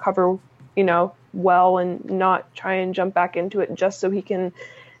seriously and recover, well, and not try and jump back into it just so he can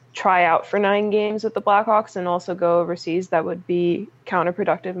try out for 9 games with the Blackhawks and also go overseas. That would be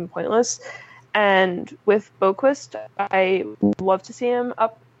counterproductive and pointless. And with Boqvist, I would love to see him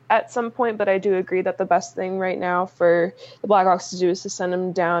up at some point, but I do agree that the best thing right now for the Blackhawks to do is to send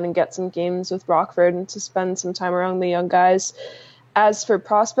him down and get some games with Rockford and to spend some time around the young guys. As for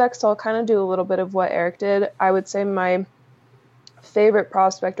prospects, I'll kind of do a little bit of what Eric did. I would say my favorite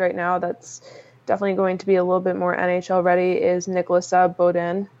prospect right now that's definitely going to be a little bit more NHL ready is Nicolas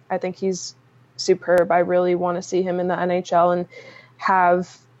Beaudin. I think he's superb. I really want to see him in the NHL and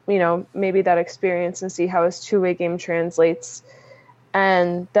have, maybe that experience and see how his two-way game translates.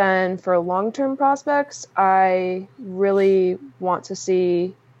 And then for long-term prospects, I really want to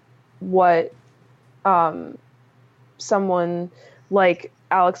see what someone like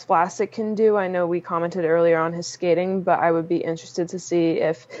Alex Vlasic can do. I know we commented earlier on his skating, but I would be interested to see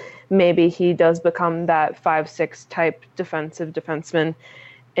if maybe he does become that 5'6" type defensive defenseman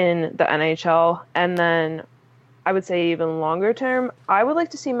in the NHL. And then I would say even longer term, I would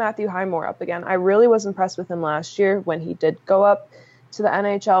like to see Matthew Highmore up again. I really was impressed with him last year when he did go up to the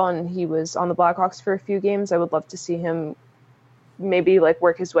NHL and he was on the Blackhawks for a few games. I would love to see him maybe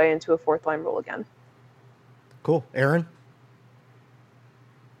work his way into a 4th line role again. Cool. Aaron?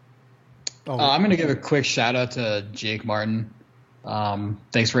 I'm going to give a quick shout out to Jake Martin.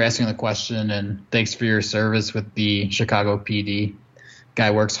 Thanks for asking the question and thanks for your service with the Chicago PD.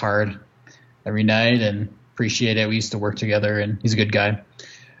 Guy works hard every night and appreciate it. We used to work together and he's a good guy.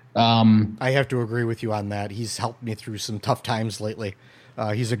 I have to agree with you on that. He's helped me through some tough times lately.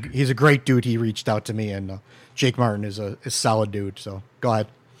 He's a great dude. He reached out to me, and Jake Martin is a solid dude. So go ahead.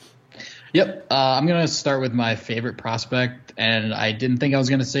 Yep. I'm going to start with my favorite prospect, and I didn't think I was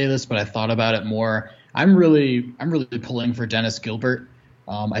going to say this, but I thought about it more. I'm really pulling for Dennis Gilbert.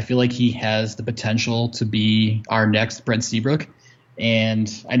 I feel like he has the potential to be our next Brent Seabrook. And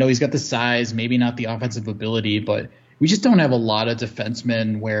I know he's got the size, maybe not the offensive ability, but we just don't have a lot of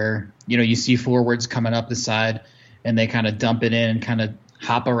defensemen where, you see forwards coming up the side and they kind of dump it in and kind of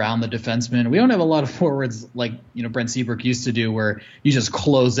hop around the defenseman. We don't have a lot of forwards like, Brent Seabrook used to do, where you just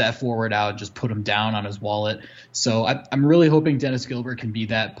close that forward out, just put him down on his wallet. So I'm really hoping Dennis Gilbert can be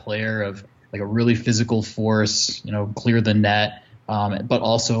that player of like a really physical force, clear the net, but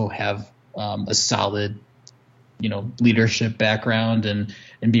also have a solid, leadership background and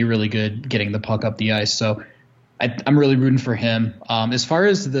be really good getting the puck up the ice. So I'm really rooting for him. As far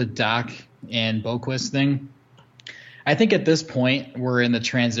as the Doc and Boqvist thing, I think at this point we're in the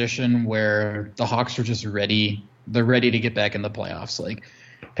transition where the Hawks are just ready. They're ready to get back in the playoffs. Like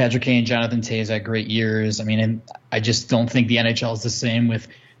Patrick Kane, Jonathan Toews had great years. I mean, and I just don't think the NHL is the same with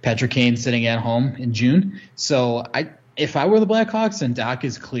Patrick Kane sitting at home in June. So if I were the Blackhawks and Doc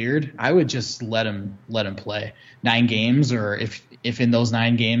is cleared, I would just let him play 9 games, or if in those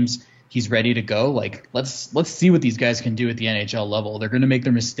 9 games he's ready to go, like let's see what these guys can do at the NHL level. They're going to make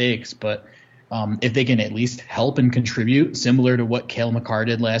their mistakes, but if they can at least help and contribute, similar to what Cale Makar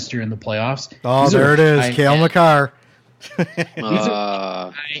did last year in the playoffs. Oh, there it is, Cale Makar. These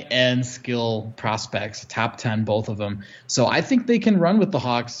are high-end skill prospects, top 10, both of them. So I think they can run with the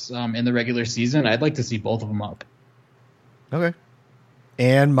Hawks in the regular season. I'd like to see both of them up. Okay.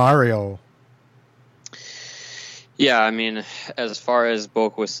 And Mario. Yeah, I mean, as far as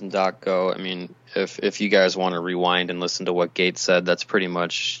Boqvist and Doc go, I mean, if you guys want to rewind and listen to what Gates said, that's pretty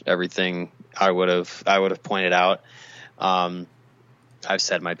much everything I would have pointed out. I've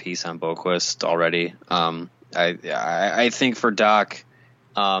said my piece on Boqvist already. I think for Doc,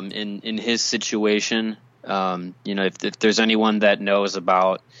 in his situation, if there's anyone that knows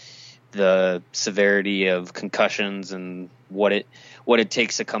about the severity of concussions and what it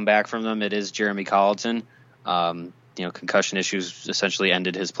takes to come back from them, it is Jeremy Colleton. Concussion issues essentially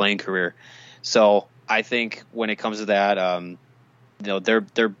ended his playing career. So I think when it comes to that,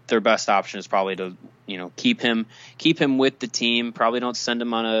 their best option is probably to keep him with the team. Probably don't send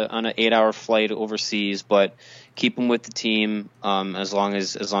him on an 8-hour flight overseas, but keep him with the team as long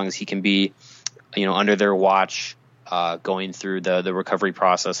as he can be under their watch, going through the recovery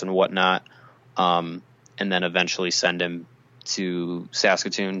process and whatnot, and then eventually send him to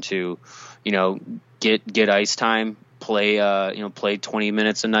Saskatoon to get ice time, play 20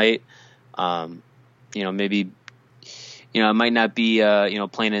 minutes a night. Maybe it might not be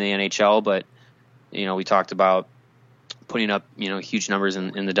playing in the NHL, but we talked about putting up huge numbers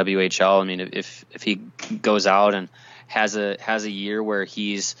in the WHL. I mean, if he goes out and has a year where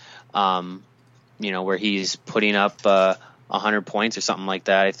he's putting up 100 points or something like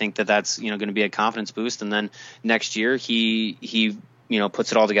that, I think that's going to be a confidence boost. And then next year he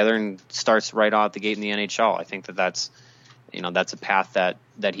puts it all together and starts right out the gate in the NHL. I think that's a path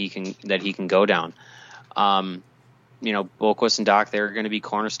that he can go down. Boqvist and Doc, they're going to be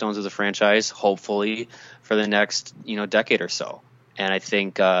cornerstones of the franchise, hopefully for the next decade or so. And I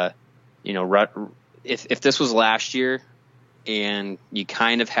think if this was last year and you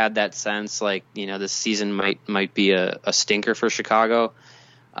kind of had that sense like this season might be a stinker for Chicago,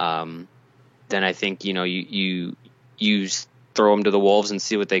 then I think you throw them to the Wolves and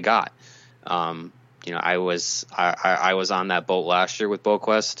see what they got. I was on that boat last year with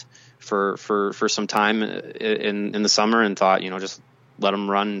Boqvist for some time in the summer and thought just let him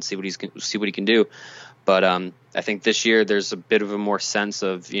run and see what he can do. But I think this year there's a bit of a more sense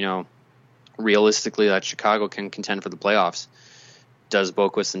of realistically that Chicago can contend for the playoffs. Does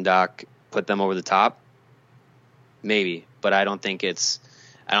Boqvist and Doc put them over the top? Maybe, but I don't think it's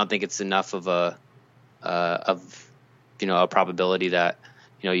enough of a probability that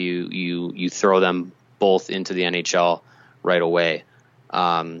you throw them both into the NHL right away.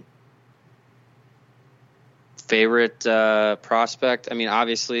 Favorite prospect? I mean,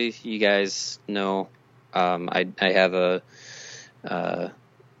 obviously, you guys know I have a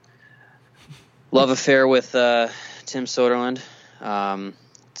love affair with Tim Soderlund.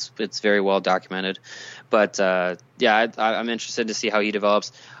 It's very well documented, but I'm interested to see how he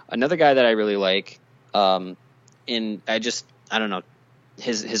develops. Another guy that I really like, I don't know,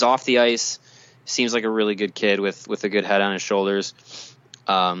 his off the ice seems like a really good kid with a good head on his shoulders.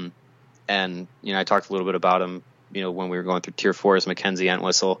 And I talked a little bit about him, when we were going through Tier 4 as Mackenzie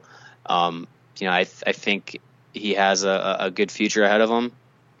Entwistle. I think he has a good future ahead of him,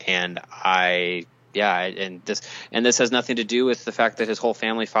 and this has nothing to do with the fact that his whole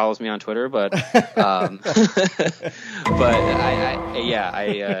family follows me on Twitter, but I'm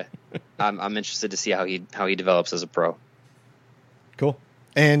Cool.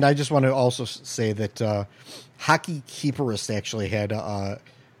 And I just want to also say that Hockey Keeperist actually had a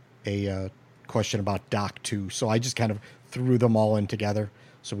question about Doc too. So I just kind of threw them all in together.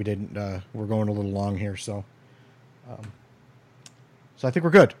 So we didn't. We're going a little long here. So I think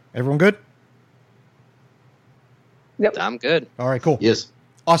we're good. Everyone good? Yep. I'm good. All right, cool. Yes.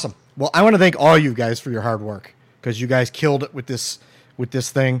 Awesome. Well, I want to thank all you guys for your hard work because you guys killed it with this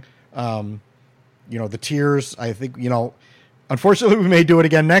thing. The tiers. I think unfortunately, we may do it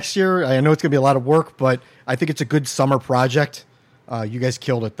again next year. I know it's going to be a lot of work, but I think it's a good summer project. You guys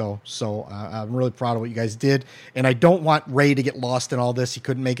killed it, though, so I'm really proud of what you guys did. And I don't want Ray to get lost in all this. He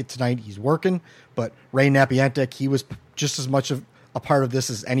couldn't make it tonight. He's working, but Ray Napientek, he was just as much of a part of this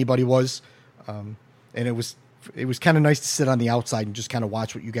as anybody was. And it was kind of nice to sit on the outside and just kind of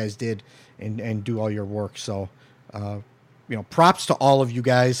watch what you guys did and do all your work. So, props to all of you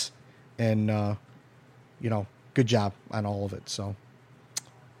guys, and good job on all of it.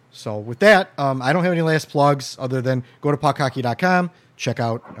 So with that, I don't have any last plugs other than go to puckhockey.com, check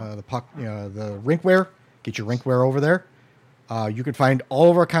out the Rinkware, get your Rinkware over there. You can find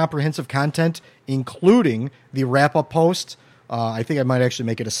all of our comprehensive content, including the wrap-up post. I think I might actually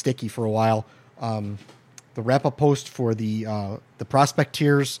make it a sticky for a while. The wrap-up post for the prospect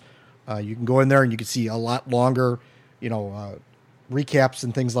tiers, you can go in there and you can see a lot longer, recaps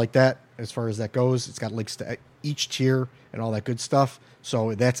and things like that as far as that goes. It's got links to each tier and all that good stuff.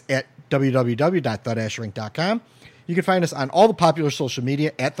 So that's at www.thedashrink.com. You can find us on all the popular social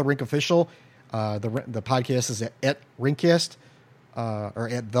media at The Rink Official. The podcast is at Rinkcast, or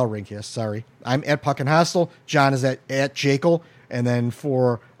at The Rinkcast, sorry. I'm at Puck and Hostel. John is at Jekyll. And then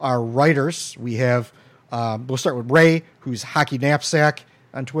for our writers, we have, we'll start with Ray, who's Hockey Knapsack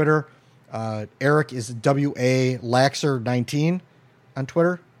on Twitter. Eric is WA Laxer19 on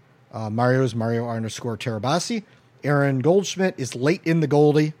Twitter. Mario is Mario_Terabasi. Aaron Goldschmidt is Late in the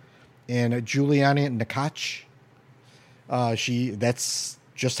Goldie, and Juliana Nakach. That's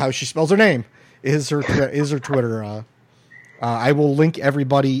just how she spells her name. Is her Twitter. I will link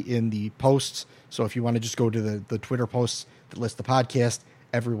everybody in the posts. So if you want to just go to the Twitter posts that list the podcast,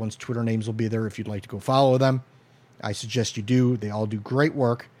 everyone's Twitter names will be there if you'd like to go follow them. I suggest you do. They all do great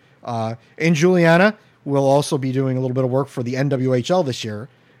work. And Juliana will also be doing a little bit of work for the NWHL this year.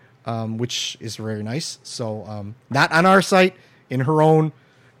 Which is very nice. So, not on our site, in her own,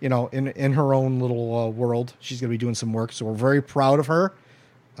 in her own little world, she's going to be doing some work. So we're very proud of her,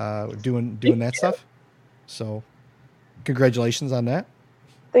 doing that stuff. So, congratulations on that.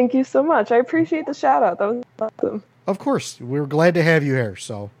 Thank you so much. I appreciate the shout out. That was awesome. Of course, we're glad to have you here.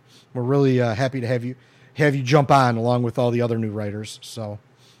 So, we're really happy to have you jump on along with all the other new writers. So,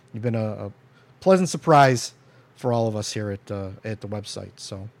 you've been a pleasant surprise for all of us here at the website.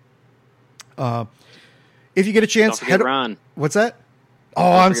 So. If you get a chance, Ron. What's that?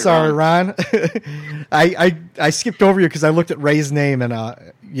 Oh, I'm sorry, Ron. I skipped over you because I looked at Ray's name and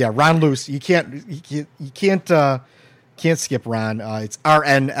Ron Luce. You can't skip Ron. It's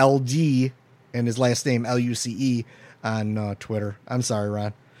RNLD and his last name LUCE on Twitter. I'm sorry,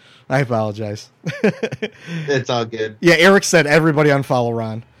 Ron. I apologize. It's all good. Yeah, Eric said everybody unfollow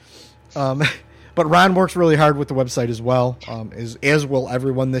Ron. But Ron works really hard with the website as well, as will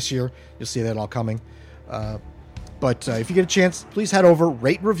everyone this year. You'll see that all coming. But if you get a chance, please head over,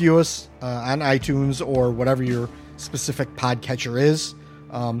 rate and review us on iTunes or whatever your specific podcatcher is.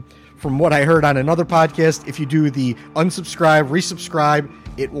 From what I heard on another podcast, if you do the unsubscribe, resubscribe,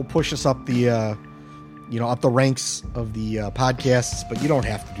 it will push us up the up the ranks of the podcasts. But you don't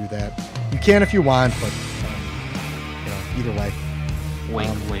have to do that. You can if you want, but either way.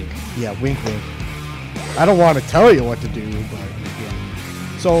 Wink, wink. Yeah, wink, wink. I don't want to tell you what to do, but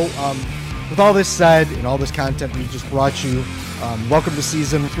yeah. So, with all this said and all this content we just brought you, welcome to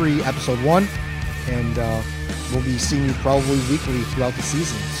Season 3, Episode 1, and we'll be seeing you probably weekly throughout the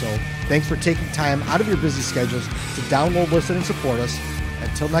season. So, thanks for taking time out of your busy schedules to download, listen, and support us.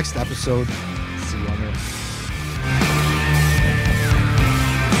 Until next episode,